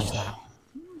never watched that.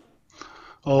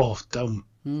 Oh, don't.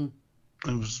 Mm.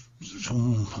 It was...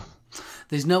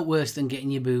 There's no worse than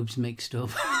getting your boobs mixed up.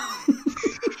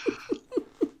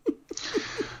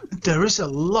 There is a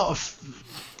lot of...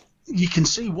 You can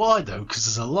see why, though, because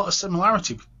there's a lot of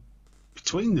similarity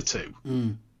between the two.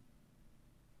 Mm.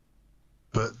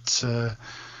 But,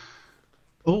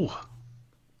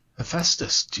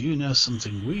 Hephaestus, do you know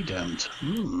something we don't?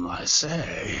 I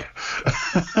say.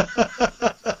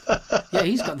 Yeah,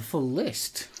 he's got the full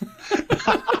list.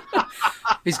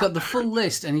 He's got the full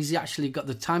list, and he's actually got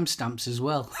the timestamps as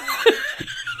well.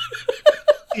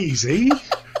 Easy.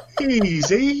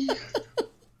 Easy.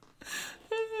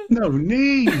 No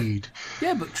need.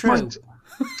 Yeah, but true.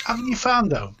 Haven't you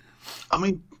found, though? I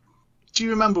mean, do you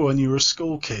remember when you were a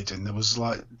school kid and there was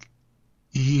like,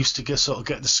 you used to get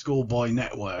the schoolboy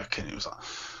network and it was like,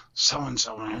 so and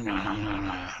so,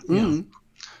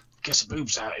 gets her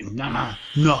boobs out and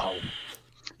no.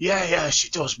 Yeah, she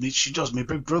does. She does. My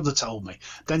big brother told me.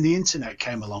 Then the internet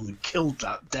came along and killed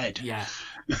that dead. Yeah.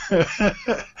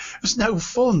 It was no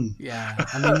fun. Yeah,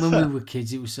 I mean, when we were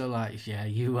kids, it was so like, yeah,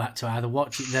 you had to either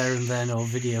watch it there and then or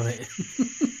video it.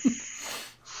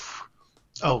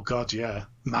 Oh, God, yeah.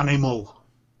 Manimal.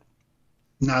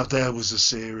 Now, there was a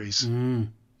series.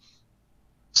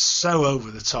 So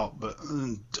over the top, but...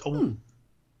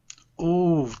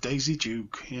 Daisy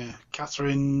Duke, yeah.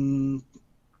 Catherine...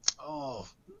 Oh,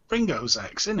 Ringo's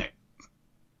ex, isn't it?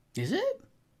 Is it?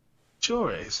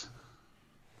 Sure it is.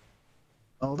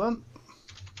 Hold on.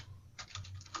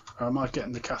 Or am I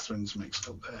getting the Catherines mixed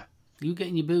up there? You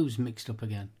getting your boobs mixed up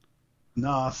again?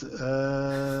 No,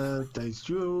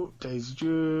 Daisy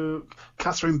Duke.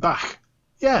 Catherine Bach.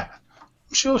 Yeah,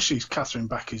 I'm sure she's Catherine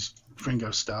Bach is Ringo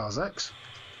Starr's ex.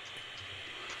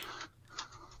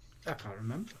 I can't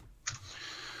remember.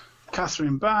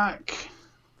 Catherine Bach.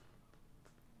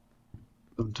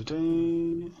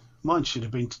 Mine should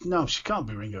have been... No, she can't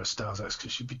be Ringo Starr's ex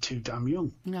because she'd be too damn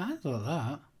young. Yeah, I thought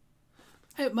that.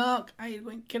 Hey, Mark, how you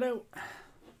doing, kiddo?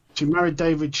 She married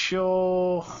David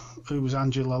Shaw, who was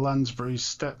Angela Lansbury's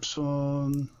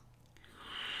stepson.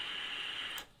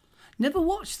 Never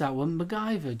watched that one,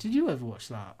 MacGyver. Did you ever watch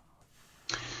that?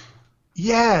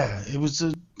 Yeah,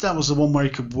 that was the one where he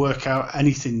could work out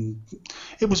anything.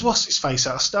 It was what's his face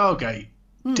out of Stargate,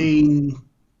 Dean,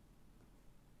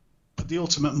 but the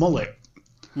ultimate mullet.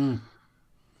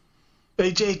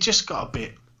 But it just got a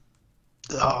bit.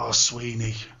 Oh,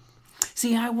 Sweeney.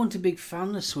 See, I wasn't a big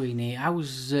fan of Sweeney. I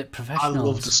was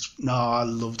professionals. I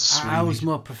loved Sweeney. I was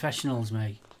more professionals,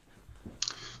 mate.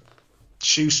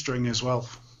 Shoestring as well.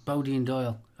 Bodie and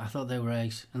Doyle. I thought they were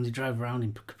ace, and they drive around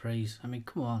in Capris. I mean,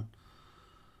 come on.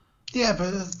 Yeah,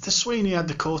 but the Sweeney had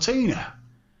the Cortina.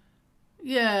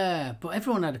 Yeah, but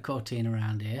everyone had a Cortina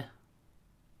around here.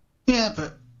 Yeah,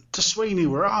 but the Sweeney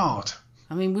were hard.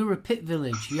 I mean, we were a pit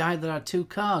village. You either had 2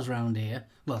 cars round here,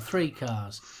 well, 3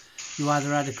 cars. You either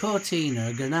had a Cortina,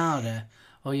 a Granada,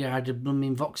 or you had a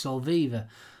blooming Vauxhall Viva.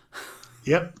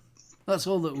 Yep. That's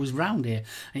all that was round here.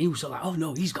 And he was like, oh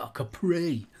no, he's got a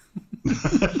Capri.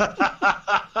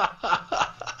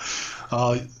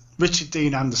 Oh, Richard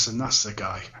Dean Anderson, that's the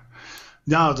guy.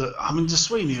 No, the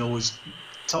Sweeney always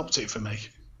topped it for me.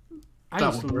 That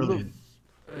was brilliant.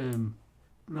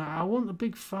 No, I wasn't a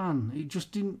big fan. It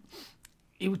just didn't...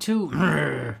 It was too...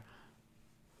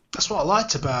 That's what I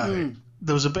liked about it.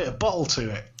 There was a bit of bottle to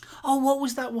it. Oh, what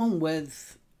was that one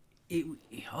with...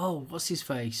 what's his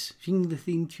face? Sing the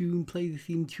theme tune, play the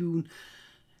theme tune.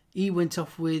 He went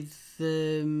off with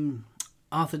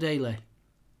Arthur Daly.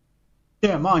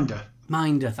 Yeah, Minder.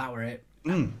 Minder, that were it.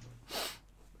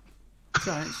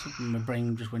 Sorry, my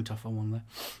brain just went off on one there.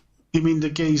 You mean the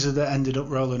geezer that ended up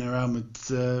rolling around with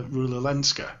Rula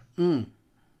Lenska?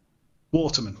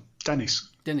 Waterman.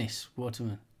 Dennis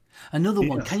Waterman. Another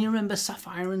one. Can you remember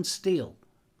Sapphire and Steel?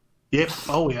 Yep.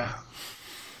 Oh, yeah.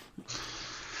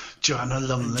 Joanna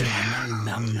Lumley.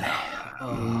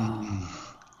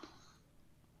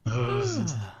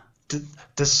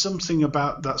 There's something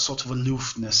about that sort of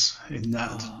aloofness in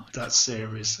that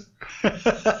series.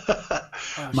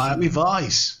 Miami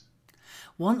Vice.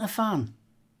 Wasn't a fan.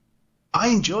 I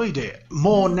enjoyed it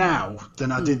more now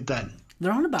than I did then.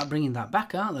 They're on about bringing that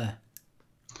back, aren't they?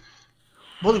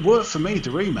 Well, it worked for me, the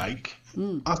remake.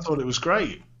 I thought it was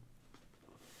great.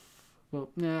 Well,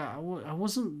 yeah, I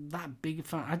wasn't that big a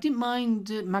fan. I didn't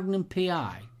mind Magnum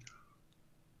P.I.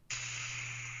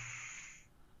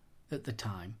 at the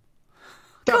time.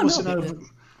 That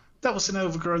was an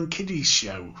overgrown kiddies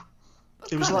show.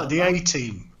 It was like the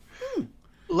A-Team.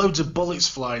 Loads of bullets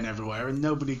flying everywhere and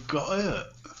nobody got hurt.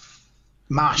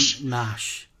 MASH.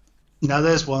 Now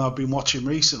there's one I've been watching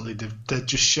recently. They're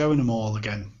just showing them all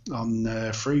again on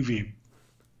Freeview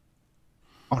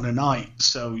on a night.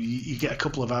 So you get a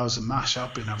couple of hours of MASH.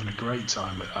 I've been having a great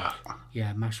time with that.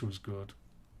 Yeah, MASH was good.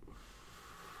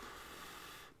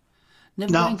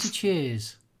 Never got into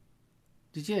Cheers.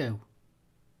 Did you?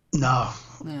 No,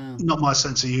 not my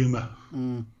sense of humour.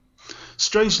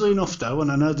 Strangely enough, though, and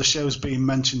I know the show's being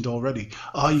mentioned already,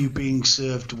 Are You Being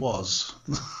Served was.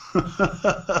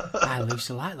 I used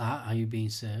to like that, Are You Being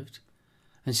Served?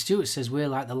 And Stuart says we're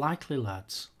like the Likely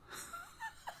Lads.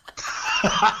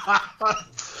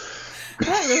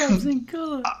 In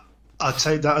colour. I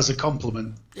take that as a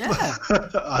compliment. Yeah.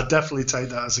 I definitely take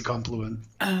that as a compliment.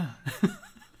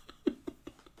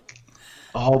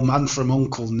 Oh, Man from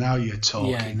U.N.C.L.E., now you're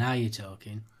talking. Yeah, now you're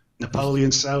talking.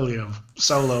 Napoleon Solo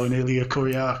and Ilya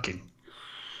Kuryakin.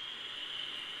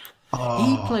 Oh.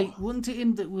 He played, wasn't it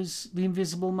him that was the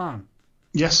Invisible Man?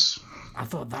 Yes. I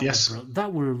thought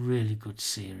that were a really good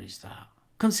series, that.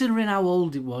 Considering how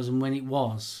old it was and when it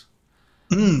was.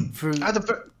 Through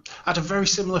Had a very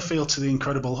similar feel to the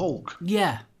Incredible Hulk.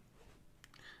 yeah.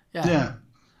 Yeah.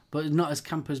 But not as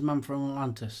camp as Man from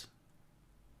Atlantis.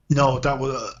 No, that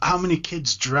was how many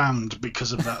kids drowned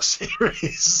because of that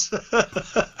series.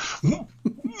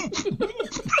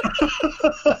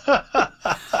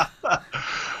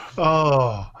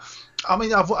 Oh, I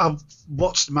mean, I've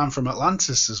watched Man from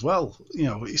Atlantis as well. You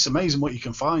know, it's amazing what you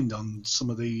can find on some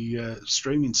of the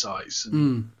streaming sites.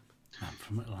 And Man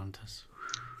from Atlantis.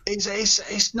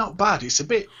 It's not bad. It's a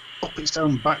bit up its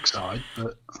own backside,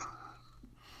 but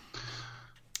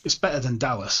it's better than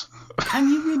Dallas. Can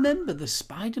you remember the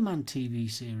Spider-Man TV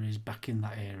series back in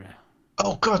that era?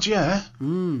 Oh God, yeah.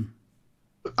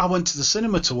 I went to the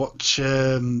cinema to watch.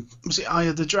 Was it Eye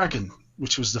of the Dragon,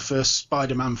 which was the first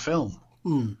Spider-Man film?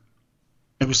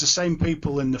 It was the same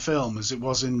people in the film as it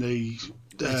was in the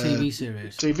TV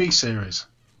series. TV series.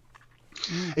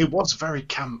 It was very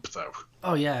camp, though.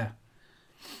 Oh yeah.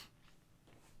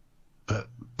 But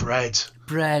bread.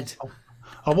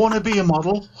 I want to be a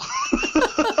model.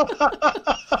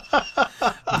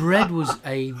 Bread was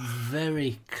a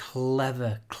very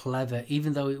clever,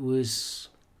 even though it was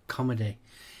comedy,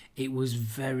 it was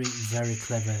very, very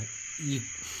clever.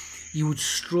 You would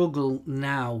struggle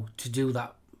now to do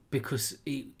that because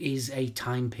it is a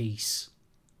timepiece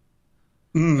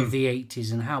of the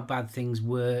 80s and how bad things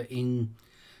were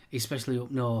especially up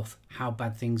north, how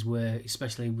bad things were,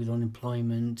 especially with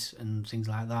unemployment and things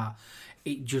like that.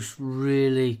 It just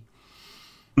really...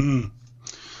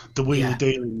 The wheel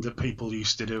dealing that people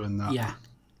used to do and that. Yeah.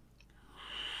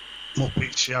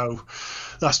 Muppet Show.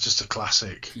 That's just a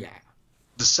classic. Yeah.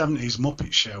 The 70s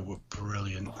Muppet Show were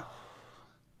brilliant.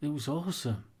 It was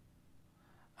awesome.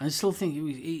 I still think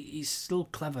it's still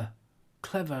clever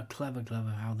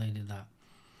how they did that.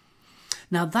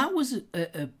 Now that was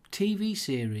a TV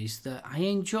series that I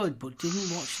enjoyed but didn't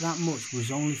watch that much.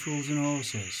 Was Only Fools and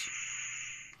Horses.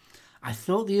 I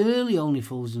thought the early Only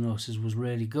Fools and Horses was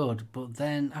really good, but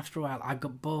then after a while I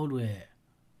got bored with it.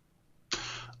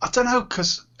 I don't know,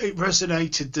 because it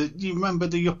resonated. You remember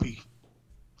the yuppie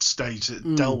stage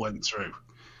that Del went through?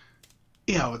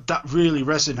 You know, that really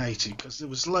resonated because there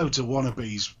was loads of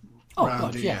wannabes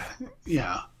around here.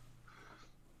 Yeah.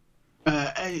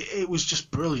 It was just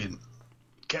brilliant.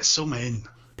 Get some in.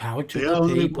 Power to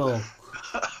the people.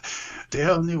 The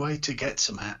only way to get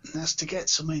some out, and that's to get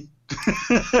some in.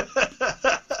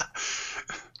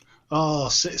 Oh,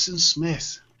 Citizen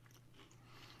Smith.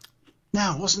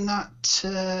 Now, wasn't that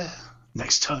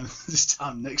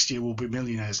next year we'll be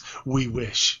millionaires? We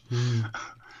wish.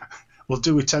 We'll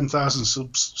do with 10,000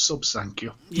 subs, thank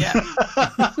you. Yeah.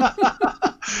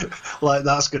 Like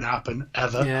that's going to happen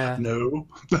ever? Yeah. No.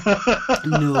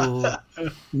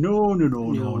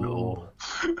 No.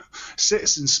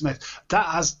 Citizen Smith, that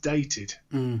has dated,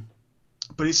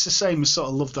 but it's the same as sort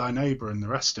of Love Thy Neighbour and the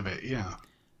rest of it, yeah.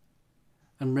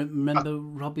 And remember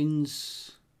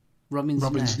Robin's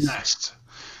Nest?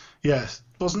 Yeah,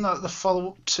 wasn't that the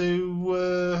follow-up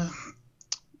to?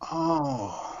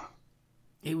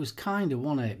 It was kind of,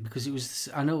 wasn't it? Because it was.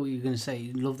 I know what you're going to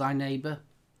say. Love Thy Neighbour.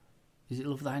 Is it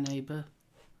Love Thy Neighbour?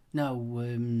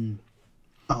 No.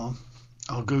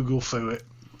 I'll Google for it.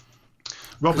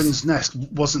 Robin's Nest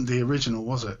wasn't the original,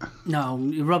 was it? No,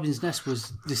 Robin's Nest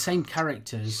was the same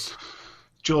characters.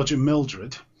 George and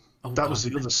Mildred. Oh, that was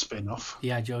the other spin-off.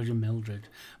 Yeah, George and Mildred.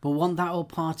 But wasn't that all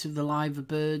part of the Live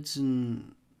Birds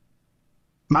and...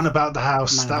 Man About the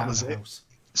House, that was it.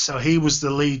 So he was the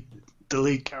lead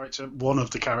character, one of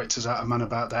the characters out of Man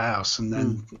About the House, and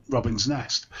then Robin's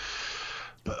Nest.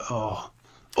 But,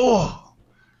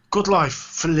 Good Life,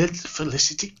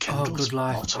 Felicity Kendall's Oh, Good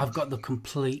Life. bottom. I've got the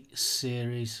complete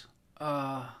series.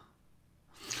 Now,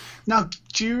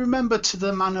 do you remember To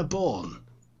the Manor Born?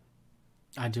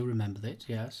 I do remember it,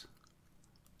 yes.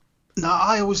 Now,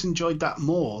 I always enjoyed that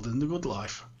more than The Good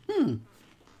Life.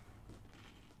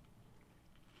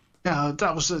 Yeah,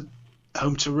 that was a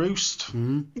Home to Roost.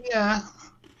 Yeah.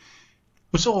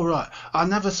 It was all right. I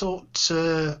never thought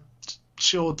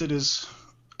Shaw did as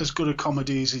good a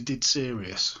comedy as he did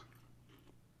serious.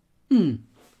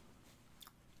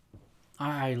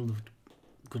 I loved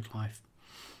Good Life.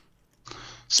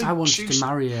 See, I wanted to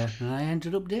marry her, and I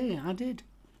ended up doing it. I did.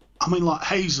 I mean, like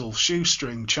Hazel,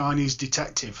 Shoestring, Chinese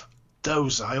Detective.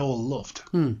 Those I all loved.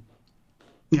 You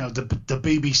know, the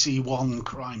BBC One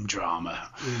crime drama.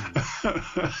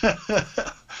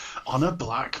 Honor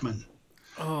Blackman.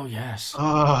 Oh, yes.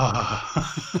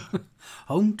 Ah.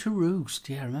 Home to Roost.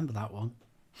 Yeah, I remember that one.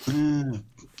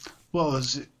 What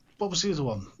was it? What was the other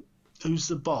one? Who's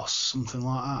the Boss? Something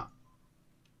like that.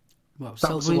 Well,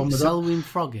 That was the one with Selwyn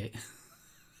Froggatt.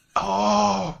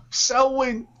 Oh,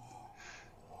 Selwyn.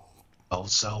 Old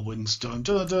Selwyn's done,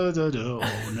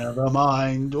 oh, never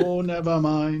mind, oh, never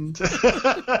mind.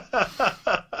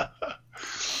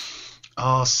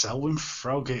 Oh, Selwyn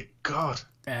Froggatt, God.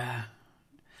 Yeah.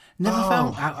 Never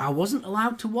found. I wasn't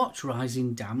allowed to watch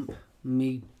Rising Damp.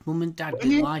 Me mum and dad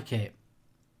didn't like it.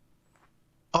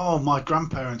 Oh, my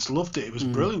grandparents loved it. It was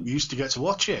brilliant. We used to get to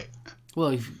watch it.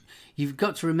 Well, you've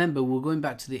got to remember, we're going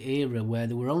back to the era where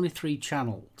there were only 3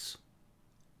 channels,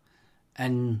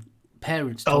 and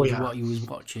parents told you what you was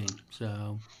watching.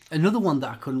 So another one that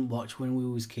I couldn't watch when we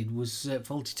was kids was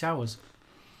Fawlty Towers.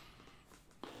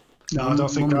 No, I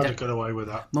don't think I'd have got away with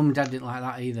that. Mum and dad didn't like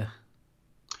that either.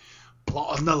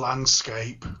 Plot on the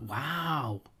Landscape.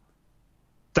 Wow.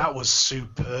 That was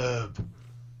superb.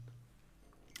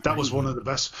 That was one of the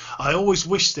best. I always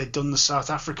wished they'd done the South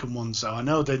African ones, though. I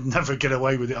know they'd never get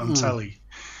away with it on telly.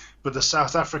 But the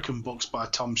South African books by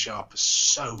Tom Sharp are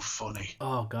so funny.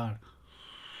 Oh, God.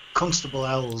 Constable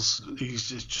Ells, he's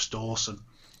just awesome.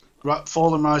 Right,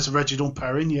 Fall and Rise of Reginald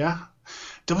Perrin, yeah.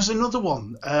 There was another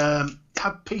one.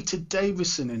 Had Peter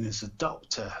Davison in as a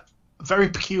doctor. A very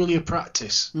peculiar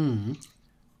practice.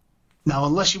 Now,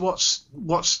 unless you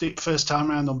watched it first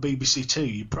time around on BBC Two,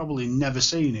 you've probably never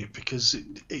seen it because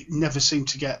it never seemed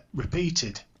to get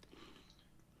repeated.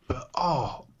 But,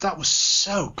 that was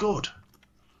so good.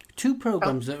 2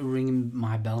 programmes that are ringing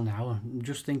my bell now. I'm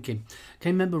just thinking. Can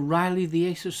you remember Riley the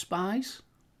Ace of Spies?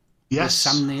 Yes.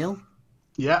 With Sam Neill?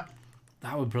 Yeah.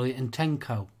 That was brilliant. And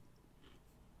Tenko.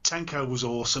 Tenko was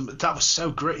awesome. That was so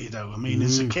gritty, though. I mean,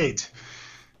 as a kid,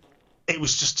 it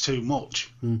was just too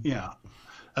much. Yeah.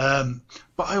 But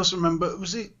I also remember, what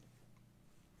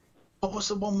was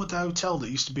the one with the hotel that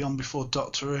used to be on before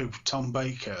Doctor Who, Tom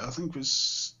Baker? I think it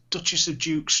was Duchess of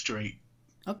Duke Street.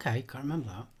 Okay, can't remember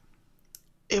that.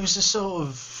 It was a sort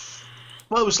of,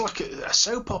 well, it was like a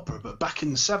soap opera, but back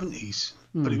in the 70s.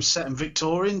 But it was set in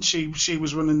Victorian. She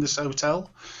was running this hotel.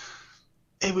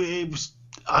 It was.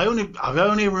 I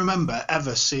only remember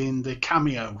ever seeing the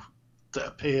cameo that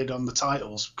appeared on the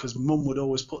titles because Mum would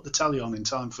always put the telly on in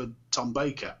time for Tom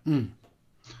Baker. And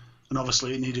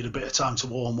obviously it needed a bit of time to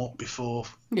warm up before.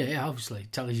 Yeah, obviously.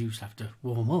 Tellies used to have to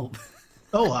warm up.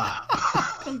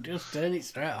 Don't just turn it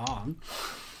straight on.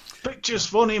 Picture's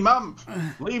funny, Mum.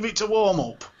 Leave it to warm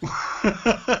up.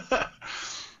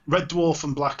 Red Dwarf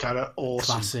and Blackadder,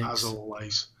 awesome. Classics. As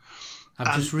always.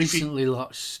 I've just recently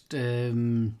watched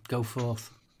Go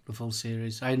Forth, the full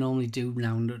series. I normally do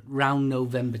now around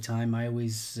November time. I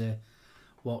always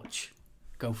watch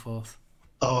Go Forth.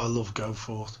 Oh, I love Go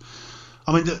Forth.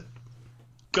 I mean,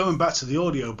 going back to the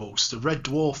audiobooks, the Red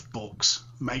Dwarf books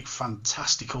make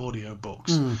fantastic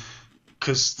audiobooks.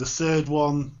 Because the third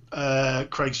one,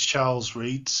 Craig Charles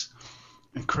reads,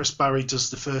 and Chris Barry does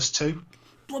the first 2.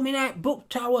 Blooming out, Book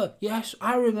Tower. Yes,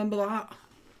 I remember that.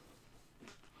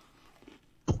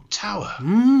 Book Tower?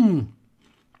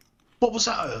 What was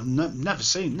that? I've never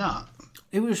seen that.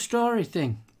 It was a story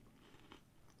thing.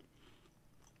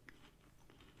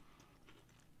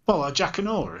 Well, like Jack and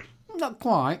Ori? Not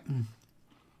quite.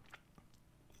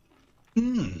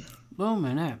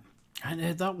 Blooming out. I hadn't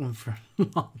heard that one for a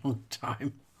long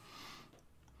time.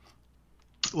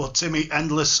 Well, Timmy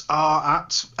Endless are at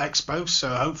Expo, so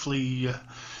hopefully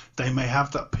they may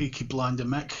have that Peaky Blinder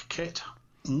mech kit.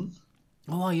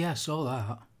 Oh, yeah, I saw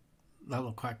that. That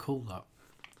looked quite cool, that.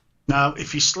 Now,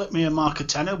 if you slip me a marker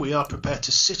tenner, we are prepared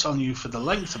to sit on you for the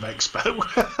length of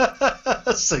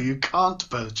Expo, so you can't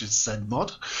purchase said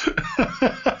mod.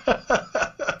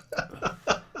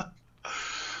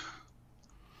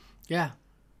 Yeah.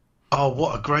 Oh,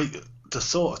 what a great... The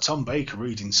thought of Tom Baker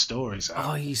reading stories out.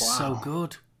 Oh, he's so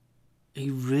good. He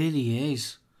really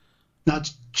is. Now,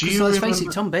 do you let's remember... face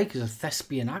it, Tom Baker's a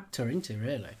thespian actor, isn't he,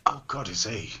 really? Oh, God, is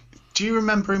he? Do you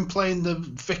remember him playing the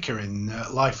vicar in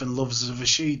Life and Loves of a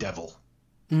She-Devil?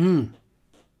 Yeah,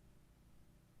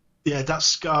 that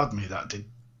scarred me, that did.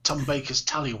 Tom Baker's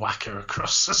tallywhacker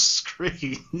across the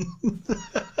screen.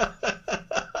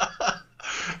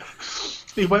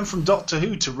 He went from Doctor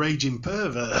Who to Raging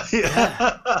Pervert.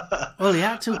 Yeah. Well, he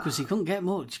had to because he couldn't get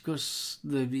much because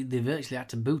they virtually had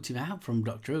to boot him out from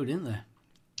Doctor Who, didn't they?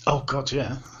 Oh, God,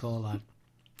 yeah. Poor lad.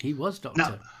 He was Doctor.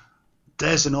 Now,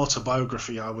 there's an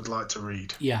autobiography I would like to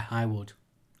read. Yeah, I would.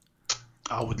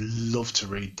 I would love to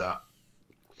read that.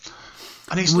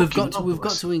 And we've got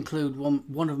to include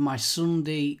one of my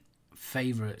Sunday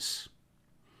favourites.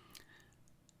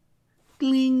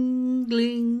 Gling,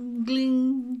 gling,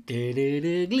 gling,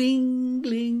 da-da-da, gling,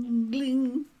 gling,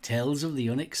 gling. Tales of the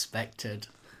Unexpected.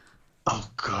 Oh,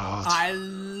 God. I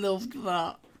loved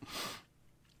that.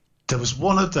 There was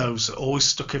one of those that always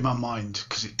stuck in my mind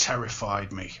because it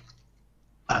terrified me.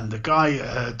 and the guy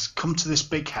had come to this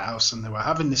big house, and they were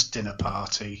having this dinner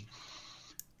party,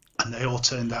 and they all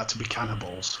turned out to be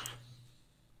cannibals.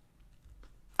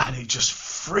 And it just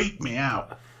freaked me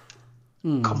out.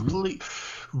 Completely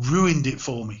ruined it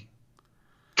for me.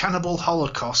 Cannibal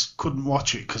Holocaust, couldn't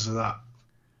watch it because of that.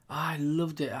 I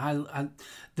loved it.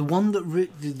 The one that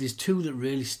there's two that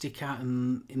really stick out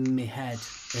in my head.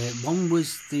 One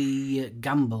was the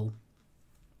gamble,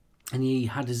 and he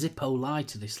had a Zippo lie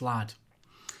to this lad,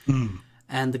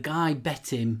 and the guy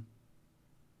bet him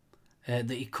that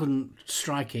he couldn't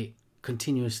strike it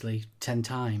continuously 10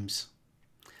 times,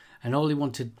 and all he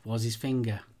wanted was his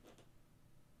finger.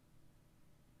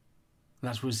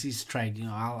 That was his trade,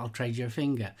 I'll trade you a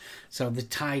finger. So they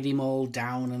tied him all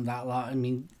down and that lot. I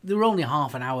mean, they were only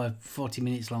half an hour, 40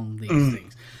 minutes long, these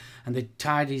things. And they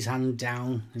tied his hand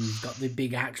down, and he's got the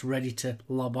big axe ready to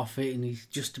lob off it, and he's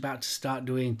just about to start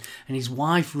doing. And his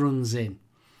wife runs in.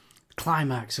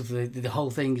 Climax of the whole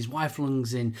thing, his wife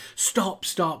runs in. Stop,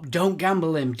 don't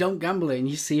gamble him. And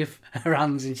you see her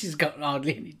hands, and she's got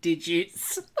hardly any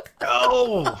digits.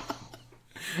 Oh!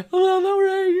 Oh, no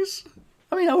raise.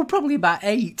 I mean, I was probably about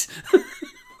 8.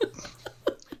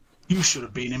 You should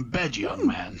have been in bed, young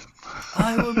man.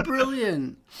 I were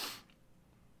brilliant.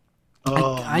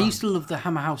 Oh, I used to love the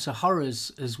Hammer House of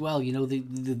Horrors as well. The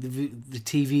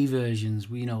TV versions,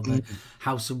 the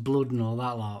House of Blood and all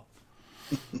that lot.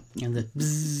 And the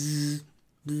bzzz,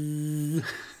 bzzz.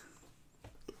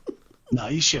 No,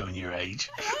 you're showing your age.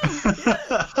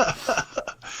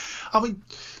 I mean,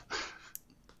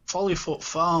 Follyfoot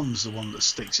Farm's the one that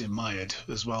sticks in my head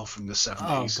as well from the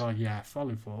 70s. Oh, God, yeah,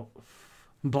 Follyfoot.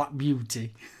 Black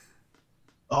Beauty.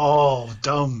 Oh,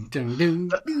 dumb. Dun, dun,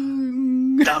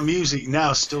 dun. That music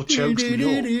now still chokes me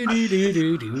up.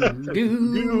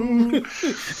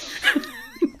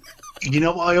 You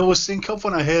know what I always think of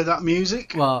when I hear that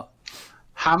music? What?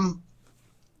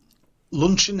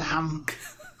 Luncheon ham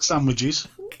sandwiches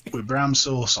with brown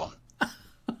sauce on.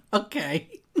 Okay.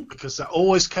 Because that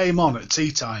always came on at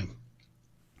tea time.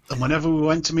 And whenever we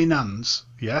went to my nan's,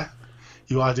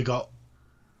 you either got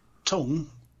tongue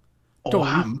or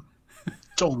ham.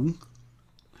 Tongue.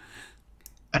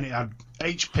 And it had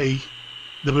HP.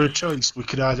 There were a choice. We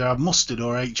could either have mustard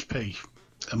or HP.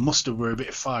 And mustard were a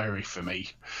bit fiery for me.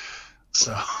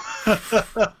 So.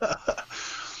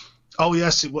 Oh,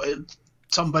 yes.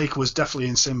 Tom Baker was definitely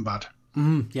in Sinbad.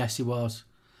 Yes, he was.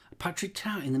 Patrick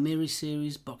Tout in the Miri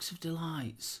series Box of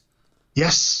Delights.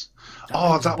 Yes.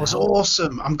 That was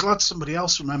awesome. I'm glad somebody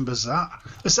else remembers that.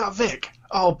 Is that Vic?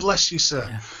 Oh, bless you, sir.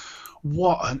 Yeah.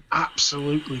 What an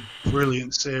absolutely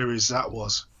brilliant series that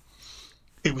was.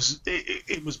 It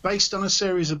was based on a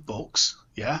series of books,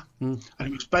 and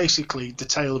it was basically the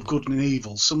tale of good and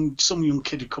evil. Some young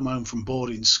kid had come home from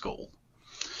boarding school,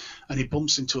 and he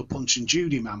bumps into a Punch and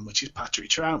Judy man, which is Patrick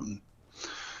Troughton.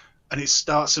 And it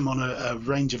starts him on a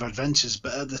range of adventures.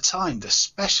 But at the time, the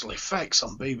special effects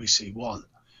on BBC One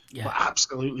were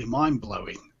absolutely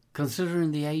mind-blowing.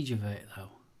 Considering the age of it, though.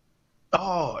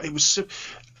 Oh,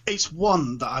 it's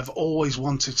one that I've always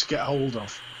wanted to get hold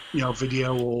of,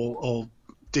 video or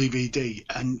DVD,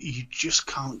 and you just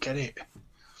can't get it.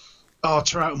 Oh,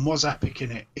 Troughton was epic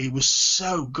in it. He was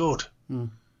so good.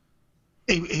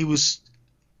 He was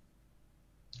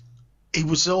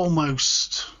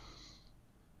almost...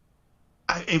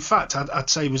 In fact, I'd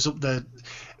say he was up there.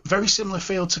 Very similar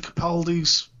feel to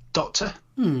Capaldi's Doctor.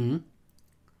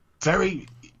 Very...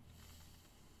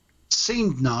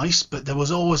 Seemed nice, but there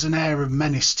was always an air of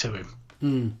menace to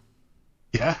him.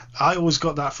 Yeah, I always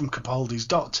got that from Capaldi's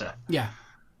Doctor. Yeah.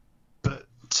 But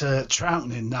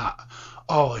Troughton in that,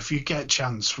 if you get a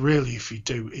chance, really, if you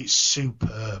do, it's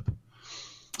superb.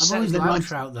 I've always liked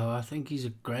Trout, though. I think he's a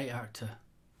great actor.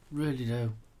 Really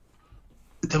do.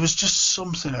 There was just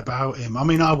something about him. I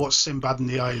mean, I watched Sinbad and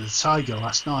the Eye of the Tiger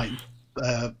last night.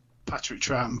 Patrick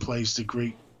Troughton plays the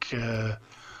Greek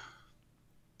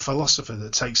philosopher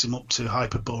that takes him up to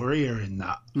Hyperborea in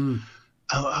that.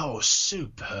 Oh,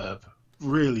 superb.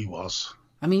 Really was.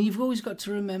 I mean, you've always got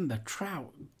to remember,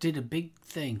 Trout did a big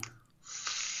thing.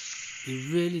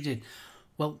 He really did.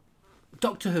 Well,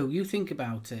 Doctor Who, you think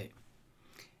about it.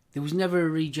 There was never a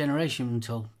regeneration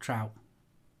until Trout.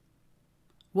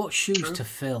 What shoes to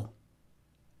fill.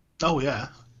 Oh, yeah.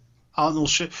 Arnold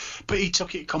should. But he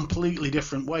took it a completely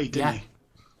different way, didn't he?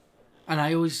 And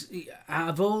I always, out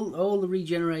of all the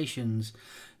regenerations,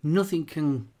 nothing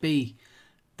can be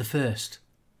the first.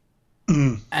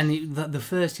 And the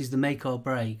first is the make or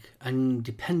break. And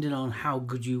depending on how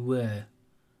good you were,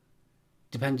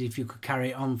 depending if you could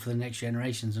carry it on for the next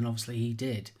generations, and obviously he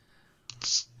did.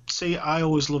 See, I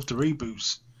always loved the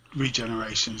reboots,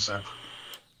 regenerations, though.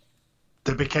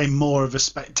 they became more of a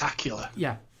spectacular.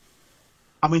 Yeah.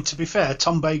 I mean, to be fair,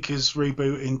 Tom Baker's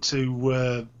reboot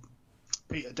into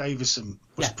Peter Davison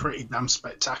was pretty damn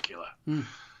spectacular.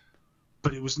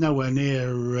 But it was nowhere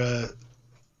near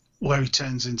where he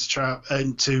turns into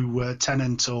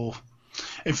Tennant, or,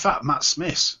 in fact, Matt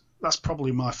Smith. That's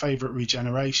probably my favourite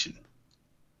regeneration.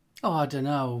 Oh, I don't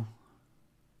know.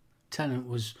 Tennant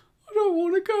was, I don't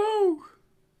want to go.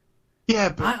 Yeah,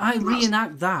 but I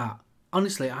reenact that.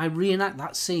 Honestly, I reenact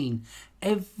that scene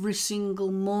every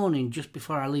single morning just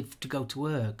before I leave to go to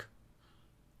work.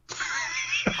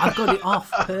 I've got it off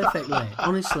perfectly,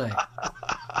 honestly.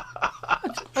 I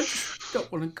just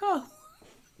don't want to go.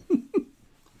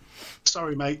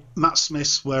 Sorry, mate. Matt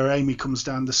Smith's where Amy comes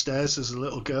down the stairs as a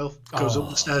little girl, goes up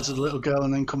the stairs as a little girl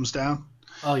and then comes down.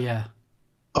 Oh, yeah.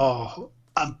 Oh,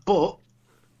 but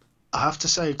I have to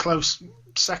say a close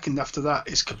second after that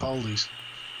is Capaldi's.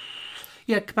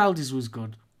 Yeah, Capaldi's was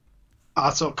good.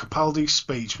 I thought Capaldi's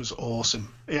speech was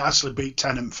awesome. It actually beat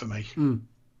Tennant for me.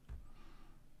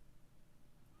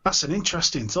 That's an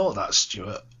interesting thought, that,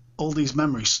 Stuart. All these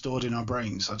memories stored in our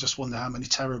brains. I just wonder how many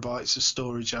terabytes of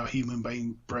storage our human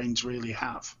brains really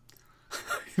have.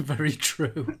 Very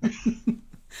true.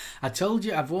 I told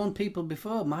you, I've warned people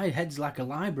before, my head's like a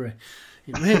library.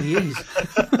 It really is.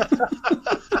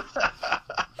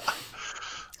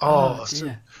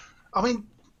 So, I mean,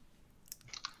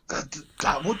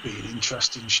 that would be an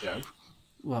interesting show.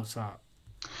 What's that?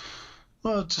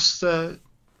 Well, just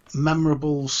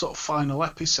memorable sort of final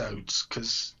episodes,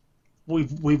 because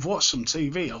we've watched some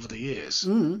TV over the years,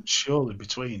 surely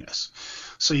between us.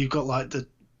 So you've got like the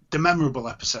memorable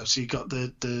episodes. So you got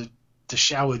the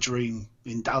shower dream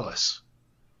in Dallas.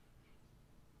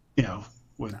 You know,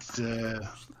 with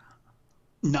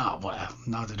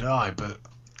neither did I, but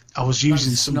I was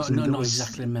using something that was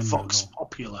exactly memorable. Vox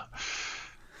Popular.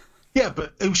 Yeah,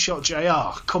 but who shot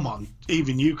JR? Come on,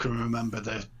 even you can remember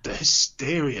the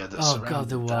hysteria that surrounded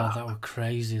that. Oh God, that was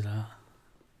crazy, that.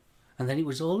 And then it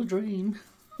was all a dream.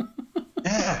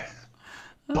 Yeah,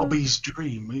 Bobby's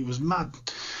dream. He was mad.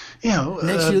 You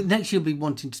know. Next you'll be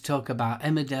wanting to talk about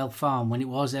Emmerdale Farm when it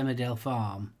was Emmerdale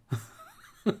Farm.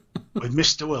 With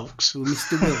Mr. Wilkes. With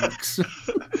Mr. Wilkes.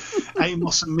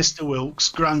 Amos and Mr. Wilkes,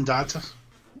 Grandad,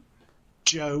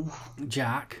 Joe,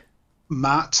 Jack,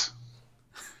 Matt,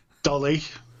 Dolly,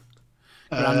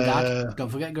 Grandad. Don't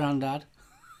forget Grandad.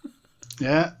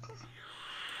 Yeah.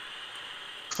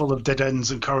 Full of dead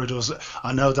ends and corridors.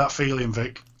 I know that feeling,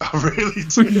 Vic. I really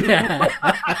do. Yeah.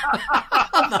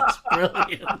 That's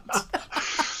brilliant.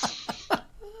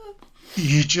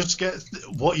 You just get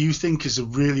what you think is a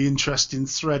really interesting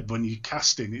thread when you're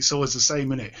casting. It's always the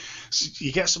same, isn't it? So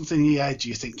you get something in your head,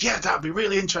 you think, yeah, that'd be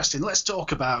really interesting. Let's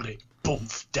talk about it. Boom,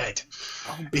 dead.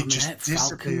 Oh, it just Falcon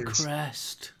disappears.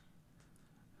 Crest.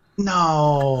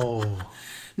 No.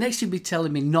 Next you'll be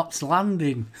telling me Knots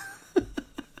Landing.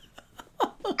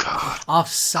 God. Oh,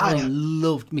 Sally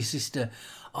loved me sister.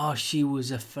 Oh, she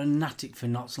was a fanatic for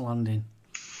Knots Landing.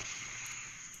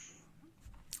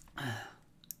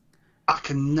 I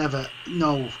can never...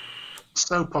 No.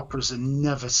 Soap operas are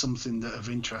never something that have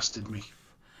interested me.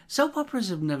 Soap operas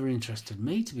have never interested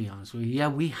me, to be honest with you. Yeah,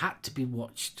 we had to be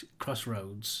watched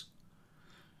Crossroads.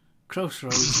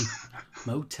 Crossroads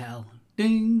Motel.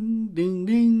 Ding, ding,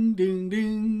 ding, ding,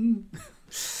 ding.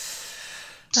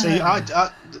 See,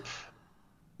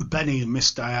 Benny and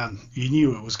Miss Diane, you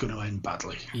knew it was going to end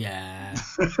badly. Yeah.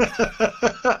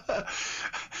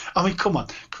 I mean, come on.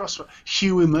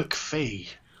 Huey McPhee,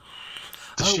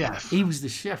 the chef. He was the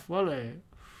chef, wasn't he?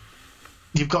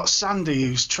 You've got Sandy,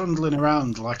 who's trundling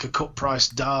around like a cut-price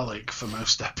Dalek for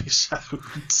most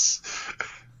episodes.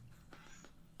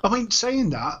 I mean,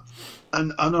 saying that,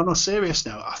 and on a serious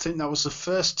note, I think that was the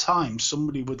first time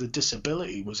somebody with a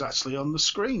disability was actually on the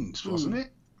screens, wasn't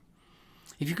it?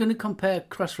 If you're going to compare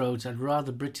Crossroads, I'd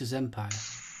rather British Empire.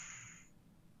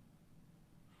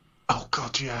 Oh,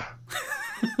 God, yeah.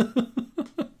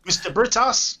 Mr.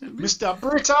 Britas! Mr.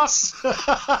 Britas!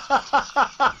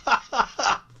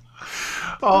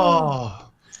 Oh,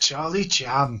 Charlie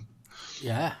Chan.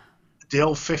 Yeah. The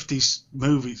old 50s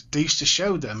movies, they used to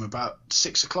show them about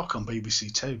 6 o'clock on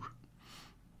BBC Two.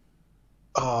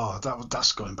 Oh,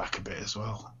 that's going back a bit as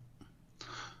well.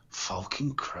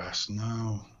 Falcon Crest,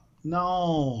 no.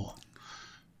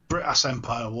 Britass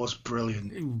Empire was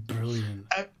brilliant. Brilliant.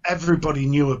 Everybody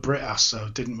knew a Britass, though,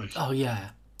 didn't we? Oh, yeah.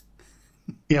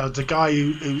 You know, the guy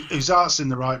whose heart's in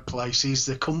the right place, he's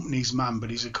the company's man, but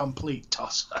he's a complete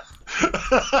tosser.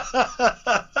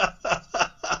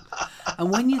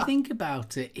 And when you think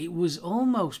about it, it was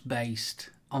almost based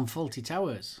on Fawlty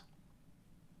Towers.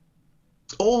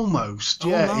 Almost,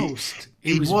 yeah. Almost.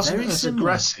 He was wasn't very as similar.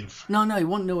 aggressive. No, he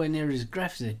wasn't nowhere near as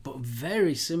aggressive, but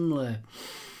very similar.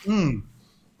 Now,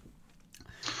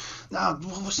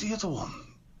 what was the other one?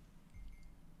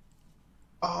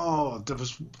 Oh, there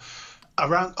was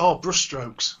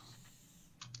Brushstrokes.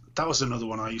 That was another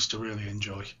one I used to really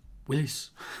enjoy.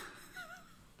 Willis.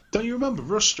 Don't you remember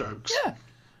Brushstrokes? Yeah.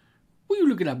 What are you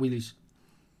looking at, Willis?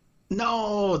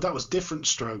 No, that was Different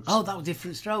Strokes. Oh, that was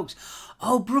Different Strokes.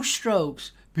 Oh,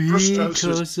 Brushstrokes. Brushstrokes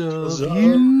Because was of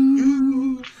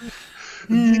you.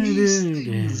 These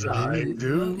things I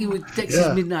do. He was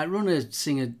Texas Midnight Runner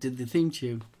singer did the theme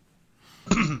tune.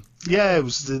 Yeah, it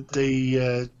was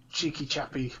the cheeky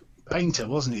chappy painter,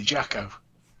 wasn't it, Jacko?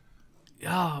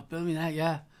 Oh, blooming heck,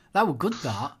 yeah. That was good,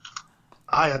 that.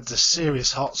 I had the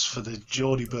serious hots for the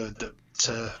Geordie bird that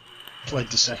played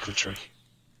the secretary.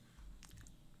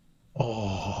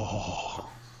 Oh.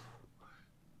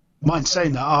 Mind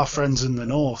saying that, Our Friends in the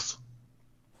North.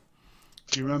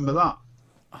 Do you remember that?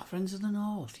 Our Friends of the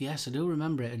North. Yes, I do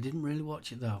remember it. I didn't really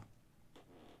watch it, though.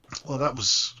 Well, that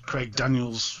was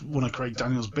one of Craig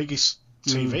Daniels' biggest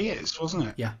TV hits, wasn't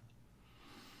it? Yeah.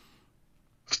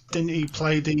 Didn't he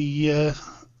play the...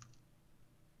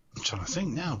 I'm trying to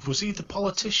think now. Was he the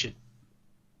politician?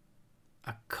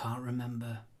 I can't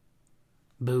remember.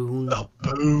 Boone. Oh,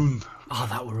 Boone. Oh,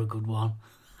 that were a good one.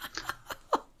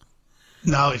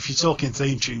 Now, if you're talking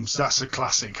theme tunes, that's a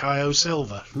classic. Hi-O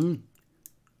Silver.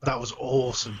 That was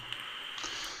awesome.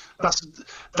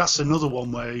 That's another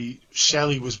one where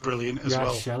Shelley was brilliant as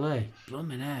well. Yeah, Shelley.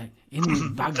 Blooming heck. Him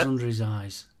with bags under his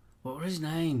eyes. What was his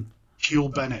name? Hugh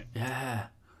Bennett. Yeah.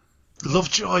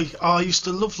 Lovejoy. Oh, I used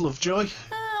to love Lovejoy.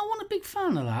 I wasn't a big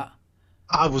fan of that.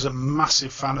 I was a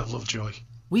massive fan of Lovejoy.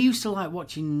 We used to like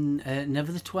watching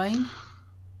Never the Twain.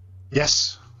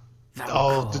 Yes. That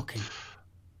was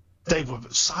they were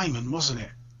Simon, wasn't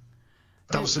it?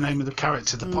 That was the name of the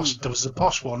character. The posh. There was the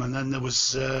posh one, and then there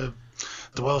was the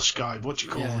Welsh guy. What do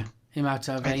you call him? Him out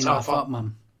of Ain't Half Hot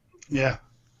Man. Yeah.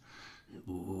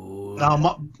 Ooh.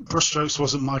 Now, Brushstrokes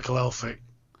wasn't Michael Elphick.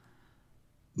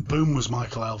 Boom was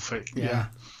Michael Elphick. Yeah.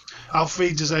 I'll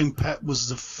Feed His Own Pet was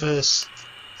the first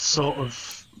sort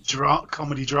of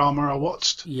comedy drama I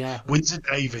watched. Yeah. Windsor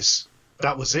Davis.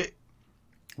 That was it.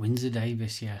 Windsor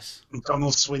Davis, yes. And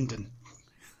Donald Swindon.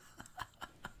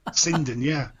 Swindon,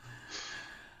 yeah.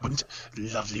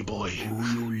 Lovely boy.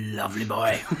 Oh, you lovely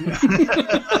boy.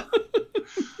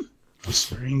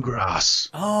 Whispering grass.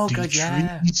 Oh, the God,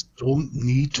 yeah. trees don't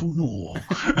need to know.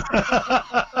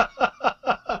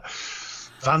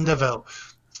 Vanderbilt.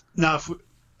 Now, if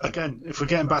we're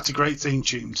getting back to great theme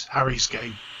tunes, Harry's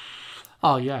Game.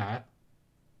 Oh, yeah.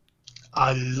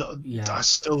 I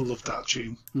still love that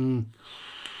tune.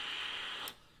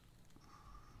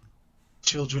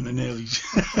 Children are nearly.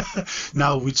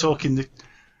 Now, are we talking the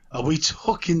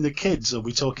kids or are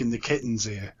we talking the kittens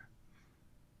here?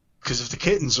 Because if the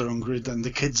kittens are hungry, then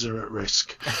the kids are at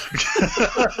risk.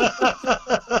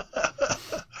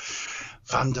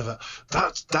 Vanderbilt.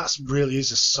 That really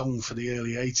is a song for the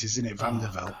early 80s, isn't it,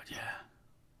 Vanderbilt? Oh, God, yeah.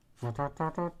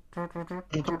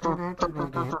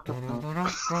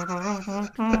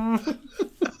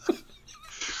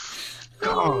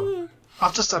 God,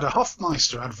 I've just had a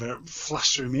Hofmeister advert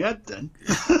flash through my head then.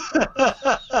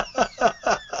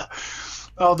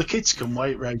 Oh, the kids can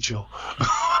wait, Rachel.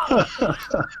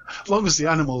 As long as the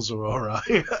animals are all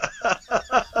right.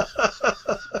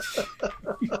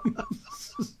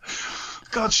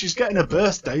 God, she's getting a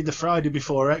birthday the Friday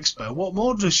before Expo. What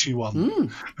more does she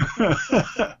want?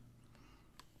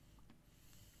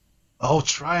 Oh,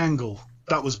 Triangle.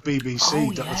 That was BBC.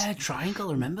 Oh, yeah, Triangle.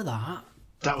 I remember that.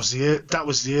 That was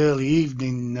the early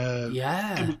evening.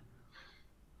 Yeah.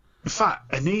 In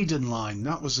fact, an Eden Line.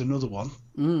 That was another one.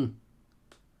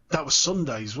 That was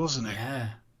Sundays, wasn't it? Yeah.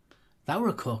 That were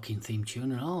a corking theme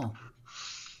tune and all.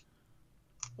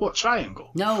 What, Triangle?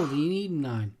 No, the Eden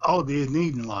Line. Oh, the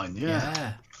Eden Line, yeah.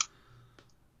 Yeah.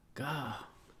 God.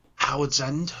 Howard's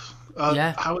End.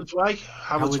 Yeah. Howard's Way.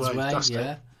 Howard's Way. That's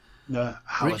yeah. it. No,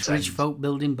 Howard's Rich End. folk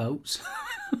building boats.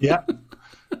 Yeah.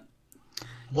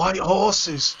 White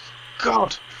Horses.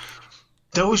 God.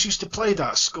 They always used to play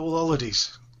that at school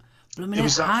holidays. Blooming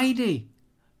Heidi.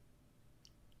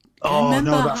 Oh,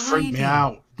 no, that freaked me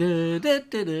out.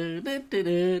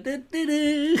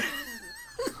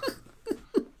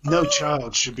 No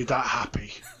child should be that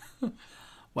happy.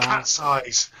 Wow. Cat's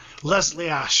Eyes. Leslie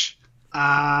Ash.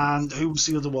 And who was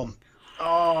the other one?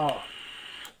 Oh.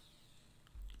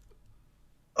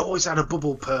 Always had a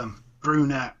bubble perm.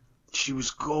 Brunette. She was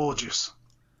gorgeous.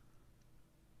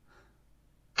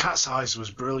 Cat's Eyes was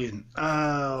brilliant.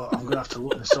 Oh, I'm going to have to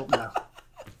look this up now.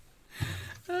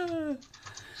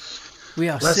 We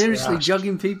are Leslie seriously Ash.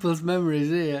 jogging people's memories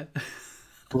here.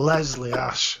 Leslie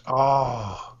Ash.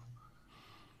 Oh,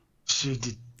 she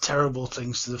did terrible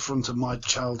things to the front of my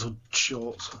childhood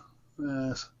shorts.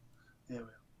 Yes. Here we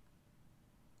are.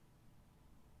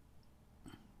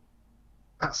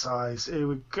 That size. Here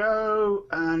we go.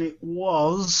 And it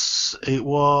was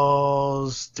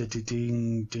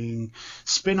ding ding.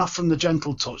 Spin off from the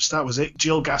Gentle Touch. That was it.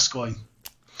 Jill Gascoigne.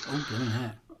 Oh, bloody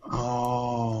hell.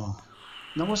 Oh.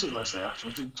 No, was it Leslie Ash?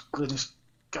 Was it Glynis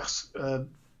Davis.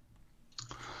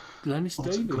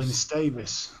 Glynis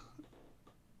Davis?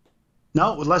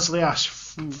 No, it was Leslie Ash.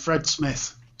 Fred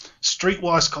Smith.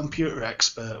 Streetwise computer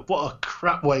expert. What a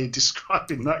crap way of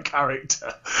describing that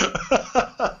character.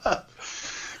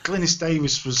 Glynis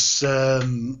Davis was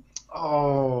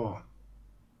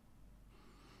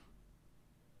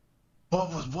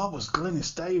what was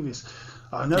Glynis Davis?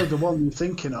 I know the one you're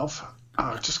thinking of.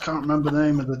 I just can't remember the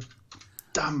name of the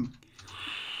damn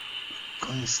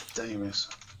Glynis Davis.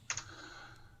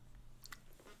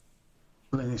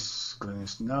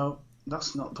 Glynis. No,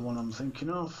 that's not the one I'm thinking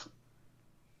of.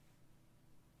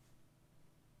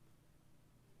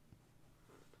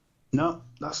 No,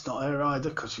 that's not her either,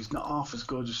 because she's not half as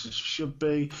gorgeous as she should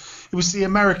be. It was the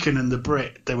American and the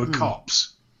Brit. They were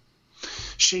cops.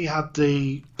 She had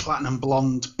the platinum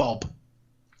blonde bob.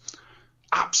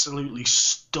 Absolutely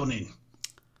stunning.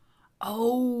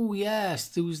 Oh, yes.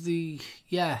 There was I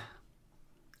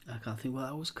can't think what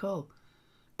that was called.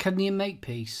 Cadmium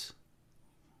Makepeace.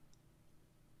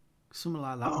 Something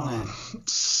like that,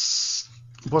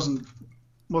 wasn't it?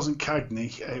 Wasn't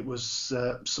Cagney, it was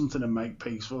something and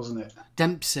Makepeace, wasn't it?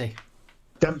 Dempsey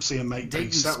and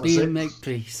Makepeace, that was Dempsey it. and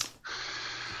Makepeace.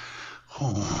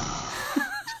 Oh.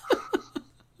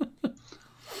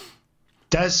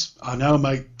 Des, I know,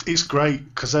 mate, it's great,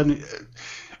 because then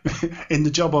in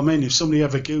the job I'm in, if somebody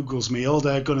ever Googles me, all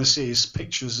they're going to see is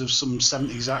pictures of some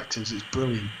 70s actors. It's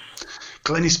brilliant.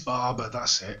 Glynis Barber,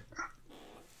 that's it.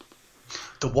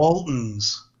 The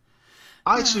Waltons.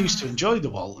 I used to enjoy the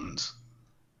Waltons.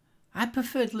 I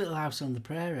preferred Little House on the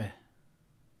Prairie.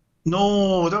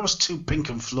 No, that was too pink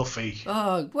and fluffy.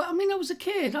 Oh, well, I mean, I was a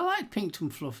kid. I liked pink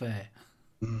and fluffy.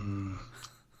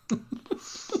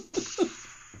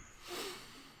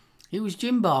 He was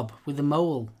Jim Bob with a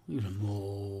mole. He was a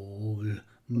mole.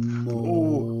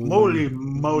 Oh, moly.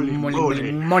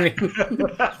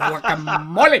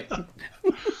 Guacamole.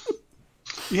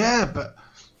 Yeah, but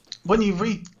when you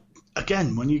read,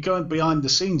 again, when you go behind the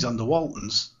scenes on the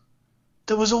Waltons,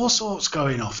 there was all sorts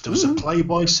going off. There was a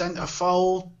Playboy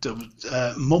centerfold.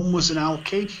 Mum was an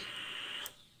alkie.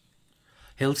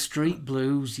 Hill Street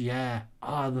Blues, yeah.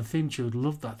 Oh, the theme tune.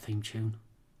 Loved that theme tune.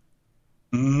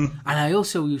 And I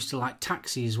also used to like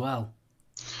Taxi as well.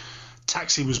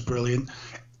 Taxi was brilliant.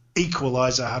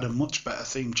 Equalizer had a much better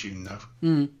theme tune, though.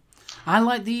 I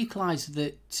like the Equalizer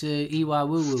that Iwa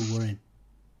Woo Woo were in.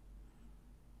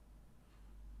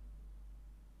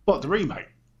 What, the remake?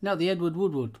 No, the Edward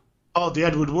Woodward. Oh, the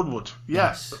Edward Woodward.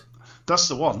 Yes. Yes. That's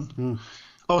the one.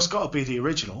 Oh, it's got to be the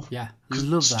original. Yeah, I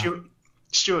love that.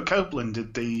 Stuart Copeland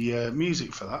did the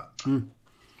music for that.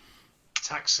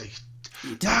 Taxi.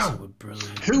 Now,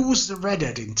 brilliant. Who was the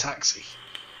redhead in Taxi?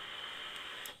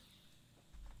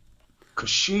 Because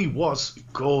she was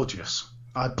gorgeous.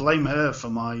 I blame her for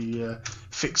my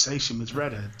fixation with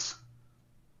redheads.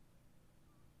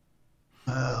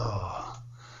 Oh.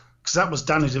 Because that was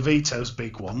Danny DeVito's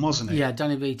big one, wasn't it? Yeah,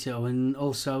 Danny Vito and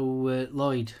also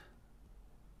Lloyd.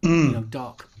 You know,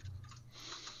 Doc.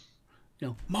 You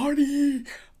know, Marty!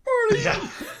 Yeah,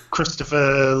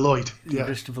 Christopher Lloyd. Yeah.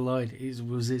 Christopher Lloyd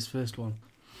was his first one,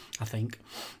 I think.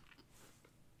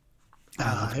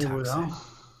 Here we are.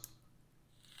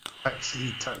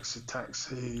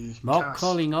 Taxi. Mark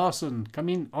calling Orson. Come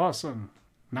in, Orson.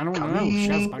 No,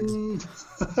 chef bags.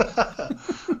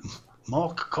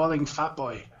 Mark calling Fat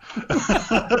Boy.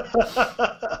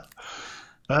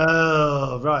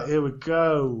 Oh, right, here we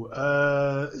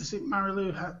go. Is it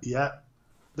Marilu? Yeah,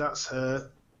 that's her.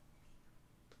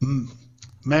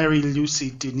 Mary Lucy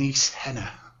Denise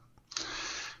Henner.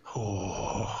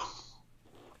 Oh.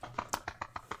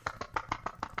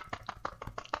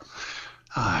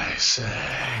 I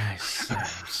say.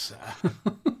 So.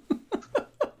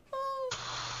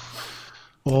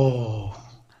 Oh.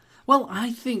 Well,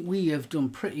 I think we have done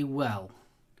pretty well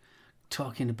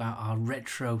talking about our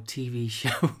retro TV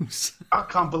shows. I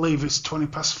can't believe it's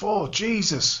 4:20.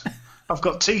 Jesus. I've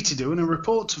got tea to do and a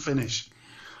report to finish.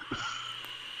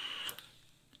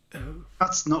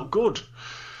 That's not good.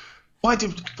 Why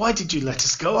did you let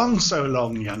us go on so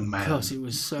long, young man? Because it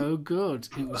was so good.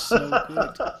 It was so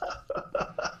good.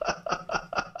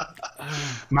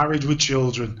 Married with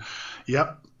Children.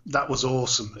 Yep, that was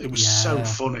awesome. It was so Yeah.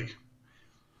 funny.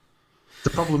 The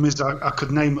problem is I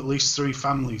could name at least 3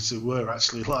 families who were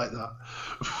actually like that.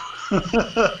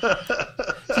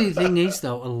 See, the thing is,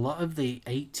 though, a lot of the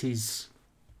 80s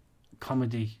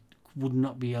comedy would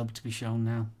not be able to be shown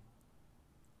now.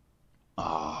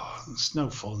 Oh, it's no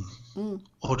fun.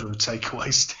 Order a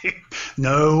takeaway, Steve.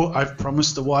 No, I've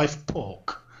promised the wife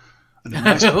pork. And a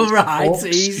nice piece of Right, pork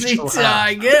easy she shall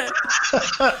have. target.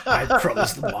 I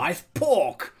promised the wife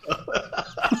pork.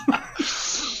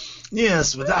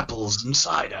 Yes, with apples and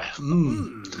cider.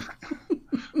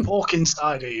 Pork and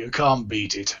cider, you can't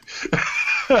beat it.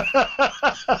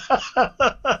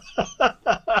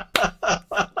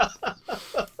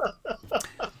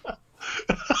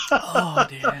 Oh,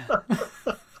 dear.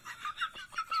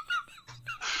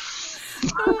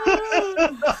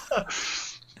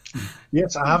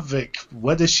 Yes, I have, Vic.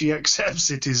 Whether she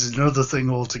accepts it is another thing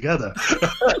altogether.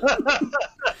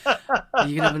 Are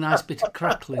you going to have a nice bit of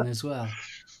crackling as well?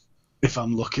 If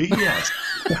I'm lucky, yes.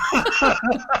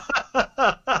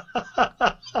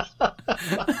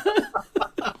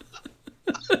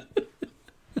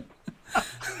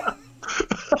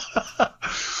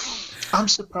 I'm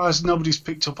surprised nobody's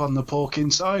picked up on the pork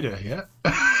insider yet.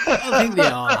 I think they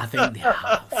are. I think they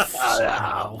have.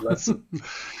 somehow.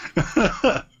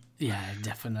 Yeah,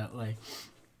 definitely.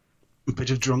 A bit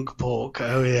of drunk pork.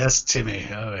 Oh, yes, Timmy.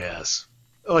 Oh, yes.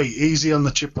 Oi, easy on the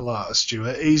chipolata,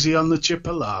 Stuart. Easy on the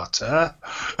chipolata.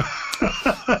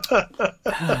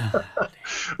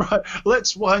 Right,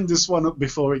 let's wind this one up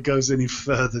before it goes any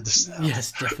further.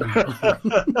 Yes, definitely.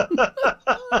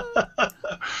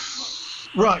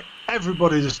 Right,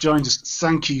 everybody that's joined us,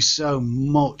 thank you so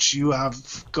much. You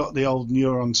have got the old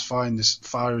neurons firing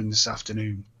this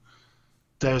afternoon.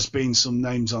 There's been some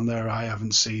names on there I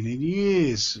haven't seen in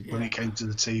years when it came to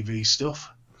the TV stuff.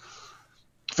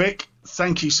 Vic,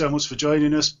 thank you so much for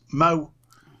joining us. Mo,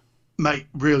 mate,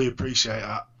 really appreciate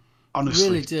that. Honestly.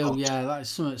 Really do, yeah. That's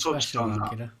something special. on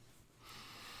Like that. it.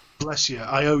 Bless you.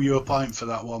 I owe you a pint for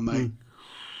that one, mate.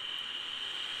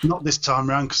 Not this time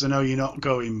round because I know you're not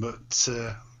going, but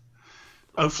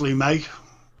hopefully May.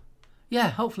 Yeah,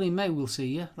 hopefully in May we'll see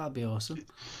you. That'd be awesome.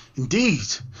 Indeed.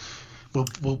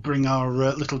 We'll bring our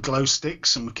little glow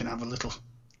sticks and we can have a little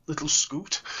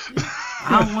scoot.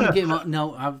 I want to get him on.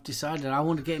 No, I've decided I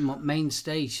want to get him on main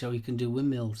stage so he can do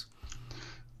windmills.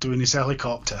 Doing his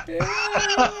helicopter.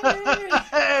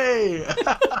 Hey!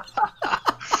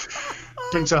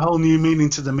 Brings a whole new meaning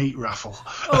to the meat raffle.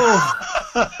 Oh.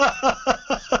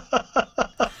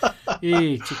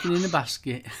 Hey, chicken in a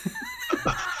basket.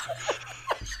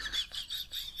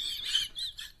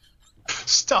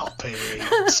 Stop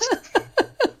it.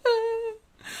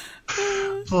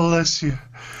 Bless you.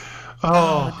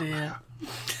 Oh Oh, dear.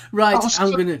 Right, I was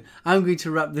I'm so- going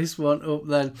to wrap this one up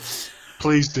then.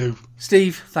 please do.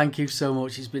 Steve, thank you so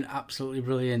much. It's been absolutely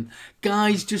brilliant.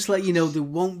 Guys, just let you know there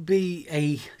won't be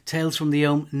a Tales from the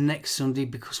Home next Sunday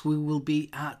because we will be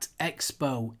at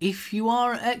Expo. If you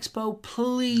are at Expo,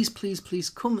 please, please, please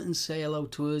come and say hello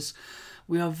to us.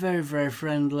 We are very, very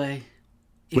friendly.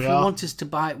 If We you are. want us to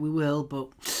bite, we will, but...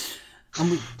 And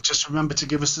we, Just remember to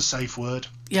give us the safe word.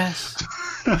 yes.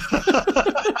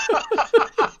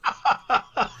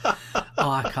 Oh,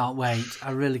 I can't wait.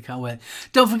 I really can't wait.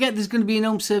 Don't forget there's going to be an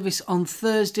home service on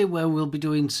Thursday where we'll be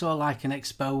doing sort of like an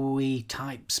expo-y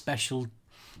type special,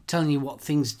 telling you what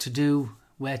things to do,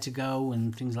 where to go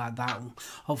and things like that.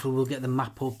 Hopefully we'll get the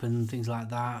map up and things like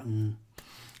that. And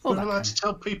all We're that allowed kind to of,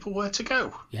 tell people where to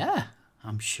go. yeah,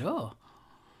 I'm sure.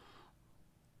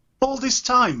 All this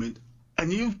time,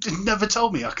 and you never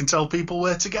told me I can tell people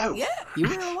where to go. Yeah, you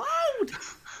were allowed.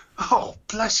 Oh,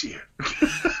 bless you.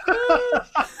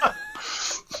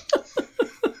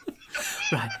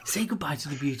 Right, say goodbye to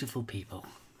the beautiful people.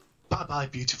 Bye-bye,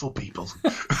 beautiful people.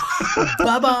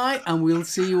 Bye-bye, and we'll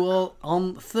see you all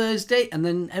on Thursday. And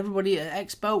then everybody at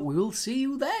Expo, we will see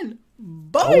you then.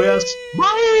 Bye! Oh, yes.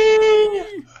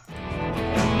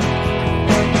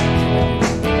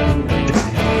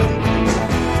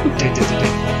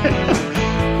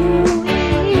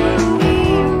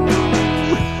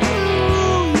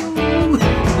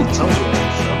 Told you where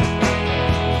it's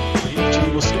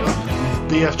from.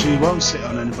 BFG won't sit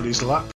on anybody's lap.